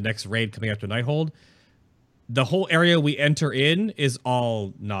 20, the next raid coming after Nighthold, the whole area we enter in is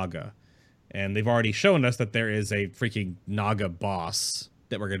all Naga. And they've already shown us that there is a freaking Naga boss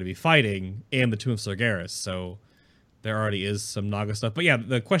that we're going to be fighting in the Tomb of Sargeras. So there already is some Naga stuff. But yeah,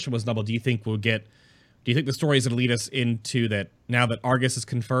 the question was, Noble, do you think the story is going to lead us into that now that Argus is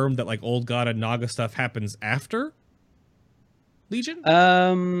confirmed that like Old God and Naga stuff happens after Legion?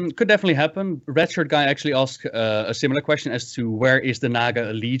 Could definitely happen. Redshirt guy actually asked a similar question as to where is the Naga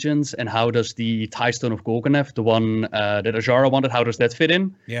allegiance and how does the Tie Stone of Golganath, the one that Azara wanted, how does that fit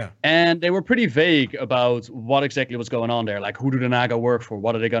in? Yeah. And they were pretty vague about what exactly was going on there. Like, who do the Naga work for?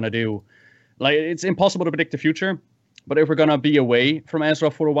 What are they going to do? Like, it's impossible to predict the future. But if we're going to be away from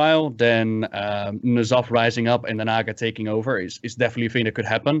Azeroth for a while, then N'Zoth rising up and the Naga taking over is definitely a thing that could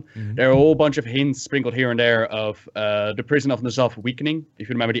happen. Mm-hmm. There are a whole bunch of hints sprinkled here and there of the prison of N'Zoth weakening. If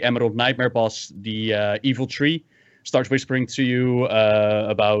you remember the Emerald Nightmare boss, the evil tree, starts whispering to you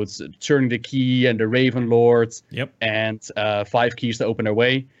about turning the key and the Raven Lord and 5 keys to open their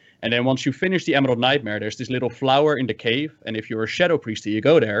way. And then once you finish the Emerald Nightmare, there's this little flower in the cave. And if you're a Shadow Priest and you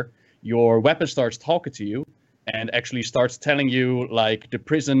go there, your weapon starts talking to you. And actually starts telling you, like, the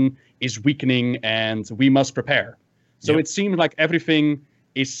prison is weakening and we must prepare. So it seems like everything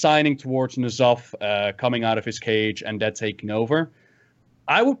is signing towards N'Zoth coming out of his cage and that taking over.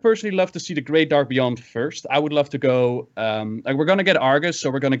 I would personally love to see the Great Dark Beyond first. I would love to go... like, we're going to get Argus, so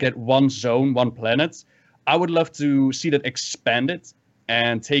we're going to get one zone, one planet. I would love to see that expanded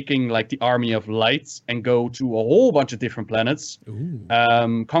and taking, like, the Army of Light and go to a whole bunch of different planets.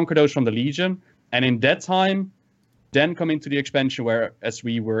 Conquer those from the Legion. And in that time, then come into the expansion where, as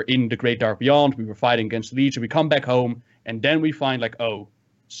we were in the Great Dark Beyond, we were fighting against Legion, we come back home, and then we find like, oh,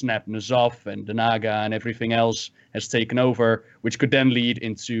 snap, N'Zoth and the Naga and everything else has taken over, which could then lead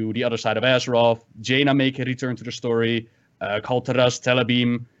into the other side of Azeroth. Jaina make a return to the story, Kul Tiras,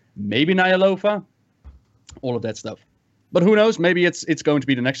 Telebeam, maybe Nyalova, all of that stuff. But who knows? Maybe it's going to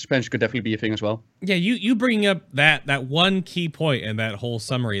be the next expansion. Could definitely be a thing as well. Yeah, you bringing up that one key point in that whole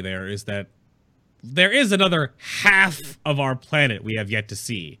summary there is that there is another half of our planet we have yet to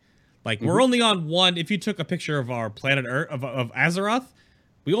see. Like, we're only on one. If you took a picture of our planet Earth, of Azeroth,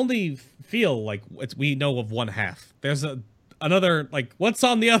 we only feel like we know of one half. There's another, like, what's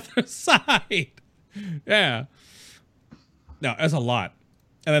on the other side? Yeah. No, there's a lot.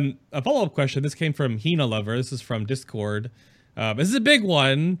 And then a follow-up question. This came from Hina Lover. This is from Discord. This is a big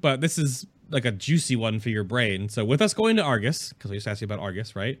one, but this is like a juicy one for your brain. So with us going to Argus, because we just asked you about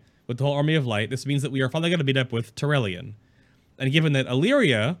Argus, right? With the whole Army of Light, this means that we are finally going to meet up with Turelion. And given that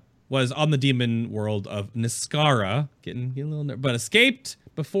Illyria was on the demon world of Niskara, getting a little but escaped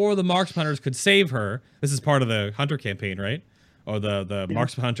before the Marksman Hunters could save her. This is part of the Hunter campaign, right? Or the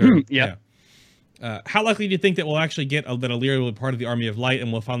Marksman Hunter. Yeah. How likely do you think that we'll actually get that Illyria will be part of the Army of Light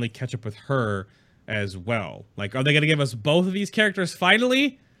and we'll finally catch up with her as well? Like, are they going to give us both of these characters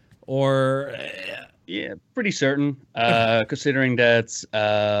finally? Or... Yeah, pretty certain, considering that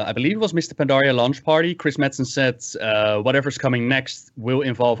I believe it was Mr. Pandaria launch party. Chris Metzen said whatever's coming next will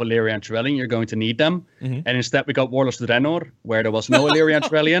involve Illyria and Turelion. You're going to need them. And instead we got Warlords of Draenor, where there was no Illyria and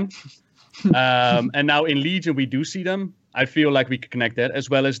Turelion. And now in Legion we do see them. I feel like we could connect that, as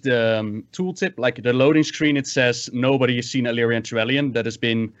well as the tooltip, like the loading screen. It says nobody has seen Illyria and Turelion. That has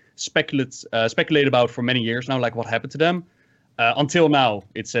been speculated about for many years now, like what happened to them. Until now,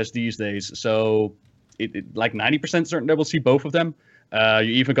 it says these days. So... It like 90% certain that we'll see both of them.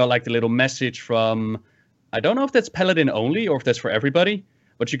 You even got like the little message from, I don't know if that's Paladin only or if that's for everybody,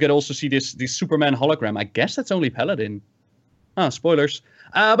 but you could also see this Superman hologram. I guess that's only Paladin. Spoilers.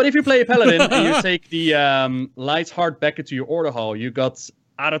 But if you play a Paladin and you take the Light's Heart back into your order hall, you got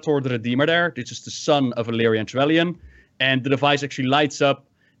Arator the Redeemer there. This is the son of Illyria and Turelion. And the device actually lights up,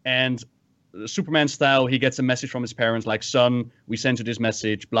 and Superman style, he gets a message from his parents like, son, we sent you this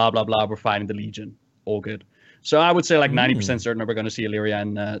message, blah, blah, blah, we're fighting the Legion. All good. So I would say like 90% certain that we're going to see Illyria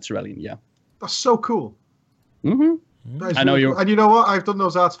and Turelion, yeah. That's so cool. I know you. And you know what? I've done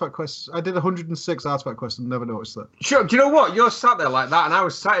those artifact quests. I did 106 artifact quests and never noticed that. Sure. Do you know what? You're sat there like that, and I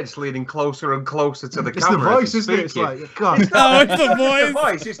was sat just leaning closer and closer to the camera. It's the voice, isn't it? It's like, God. It's the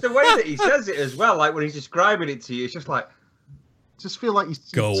voice. It's the way that he says it as well. Like when he's describing it to you, it's just like. Just feel like you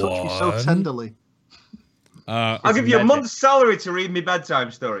touch me so tenderly. I'll give you a month's salary to read me bedtime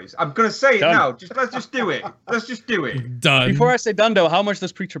stories. I'm gonna say it now. Let's just do it. Let's just do it. Done. Before I say done, though, how much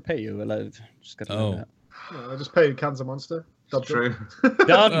does Preacher pay you? Just gotta know that. I just paid cans of Monster. It's true. Done.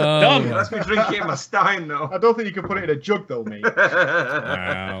 Done. wow. Let's be drinking in my stein, though. I don't think you can put it in a jug though, mate.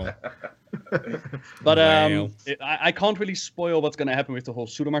 Wow. But Wow. I can't really spoil what's going to happen with the whole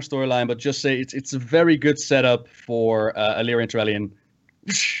Sudamar storyline, but just say it's a very good setup for Illyria and Turellian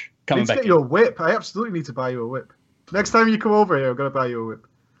coming Need to back get in. you a whip. I absolutely need to buy you a whip. Next time you come over here, I'm gonna buy you a whip.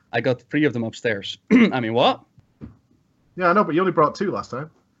 I got 3 of them upstairs. I mean, what? Yeah, I know, but you only brought 2 last time.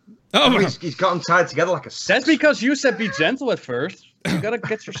 Oh, my. He's got them tied together like a That's set. because you said be gentle at first. You gotta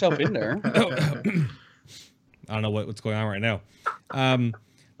get yourself in there. I don't know what's going on right now.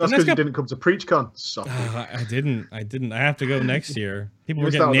 That's next because you up- didn't come to PreachCon. Sucker. I didn't. I have to go next year. People were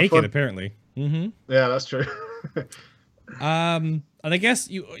Missed getting out on the naked, fun. apparently. Mm-hmm. Yeah, that's true. And I guess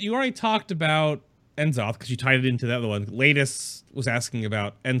you already talked about Enzoth because you tied it into the other one. Latest was asking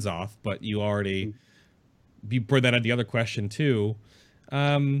about Enzoth, but you already brought that on the other question too.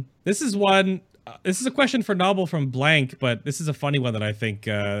 This is one. This is a question for Noble from Blank, but this is a funny one that I think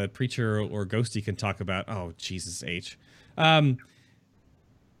Preacher or Ghosty can talk about. Oh Jesus H.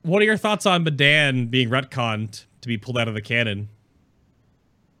 What are your thoughts on Medan being retconned to be pulled out of the canon?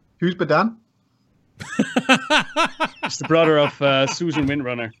 Who's Badan? It's the brother of Susan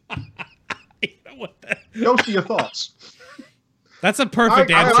Windrunner. What the- Those are your thoughts. That's a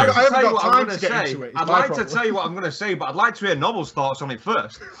perfect I answer. haven't Tell you got what I'm time gonna to get say. into it. It's I'd my like to problem. tell you what I'm going to say, but I'd like to hear Noble's thoughts on it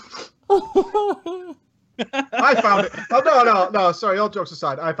first. I found it. Oh, no. Sorry, all jokes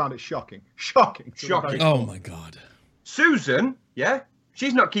aside, I found it shocking. Shocking. Shocking. Oh my god. Susan, yeah,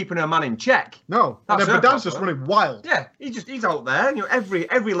 she's not keeping her man in check. No, and That's then her Badan's just problem. running wild. Yeah, he's out there. You know, every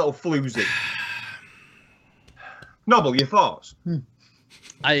little floozy. Noble, your thoughts?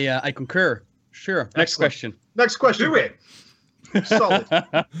 I concur. Sure. Next Excellent. question. Next question. Do it. Solid.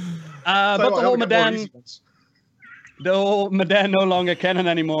 But Tell the you what, I whole hope we get more Medan, easy ones. the whole Medan no longer canon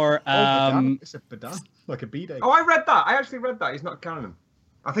anymore. Oh, Badan. It's a Badan. Like a B-Day. Oh, I read that. I actually read that. He's not canon.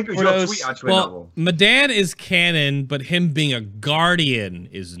 I think it was For your those- tweet, actually, Well, Noble. Medan is canon, but him being a guardian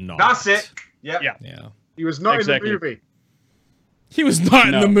is not. That's it. Yep. Yeah. Yeah. He was not Exactly. in the movie. He was not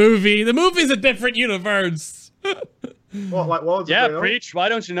in No. the movie. The movie's a different universe. What, like Worlds of Yeah, Grey? preach. Why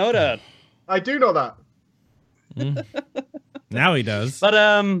don't you know that? I do know that. Now he does. But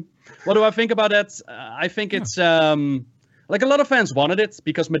what do I think about that? I think it's like a lot of fans wanted it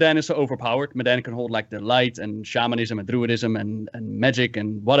because Medan is so overpowered. Medan can hold like the light and shamanism and druidism and magic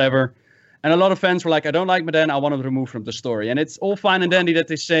and whatever. And a lot of fans were like, I don't like Medan. I want him removed from the story. And it's all fine and dandy that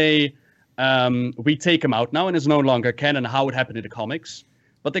they say we take him out now and it's no longer canon how it happened in the comics.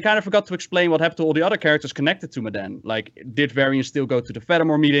 But they kind of forgot to explain what happened to all the other characters connected to Medan. Like, did Varian still go to the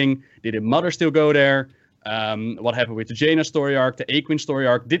Fedamore meeting? Did his mother still go there? What happened with the Jaina story arc, the Aequin story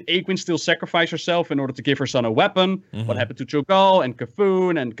arc? Did Aequin still sacrifice herself in order to give her son a weapon? What happened to Cho'Gall and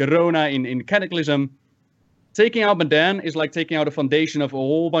Kafun and Corona in Cataclysm? Taking out Medan is like taking out a foundation of a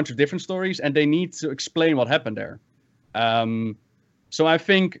whole bunch of different stories, and they need to explain what happened there. So I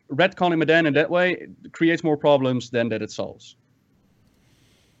think retconning Medan in that way creates more problems than that it solves.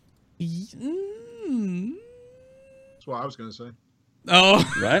 Mm. That's what I was going to say. Oh,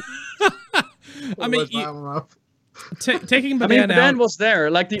 Right? I mean, Words out of my mouth. taking I mean, Medan Medan out. was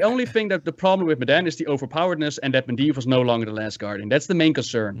there. Like, the only thing that the problem with Medan is the overpoweredness and that Medivh was no longer the last guardian. That's the main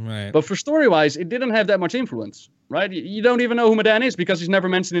concern. Right. But for story-wise, it didn't have that much influence, right? You don't even know who Medan is because he's never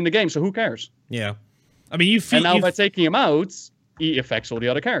mentioned in the game, so who cares? Yeah. I mean, you feel. And now by taking him out, he affects all the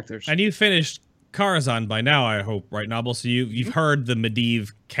other characters. And you finished Karazhan by now, I hope, right, Noble? So you've heard the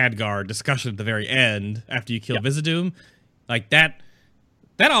Medivh Khadgar discussion at the very end after you kill Vizidum. Like that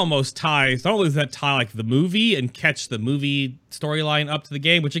almost ties, not only does that tie like the movie and catch the movie storyline up to the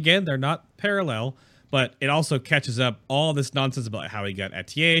game, which again, they're not parallel, but it also catches up all this nonsense about how he got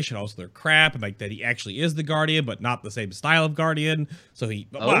Atiesh and also their crap and like that he actually is the Guardian, but not the same style of Guardian. So he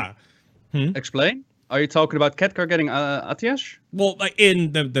blah. Explain? Are you talking about Khadgar getting Atiesh? Well, like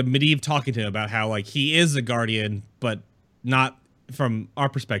in the Medivh talking to him about how like he is a guardian, but not from our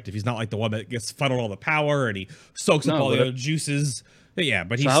perspective. He's not like the one that gets funneled all the power and he soaks up No, all the but other juices. But yeah,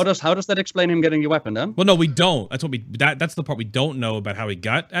 but he's So how does that explain him getting the weapon then? well, no, we don't. That's the part we don't know about how he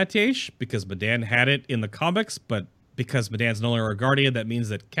got Atiesh because Medan had it in the comics, but because Medan's no longer a guardian, that means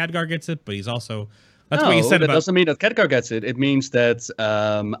that Khadgar gets it. But he's also that's what you said that about doesn't mean that Khadgar gets it. It means that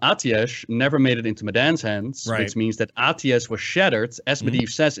Atiesh never made it into Medan's hands, Right. which means that Atiesh was shattered, as Medivh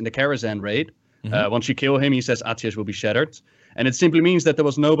says in the Karazhan raid. Once you kill him, he says Atiesh will be shattered. And it simply means that there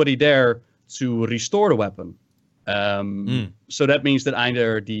was nobody there to restore the weapon. So that means that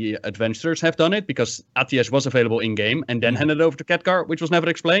either the adventurers have done it because Atiesh was available in-game and then handed it over to Khadgar, which was never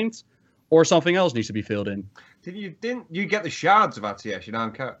explained, or something else needs to be filled in. Didn't you get the shards of RTS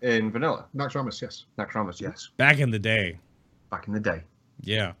in vanilla? Naxxramas, yes. Naxxramas, yes. Back in the day. Back in the day.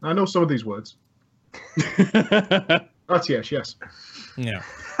 Yeah. I know some of these words. RTS, yes. Yeah.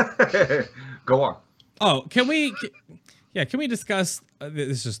 Go on. Oh, can we discuss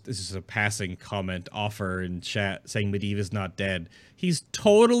this is a passing comment offer in chat saying Medivh is not dead. He's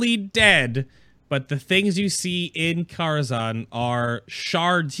totally dead, but the things you see in Karazhan are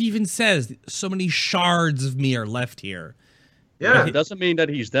shards. He even says so many shards of me are left here. Yeah. It doesn't mean that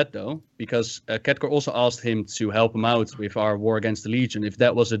he's dead, though, because Khadgar also asked him to help him out with our war against the Legion. If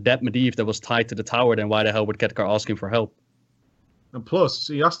that was a dead Medivh that was tied to the tower, then why the hell would Khadgar ask him for help? And plus,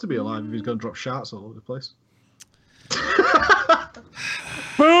 he has to be alive if he's going to drop shards all over the place.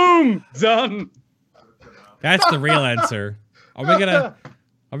 Boom! Done! That's the real answer. Are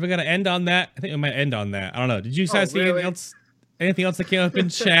we gonna end on that? I think we might end on that. I don't know. Did you guys see really? anything else that came up in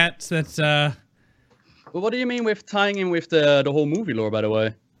chat that Well, what do you mean with tying in with the whole movie lore, by the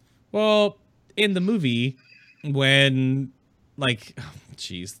way? well, in the movie, when, like,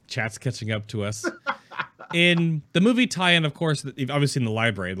 jeez, chat's catching up to us. In the movie tie-in, of course, you've obviously seen the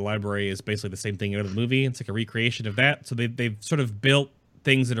library. The library is basically the same thing out of the movie. It's like a recreation of that. So they've sort of built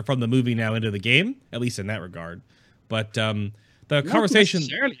things that are from the movie now into the game, at least in that regard. But the conversation... Not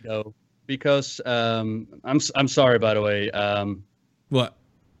necessarily, though, because I'm sorry, by the way. What?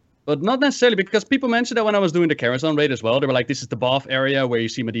 But not necessarily, because people mentioned that when I was doing the Karazhan raid as well. They were like, this is the bath area where you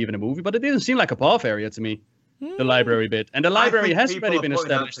see Medivh in the movie, but it didn't seem like a bath area to me, the library bit. And the library has already been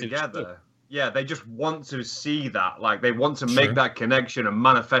established together. Yeah, they just want to see that. Like, they want to make that connection and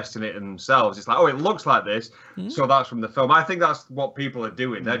manifesting it in themselves. It's like, oh, it looks like this, so that's from the film. I think that's what people are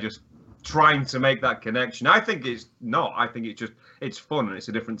doing. They're just trying to make that connection. I think it's not. I think it's fun, and it's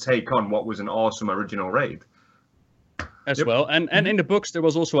a different take on what was an awesome original raid. as well. And in the books, there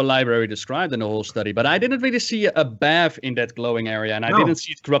was also a library described in the whole study, but I didn't really see a bath in that glowing area, and I didn't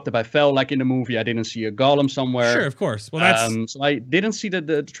see it corrupted by Fel like in the movie. I didn't see a golem somewhere. Sure, of course. Well, that's so I didn't see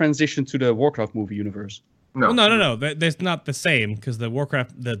the transition to the Warcraft movie universe. No. Well, no. That's not the same, because the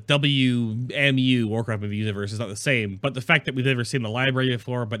WMU Warcraft movie universe is not the same. But the fact that we've never seen the library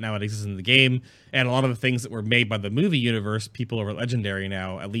before, but now it exists in the game, and a lot of the things that were made by the movie universe, people are legendary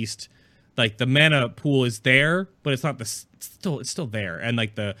now. At least, like, the mana pool is there, but it's not it's still there, and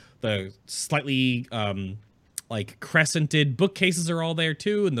like the slightly like crescented bookcases are all there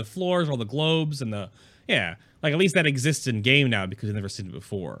too, and the floors, all the globes, and like at least that exists in game now because you've never seen it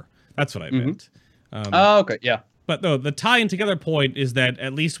before. That's what I meant. Okay, yeah. But no, the tying together point is that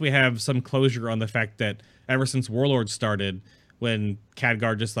at least we have some closure on the fact that ever since Warlords started, when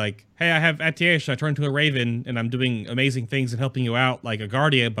Khadgar just like, hey, I have Atiyesh, I turned into a Raven, and I'm doing amazing things and helping you out like a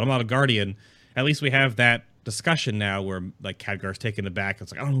Guardian, but I'm not a Guardian. At least we have that discussion now where like Khadgar's taken aback.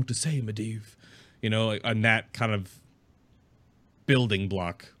 It's like, I don't know what to say, Medivh. You know, like, on that kind of building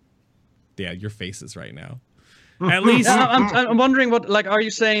block. Yeah, your faces right now. At least I'm wondering what, like, are you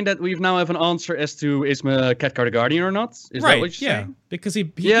saying that we've now have an answer as to is Khadgar the Guardian or not? Is that what you're saying? Because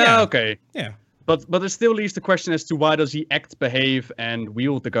he okay. Yeah. But it still leaves the question as to why does he act, behave, and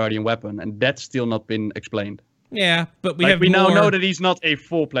wield the Guardian weapon, and that's still not been explained. Yeah, but we now know that he's not a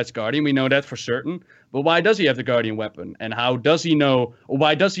full-fledged Guardian. We know that for certain. But why does he have the Guardian weapon? And how does he know, or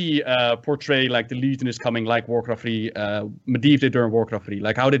why does he portray like the Legion is coming like Warcraft 3, Medivh did during Warcraft 3?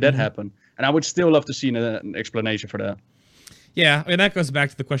 Like, how did that happen? And I would still love to see an explanation for that. Yeah, I mean, that goes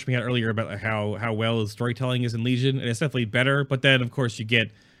back to the question we had earlier about like, how well the storytelling is in Legion, and it's definitely better. But then, of course, you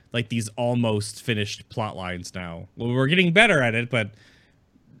get like these almost finished plot lines now. Well, we're getting better at it, but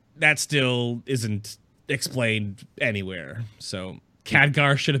that still isn't explained anywhere. So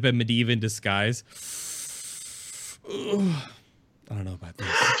Khadgar should have been Medivh in disguise. I don't know about this.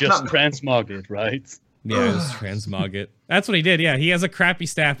 Just transmog it, right? Yeah, just transmog it. That's what he did. Yeah, he has a crappy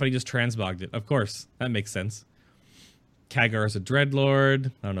staff, but he just transmogged it. Of course, that makes sense. Khadgar is a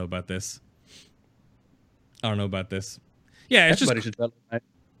dreadlord. I don't know about this. Yeah,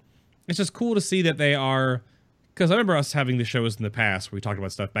 it's just cool to see that they are. Because I remember us having the shows in the past where we talked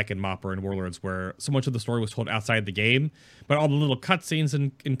about stuff back in Mopper and Warlords where so much of the story was told outside the game, but all the little cutscenes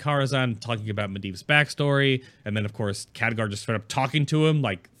in Karazhan talking about Medivh's backstory, and then of course Khadgar just straight up talking to him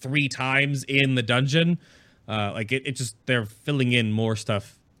like 3 times in the dungeon. Like it just, they're filling in more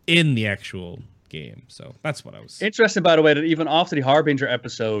stuff in the actual game. So that's what I was. Interesting, by the way, that even after the Harbinger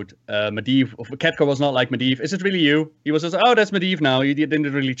episode, Khadgar was not like Medivh. Is it really you? He was just, oh, that's Medivh now. You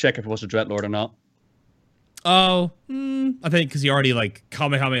didn't really check if it was a Dreadlord or not. Oh, I think because you already like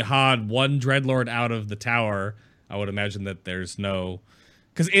Kamehameha'd one Dreadlord out of the tower. I would imagine that there's no,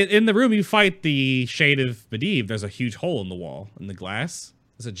 because in the room you fight the Shade of Medivh, there's a huge hole in the wall in the glass.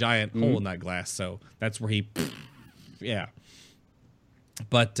 There's a giant hole in that glass, so that's where he, yeah.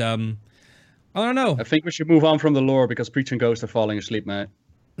 But I don't know. I think we should move on from the lore because Preacher and Ghost are falling asleep, mate.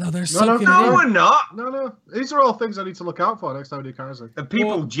 No, they're No, soaking No, it in. we're not. No. These are all things I need to look out for next time I do Karazhan. And people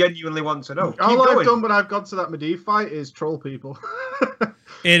Well, genuinely want to know. Keep All I've going. done when I've gone to that Medivh fight is troll people.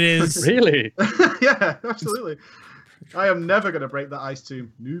 It is. Really? Yeah, absolutely. I am never going to break that ice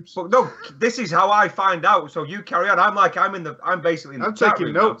tomb. Noobs. But no, this is how I find out. So you carry on. I'm basically in the I'm chat taking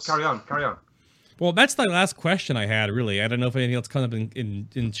room now. notes. Carry on. Well, that's the last question I had, really. I don't know if anything else comes up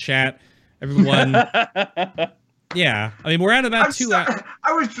in chat. Everyone. Yeah. I mean, we're at about 2 hours.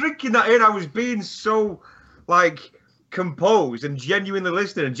 I was drinking that in. I was being so, like, composed and genuinely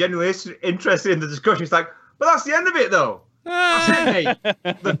listening and genuinely interested in the discussion. It's like, but that's the end of it, though. That's it,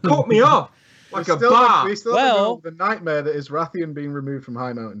 mate. They cut me off like a bar. We still Well- have the nightmare that is Rathian being removed from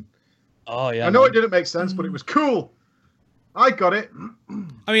High Mountain. Oh, yeah. I know man. it didn't make sense, but it was cool. I got it.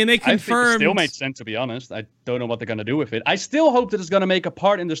 I mean, they I think it confirmed. still made sense, to be honest. I don't know what they're going to do with it. I still hope that it's going to make a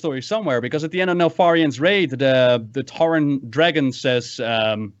part in the story somewhere, because at the end of Nelfarian's raid, the Tauren dragon says,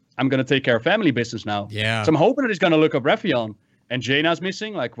 I'm going to take care of family business now. Yeah. So I'm hoping that he's going to look up Rephion. And Jaina's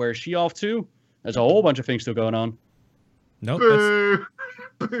missing. Like, where's she off to? There's a whole bunch of things still going on. Nope. That's,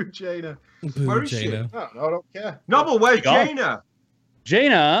 Boo. Boo, Jaina. boo, Where is she? Jaina. I don't care. Noble, where's Gone. Jaina?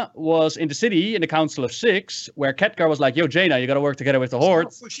 Jaina was in the city in the Council of Six, where Khadgar was like, yo, Jaina, you got to work together with the Horde.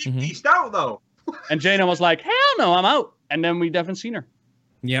 But she pieced out, though. And Jaina was like, hell no, I'm out. And then we haven't seen her.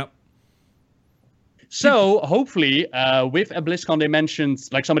 Yep. So hopefully, with a BlizzCon, they mentioned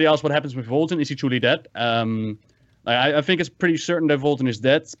like somebody else. What happens with Volton? Is he truly dead? I think it's pretty certain that Volton is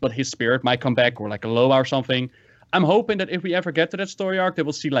dead, but his spirit might come back, or like a Loa or something. I'm hoping that if we ever get to that story arc, they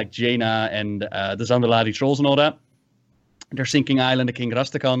will see like Jaina and the Zandalari trolls and all that. They're sinking island, the King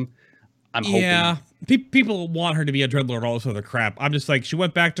Rastakhan. I'm hoping. Yeah. People want her to be a Dreadlord, all this other crap. I'm just like, she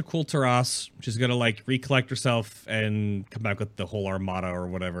went back to Kul Tiras. She's gonna like recollect herself and come back with the whole armada or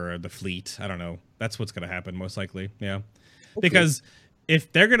whatever, the fleet. I don't know. That's what's gonna happen most likely. Yeah. Because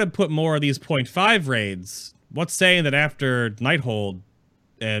if they're gonna put more of these 0.5 raids, what's saying that after Nighthold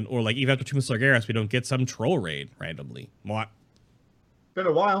or like even after Tomb of Sargeras, we don't get some troll raid randomly? What? Been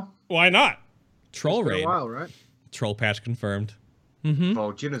a while. Why not? Troll It's been raid. a while, right? Troll patch confirmed. Mm-hmm.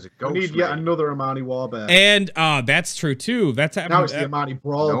 Oh, Jaina's a We ghost. need yet mate. another Amani Warbear. And that's true too. That's happening. Now it's the Amani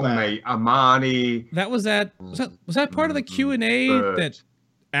Brawl No, Bear. mate. Amani. That was that part of the Q&A Bird. that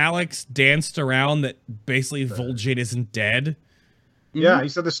Alex danced around that basically Vol'jin isn't dead? Yeah, he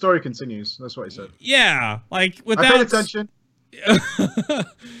said the story continues. That's what he said. Yeah, like I without paid attention.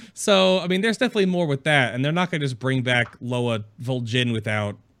 So, I mean, there's definitely more with that, and they're not going to just bring back Loa Vol'jin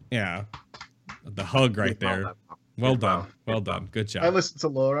without the hug right there. Well done. Well done. Good I job. listened to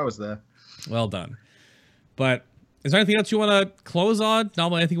Laura. I was there. Well done. But is there anything else you want to close on?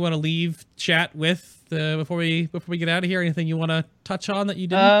 Normally, anything you want to leave chat with before we get out of here? Anything you want to touch on that you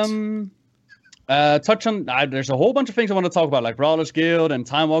didn't? Touch on. There's a whole bunch of things I want to talk about, like Brawlers Guild and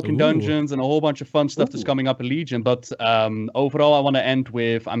Time Walking Ooh. Dungeons, and a whole bunch of fun stuff that's coming up in Legion. But overall, I want to end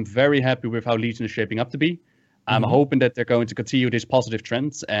with I'm very happy with how Legion is shaping up to be. I'm hoping that they're going to continue this positive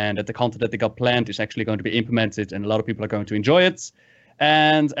trend, and that the content that they got planned is actually going to be implemented, and a lot of people are going to enjoy it.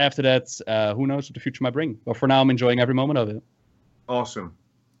 And after that, who knows what the future might bring? But for now, I'm enjoying every moment of it. Awesome.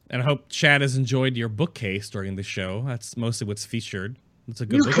 And I hope Chad has enjoyed your bookcase during the show. That's mostly what's featured. It's a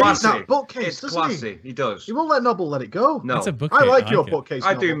good You book. hate Classy. that bookcase, It's doesn't classy. He does. He won't let Noble let it go. No. It's a bookcase. I like your it. bookcase.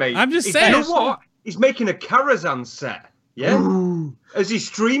 I do, Noble. mate. I'm just You saying. know what? He's making a Karazhan set. Yeah? As his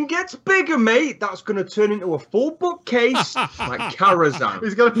stream gets bigger, mate, that's going to turn into a full bookcase like Karazhan.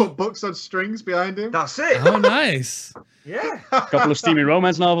 He's going to put books on strings behind him. That's it. Oh, nice. Yeah. A couple of steamy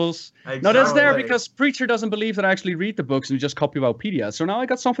romance novels. No, that's there Exactly. because Preacher doesn't believe that I actually read the books and just copy Wikipedia. So now I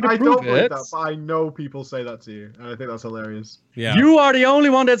got something to I prove don't believe it. that, but I know people say that to you, and I think that's hilarious. Yeah. You are the only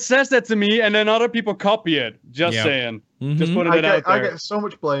one that says that to me, and then other people copy it. Just Yep. saying. Mhm. Just putting I it out get there. so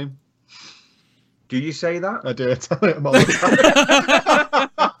much blame. Do you say that? I do it. I tell him all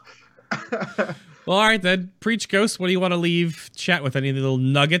the time. Well, all right then. Preach Ghost, what do you want to leave chat with? Any little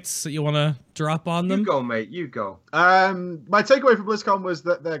nuggets that you want to drop on You them? go, mate. You go. My takeaway from BlizzCon was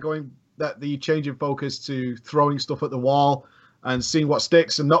that the change in focus to throwing stuff at the wall and seeing what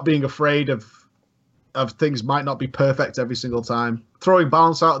sticks, and not being afraid of things might not be perfect every single time. Throwing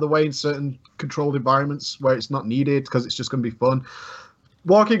balance out of the way in certain controlled environments where it's not needed because it's just going to be fun.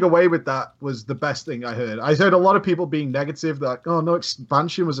 Walking away with that was the best thing I heard. I heard a lot of people being negative, that like, oh, no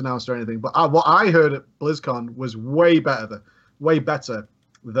expansion was announced or anything. But what I heard at BlizzCon was way better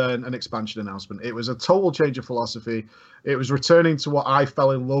than an expansion announcement. It was a total change of philosophy. It was returning to what I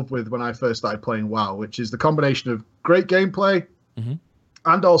fell in love with when I first started playing WoW, which is the combination of great gameplay,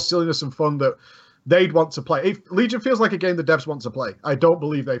 and all silliness and fun that they'd want to play. If Legion feels like a game the devs want to play. I don't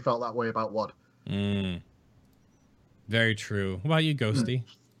believe they felt that way about WoD. Very true. What about you, Ghosty?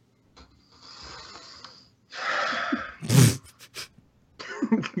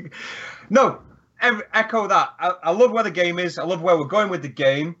 No, echo that. I love where the game is. I love where we're going with the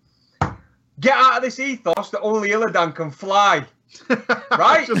game. Get out of this ethos that only Illidan can fly.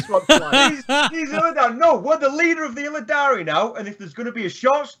 Right? Just want to fly. He's Illidan. No, we're the leader of the Illidari now, and if there's going to be a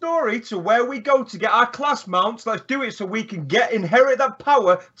short story to where we go to get our class mounts, let's do it so we can inherit that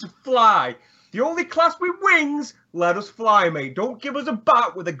power to fly. The only class with wings, let us fly, mate. Don't give us a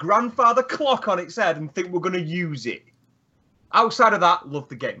bat with a grandfather clock on its head and think we're going to use it. Outside of that, love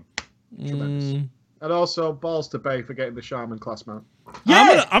the game. Tremendous. And also, balls to Bay for getting the Shaman class mount.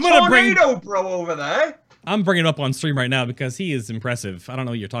 Yeah, I'm gonna Tornado bro over there. I'm bringing it up on stream right now because he is impressive. I don't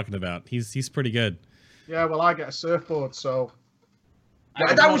know what you're talking about. He's pretty good. Yeah, well, I get a surfboard, so...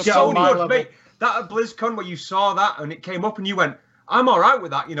 Yeah, that was so good, mate. That at BlizzCon where you saw that and it came up and you went, I'm all right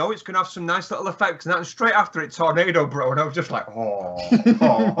with that, you know, it's going to have some nice little effects. And straight after it, Tornado bro. And I was just like,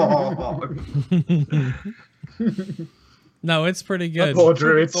 No, it's pretty good. Poor Truth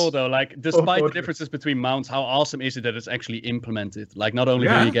be druids. told, though, like, despite the differences between mounts, how awesome is it that it's actually implemented? Like, not only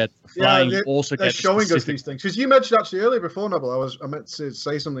do you get flying, you also they're get showing us specific... these things. Because you mentioned actually earlier before, Noble, I meant to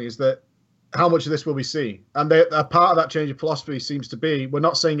say something, is that how much of this will we see? And a part of that change of philosophy seems to be, we're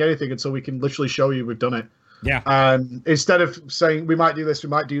not saying anything until we can literally show you we've done it. Yeah. And instead of saying we might do this, we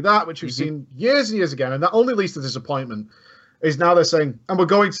might do that, which we've seen years and years again, and that only leads to disappointment, is now they're saying, and we're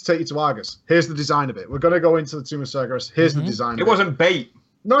going to take you to Argus. Here's the design of it. We're going to go into the Tomb of Cerberus. Here's the design of it. It wasn't bait.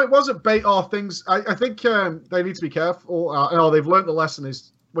 No, it wasn't bait or things. I think they need to be careful. No, they've learned the lesson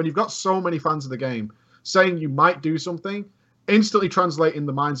is when you've got so many fans of the game, saying you might do something, instantly translate in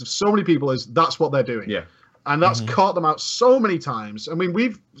the minds of so many people is that's what they're doing. Yeah. And that's caught them out so many times. I mean,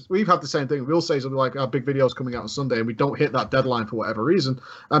 we've had the same thing. We'll say something like our big video's coming out on Sunday and we don't hit that deadline for whatever reason.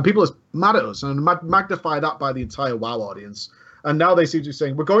 And people are mad at us and magnify that by the entire WoW audience. And now they seem to be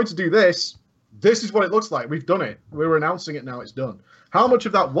saying, we're going to do this. This is what it looks like. We've done it. We're announcing it now. It's done. How much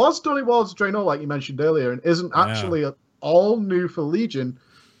of that was done in Worlds of Draenor, like you mentioned earlier, and isn't actually all new for Legion?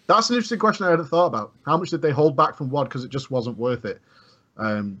 That's an interesting question I hadn't thought about. How much did they hold back from WoD because it just wasn't worth it?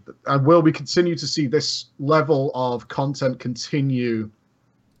 And will we continue to see this level of content continue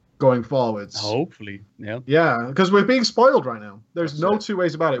going forwards? Hopefully, yeah. Yeah, because we're being spoiled right now. There's That's no it. two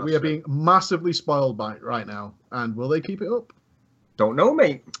ways about it. That's We are it. being massively spoiled by it right now. And will they keep it up? Don't know,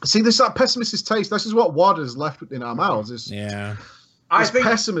 mate. See, this is that pessimistic taste. This is what WoD has left in our mouths. Is Yeah. I this think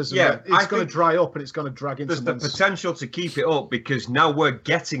pessimism. yeah, that I it's going to think dry up and it's going to drag into there's the months. potential to keep it up because now we're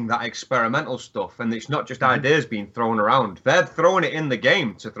getting that experimental stuff and it's not just ideas being thrown around. They're throwing it in the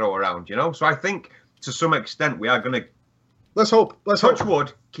game to throw around, you know? So I think to some extent we are going to, Let's hope. Let's touch hope.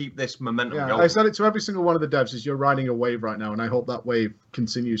 wood, keep this momentum Yeah, going. I said it to every single one of the devs: is you're riding a wave right now, and I hope that wave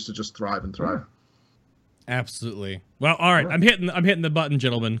continues to just thrive and thrive. Absolutely. Well, all right. I'm hitting the button,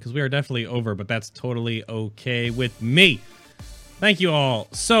 gentlemen, because we are definitely over, but that's totally okay with me. Thank you all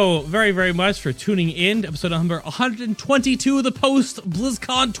so very, very much for tuning in to episode number 122 of the Post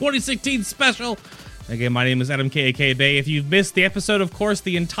BlizzCon 2016 special. Again, my name is Adam K.A.K. Bay. If you've missed the episode, of course,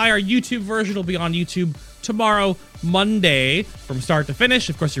 the entire YouTube version will be on YouTube tomorrow, Monday, from start to finish.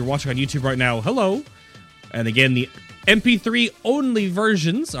 Of course, you're watching on YouTube right now. Hello. And again, the MP3 only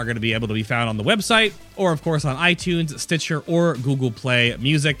versions are going to be able to be found on the website or, of course, on iTunes, Stitcher, or Google Play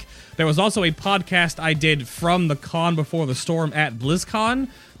Music. There was also a podcast I did from the con before the storm at BlizzCon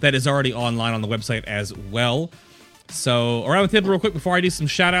that is already online on the website as well. So, around the table real quick before I do some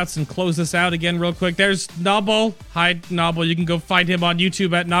shout-outs and close this out again real quick. There's Nobble. Hi, Nobble. You can go find him on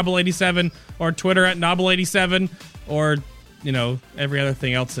YouTube at Nobble87 or Twitter at Nobble87 or, you know, every other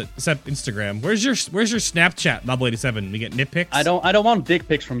thing else except Instagram. Where's your Snapchat, Nobble87? We get nitpicks? I don't want dick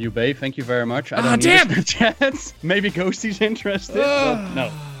pics from you, babe. Thank you very much. I don't need damn! a Snapchat. Maybe Ghosty's interested, but no.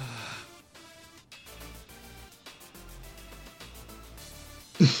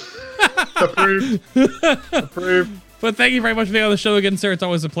 Approved. Approved. But thank you very much for being on the show again, sir. It's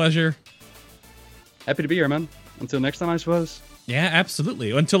always a pleasure. Happy to be here, man. Until next time, I suppose. Yeah, absolutely.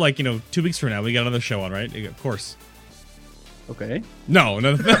 Until, like, 2 weeks from now, we got another show on, right? Of course. Okay. No.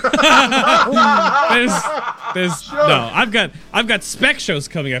 there's no. I've got spec shows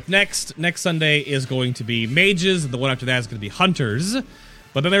coming up next. Next Sunday is going to be Mages, and the one after that is going to be Hunters.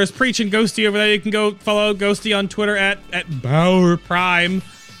 But then there's Preach and Ghosty over there. You can go follow Ghosty on Twitter at Bauer Prime.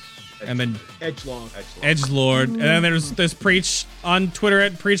 And then Edgelord. And then there's Preach on Twitter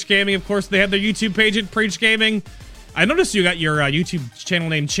at Preach Gaming. Of course, they have their YouTube page at Preach Gaming. I noticed you got your YouTube channel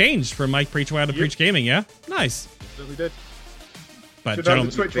name changed from Mike Preach Wild to Preach Gaming, yeah? Nice. Certainly did. But Should have gentlemen,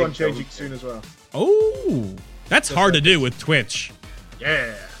 the Twitch one changing soon as well. oh, that's hard to do with Twitch.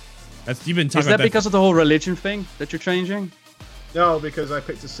 Yeah. You've been talking Is about that because of the whole religion thing that you're changing? No, because I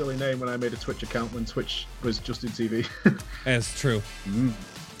picked a silly name when I made a Twitch account when Twitch was Justin TV. It's true.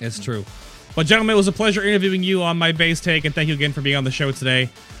 It's true. But gentlemen, it was a pleasure interviewing you on my base take, and thank you again for being on the show today.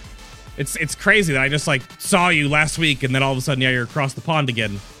 It's crazy that I just like saw you last week, and then all of a sudden, yeah, you're across the pond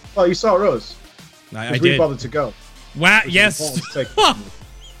again. Well, you saw us. I We did. bothered to go. Wow! It's Yes. important to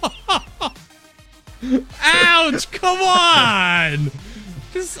take- Ouch! Come on!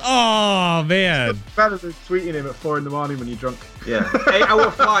 Just oh man. Better than tweeting him at 4 in the morning when you're drunk. Yeah. 8-hour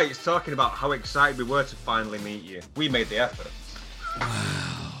flights talking about how excited we were to finally meet you. We made the effort.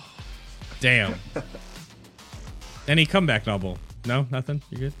 Damn. Any comeback novel? No, nothing.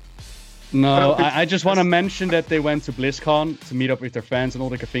 You good? No, I just want to mention that they went to BlizzCon to meet up with their fans, and all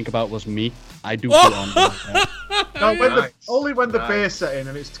they could think about was me. I do feel honored about that. No, Nice. only when the Nice. beer's set in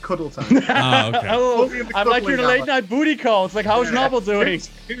and it's cuddle time. Oh, okay. Oh, Only in the I'm like your cuddling late hour. night booty call. It's like, how's Novel doing?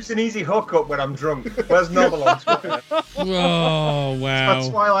 Who's an easy hookup when I'm drunk? Where's Novel on Twitter? Oh That's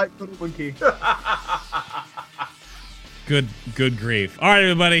wow. why I like Cuddle Monkey. Good grief. All right,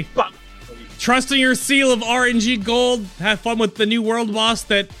 everybody. Trust in your seal of RNG gold. Have fun with the new world boss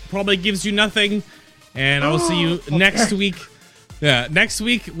that probably gives you nothing. And I will see you next week. Yeah, next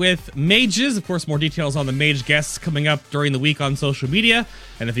week with mages. Of course, more details on the mage guests coming up during the week on social media.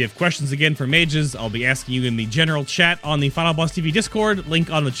 And if you have questions again for mages, I'll be asking you in the general chat on the Final Boss TV Discord.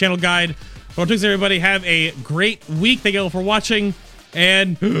 Link on the channel guide. Well, thanks everybody. Have a great week. Thank you all for watching.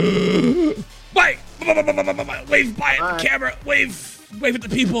 And bye. Wave by at the camera. Wave at the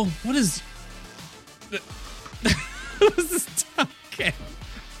people. What is? What is this? Okay.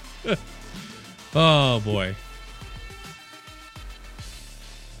 Oh boy.